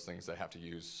Sprint, and those things, they have to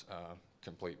use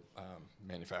complete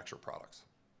manufacturer products.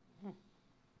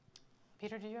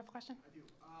 Peter, do you have a question? I do.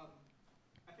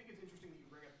 I think it's interesting that you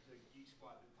bring up the Geek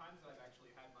Squad. The times that I've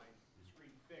actually had my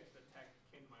screen fixed, a tech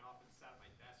came to my office, sat at my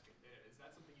desk, and did it. Is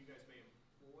that something you guys may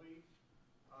employ,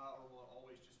 or will it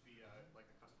always just be like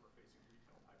a customer-facing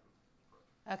retail type of approach?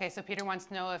 Okay, so Peter wants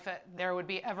to know if there would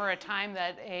be ever a time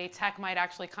that a tech might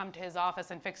actually come to his office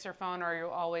and fix your phone, or are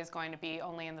you always going to be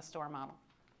only in the store model?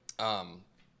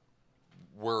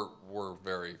 We're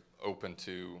very open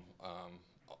to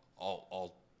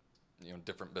all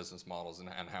different business models and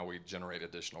how we generate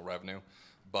additional revenue,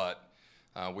 but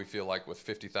we feel like with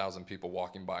 50,000 people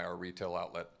walking by our retail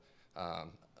outlet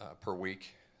per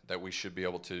week, that we should be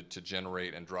able to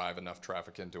generate and drive enough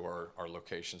traffic into our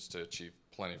locations to achieve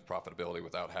plenty of profitability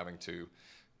without having to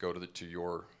go to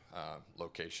your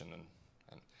location.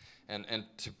 And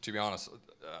to be honest,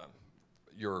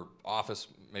 your office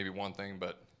may be one thing,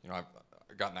 but I've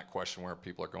gotten that question where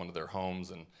people are going to their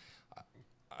homes, and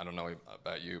I don't know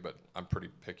about you, but I'm pretty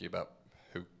picky about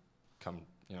who comes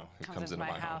into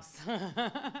my house.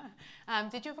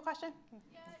 Did you have a question?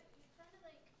 Yeah, it sounded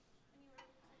like when you were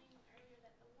saying earlier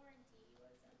that the warranty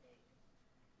was a big seller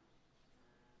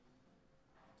for you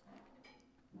of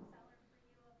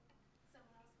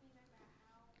someone else coming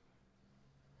back.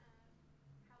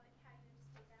 How you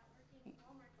anticipate that working?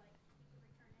 Walmart's like you can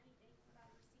return anything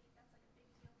without a receipt. That's like a big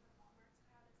deal for Walmart.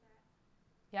 So how does that?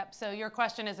 Yep, so your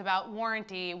question is about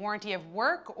warranty of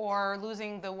work or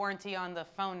losing the warranty on the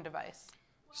phone device?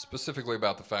 Specifically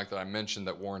about the fact that I mentioned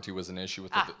that warranty was an issue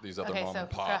with these other mom and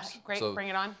pops. Great, bring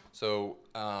it on. So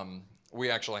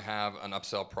we actually have an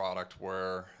upsell product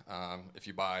where if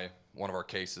you buy one of our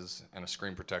cases and a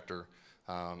screen protector,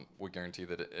 we guarantee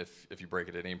that if you break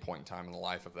it at any point in time in the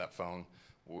life of that phone,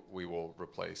 we will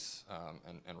replace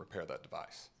and repair that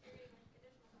device.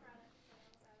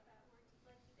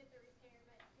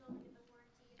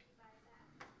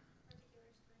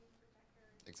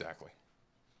 Exactly.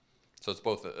 So it's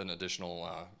both an additional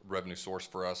revenue source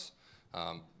for us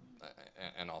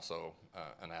and also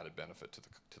an added benefit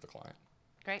to the client.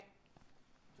 Great.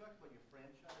 Can you talk about your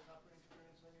franchise operating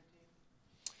experience on your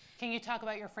team? Can you talk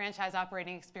about your franchise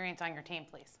operating experience on your team,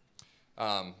 please?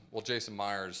 Well, Jason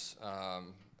Myers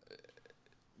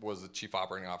was the chief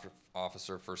operating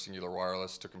officer for Singular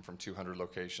Wireless, took him from 200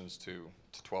 locations to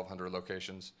 1,200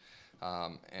 locations.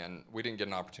 And we didn't get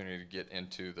an opportunity to get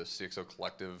into the CXO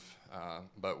collective,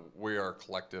 but we are a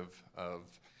collective of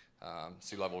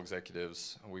C-level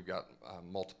executives. We've got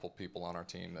multiple people on our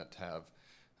team that have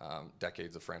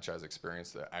decades of franchise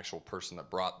experience. The actual person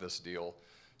that brought this deal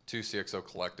to CXO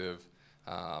collective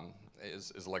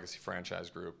is Legacy Franchise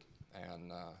Group,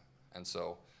 and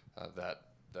so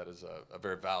that is a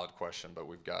very valid question, but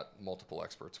we've got multiple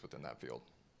experts within that field.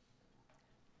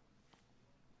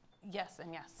 Yes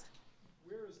and yes.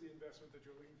 Where is the investment that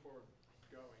you're looking for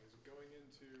going? Is it going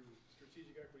into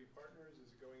strategic equity partners? Is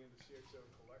it going into CXO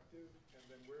collective? And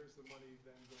then where's the money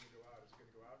then going to go out? Is it going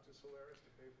to go out to Solaris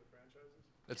to pay for the franchises?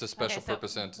 It's a special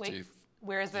purpose entity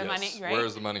Where is the Yes. money, right? Where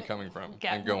is the money coming from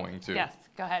and going to? Yes,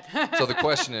 go ahead. So the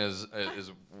question is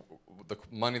the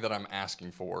money that I'm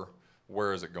asking for,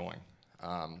 where is it going?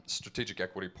 Strategic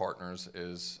Equity Partners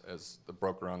is the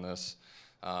broker on this.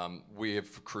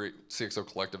 CXO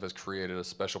Collective has created a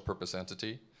special purpose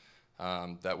entity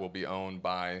that will be owned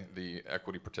by the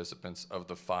equity participants of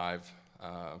the 5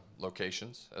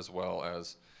 locations, as well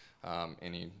as and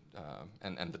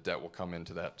the debt will come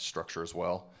into that structure as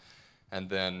well. And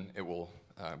then it will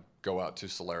go out to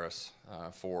Solaris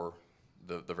for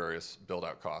the various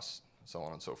build-out costs, so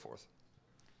on and so forth.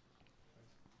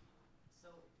 So,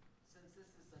 since this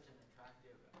is such an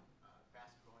attractive,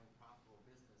 fast-growing, profitable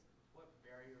business, what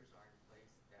barriers are in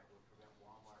place that would prevent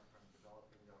Walmart from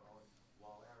developing their own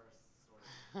Walleris sort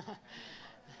of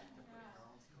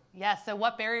Yes, so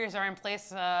what barriers are in place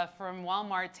from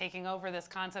Walmart taking over this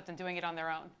concept and doing it on their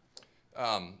own?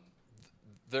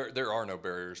 There are no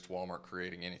barriers to Walmart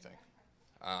creating anything.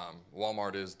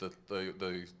 Walmart is the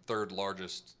 3rd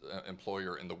largest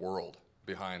employer in the world,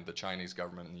 behind the Chinese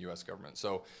government and the U.S. government.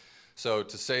 So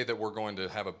to say that we're going to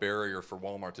have a barrier for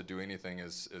Walmart to do anything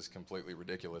is completely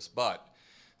ridiculous. But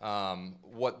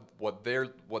what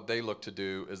they look to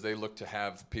do is they look to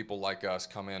have people like us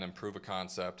come in and prove a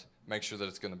concept, make sure that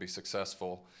it's going to be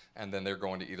successful, and then they're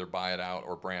going to either buy it out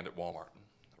or brand it Walmart,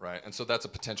 right? And so that's a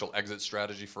potential exit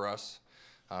strategy for us.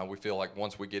 We feel like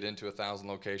once we get into 1,000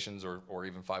 locations or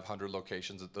even 500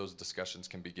 locations, that those discussions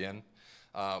can begin.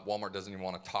 Walmart doesn't even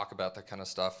want to talk about that kind of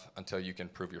stuff until you can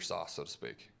prove your sauce, so to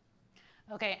speak.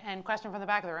 Okay, and question from the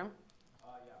back of the room.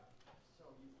 Yeah. So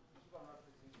you keep on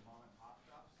referencing mom and pop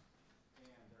shops,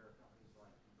 and there are companies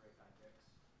like Break I Fix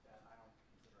that I don't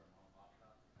consider a mom and pop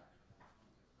shop.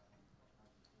 Actually, that's one of the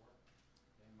times before.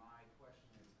 And my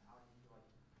question is, how do you feel like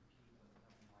you can compete with a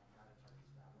company like that that's already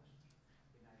established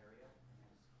in that area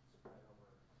and has spread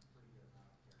over a pretty good amount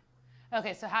of territory?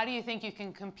 Okay, so how do you think you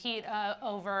can compete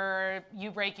over You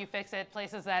Break, You Fix It,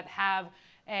 places that have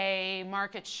a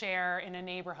market share in a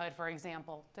neighborhood, for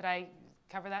example? Did I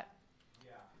cover that?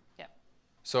 Yeah. Yeah.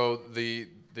 So the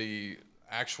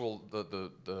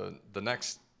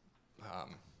next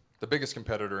the biggest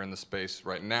competitor in the space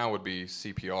right now would be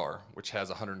CPR, which has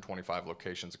 125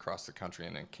 locations across the country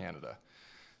and in Canada.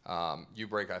 You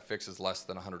Break, I Fix is less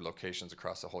than 100 locations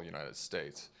across the whole United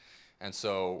States. And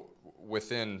so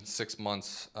within 6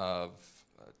 months of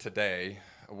today,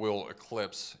 we'll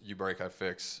eclipse You Break, I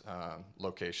Fix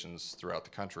locations throughout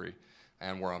the country,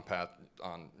 and we're on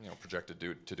projected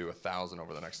to do 1,000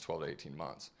 over the next 12 to 18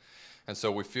 months. And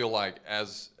so we feel like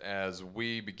as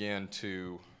we begin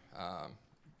to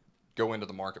go into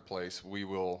the marketplace, we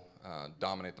will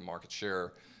dominate the market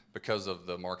share because of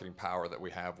the marketing power that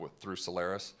we have through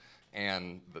Solaris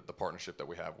and the partnership that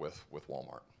we have with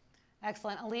Walmart.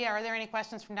 Excellent. Aaliyah, are there any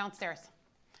questions from downstairs?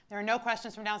 There are no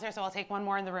questions from downstairs, so I'll take one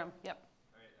more in the room. Yep.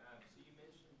 All right. So you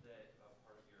mentioned that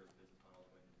part of your business model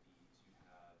is going to be to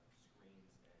have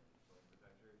screens and phone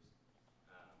protectors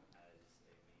as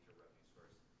a major revenue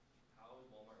source. How is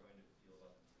Walmart going to feel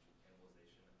about the potential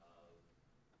cannibalization of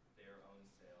their own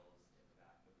sales in the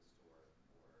back of the store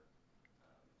for screen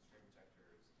protectors and for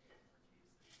cases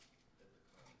that they're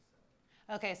currently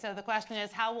selling? Okay, so the question is,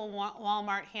 how will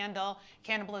Walmart handle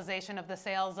cannibalization of the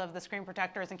sales of the screen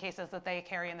protectors and cases that they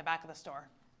carry in the back of the store?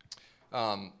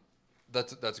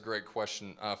 That's a great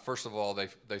question. First of all,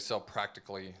 they sell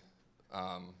practically,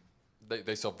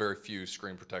 they sell very few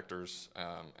screen protectors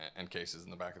and cases in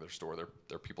the back of their store.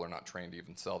 Their people are not trained to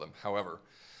even sell them. However,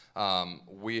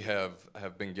 we have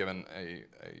been given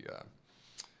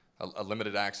a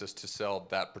limited access to sell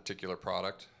that particular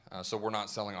product. So we're not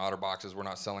selling OtterBoxes, we're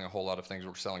not selling a whole lot of things.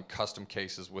 We're selling custom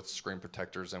cases with screen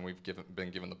protectors, and we've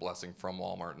been given the blessing from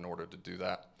Walmart in order to do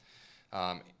that.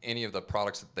 Any of the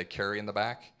products that they carry in the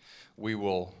back, we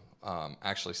will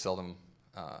actually sell them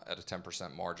at a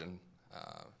 10% margin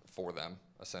for them,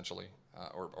 essentially,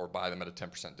 or buy them at a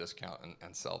 10% discount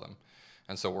and sell them.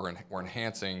 And so we're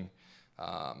enhancing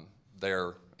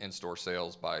their in-store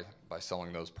sales by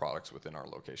selling those products within our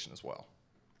location as well.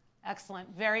 Excellent.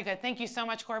 Very good. Thank you so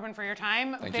much, Corbin, for your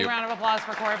time. Thank Big you. round of applause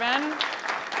for Corbin.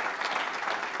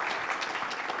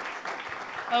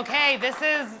 Okay, this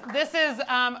is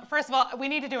first of all, we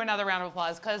need to do another round of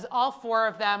applause because all 4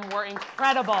 of them were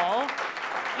incredible.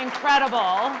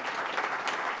 Incredible.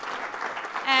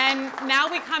 And now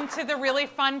we come to the really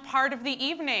fun part of the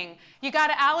evening. You got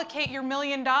to allocate your $1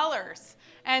 million.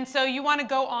 And so you want to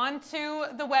go on to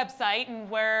the website, and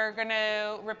we're going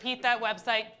to repeat that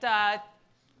website.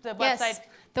 Yes,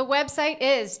 the website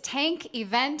is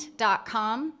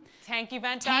tankevent.com.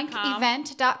 Tankevent.com.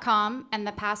 Tankevent.com, and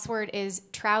the password is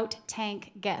Trout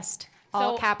Tank Guest,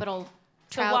 all capital.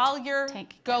 So Trout while you're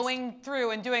Tank going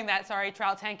through and doing that, sorry,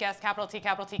 Trout Tank Guest, capital T,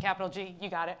 capital T, capital G, you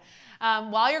got it.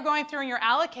 While you're going through and you're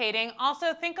allocating,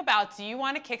 also think about, do you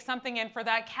want to kick something in for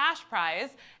that cash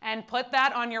prize and put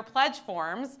that on your pledge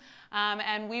forms?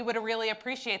 And we would really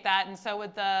appreciate that, and so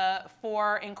would the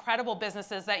 4 incredible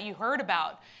businesses that you heard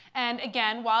about. And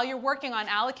again, while you're working on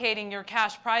allocating your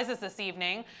cash prizes this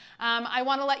evening, I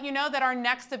want to let you know that our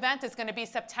next event is going to be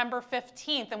September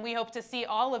 15th, and we hope to see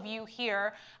all of you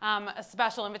here. A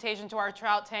special invitation to our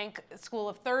Trout Tank School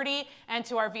of 30 and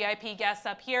to our VIP guests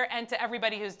up here and to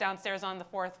everybody who's downstairs on the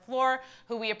 4th floor,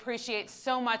 who we appreciate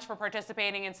so much for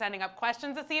participating and sending up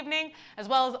questions this evening, as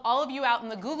well as all of you out in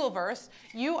the Googleverse.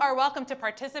 You are welcome to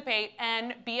participate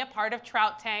and be a part of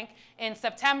Trout Tank in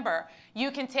September. You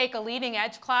can take a leading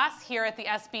edge class here at the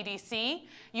SBDC.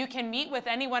 You can meet with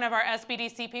any one of our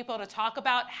SBDC people to talk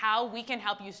about how we can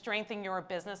help you strengthen your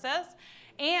businesses.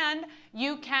 And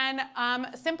you can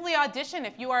simply audition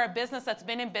if you are a business that's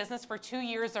been in business for 2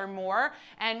 years or more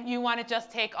and you want to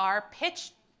just take our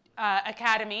pitch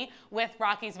academy with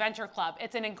Rocky's Venture Club.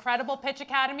 It's an incredible pitch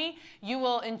academy. You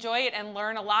will enjoy it and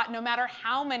learn a lot no matter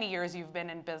how many years you've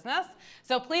been in business.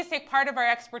 So please take part of our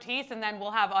expertise, and then we'll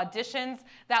have auditions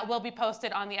that will be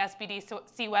posted on the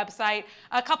SBDC website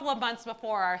a couple of months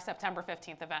before our September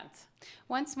 15th event.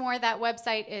 Once more, that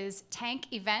website is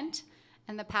Tank Event,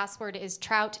 and the password is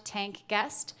Trout Tank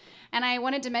Guest. And I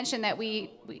wanted to mention that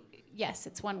yes,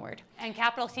 it's one word. And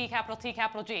capital T, capital T,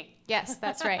 capital G. Yes,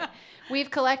 that's right.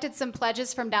 We've collected some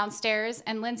pledges from downstairs,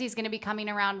 and Lindsay's going to be coming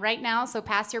around right now, so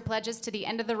pass your pledges to the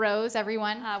end of the rows,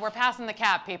 everyone. We're passing the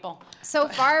cap, people. So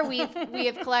far, we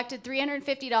have collected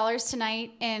 $350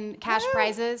 tonight in cash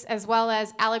prizes, as well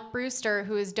as Alec Brewster,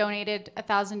 who has donated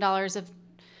 $1,000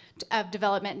 of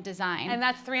development and design. And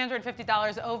that's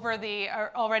 $350 over the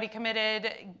already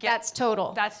committed. That's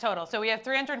total. That's total. So we have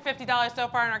 $350 so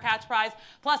far in our catch prize,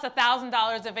 plus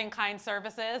 $1,000 of in-kind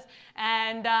services.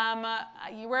 And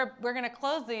we're going to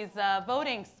close these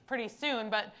votings pretty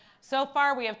soon, but so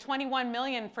far we have $21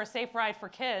 million for Safe Ride for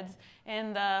Kids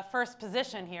in the first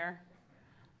position here.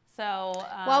 So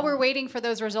while we're waiting for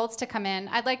those results to come in,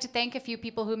 I'd like to thank a few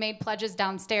people who made pledges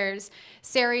downstairs.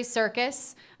 Sari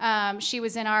Circus, she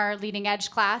was in our leading edge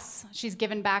class. She's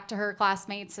given back to her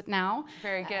classmates now.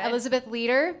 Very good. Elizabeth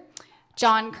Leader,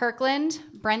 John Kirkland,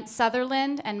 Brent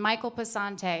Sutherland, and Michael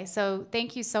Passante. So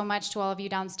thank you so much to all of you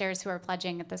downstairs who are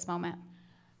pledging at this moment.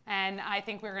 And I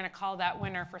think we're going to call that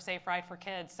winner for Safe Ride for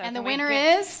Kids. So and the winner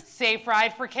is? Safe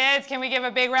Ride for Kids. Can we give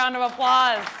a big round of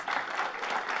applause?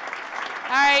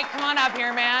 All right, come on up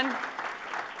here, man.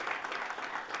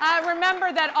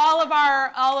 Remember that all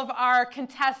of our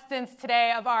contestants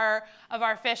today of our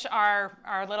fish are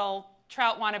our little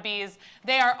trout wannabes.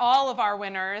 They are all of our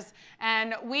winners,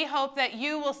 and we hope that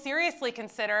you will seriously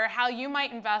consider how you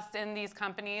might invest in these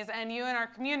companies, and you in our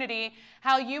community,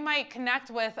 how you might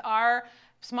connect with our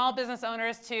small business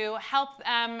owners to help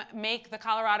them make the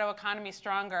Colorado economy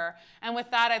stronger. And with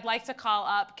that, I'd like to call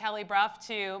up Kelly Bruff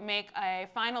to make a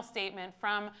final statement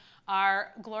from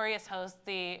our glorious host,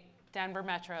 the Denver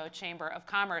Metro Chamber of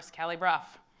Commerce. Kelly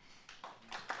Bruff.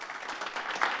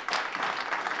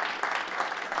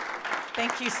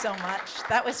 Thank you so much.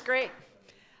 That was great.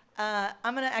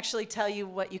 I'm going to actually tell you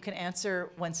what you can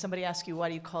answer when somebody asks you, why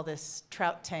do you call this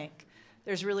Trout Tank?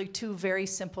 There's really 2 very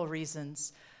simple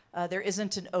reasons. There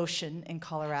isn't an ocean in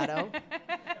Colorado,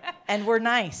 and we're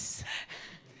nice,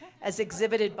 as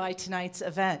exhibited by tonight's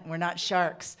event. We're not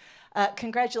sharks.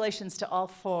 Congratulations to all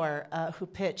 4 who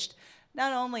pitched,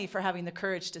 not only for having the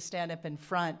courage to stand up in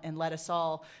front and let us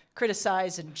all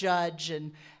criticize and judge,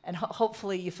 and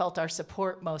hopefully you felt our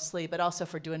support mostly, but also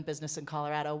for doing business in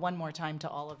Colorado. One more time to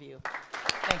all of you.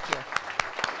 Thank you.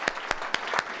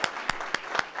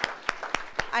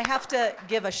 I have to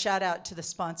give a shout out to the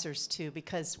sponsors too,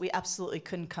 because we absolutely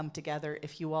couldn't come together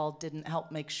if you all didn't help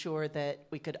make sure that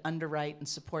we could underwrite and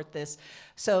support this.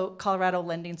 So Colorado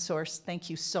Lending Source, thank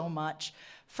you so much.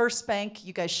 First Bank,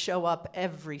 you guys show up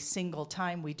every single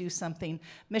time we do something.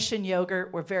 Mission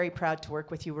Yogurt, we're very proud to work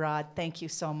with you, Rod. Thank you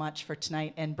so much for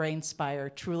tonight. And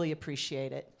Brainspire, truly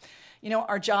appreciate it. You know,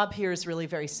 our job here is really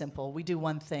very simple. We do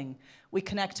one thing. We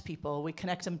connect people. We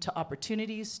connect them to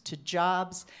opportunities, to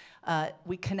jobs.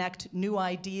 We connect new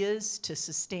ideas to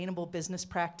sustainable business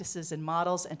practices and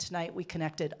models, and tonight we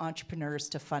connected entrepreneurs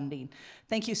to funding.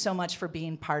 Thank you so much for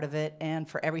being part of it and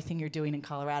for everything you're doing in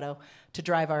Colorado to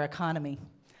drive our economy.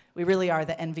 We really are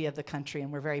the envy of the country,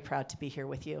 and we're very proud to be here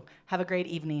with you. Have a great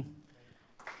evening.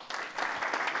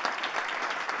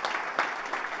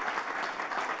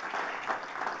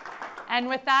 And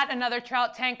with that, another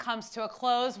Trout Tank comes to a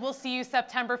close. We'll see you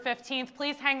September 15th.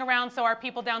 Please hang around so our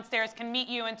people downstairs can meet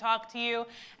you and talk to you.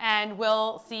 And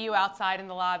we'll see you outside in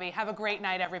the lobby. Have a great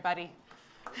night, everybody.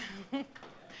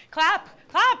 Clap,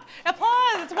 clap,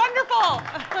 applause. It's wonderful.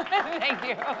 Thank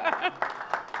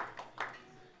you.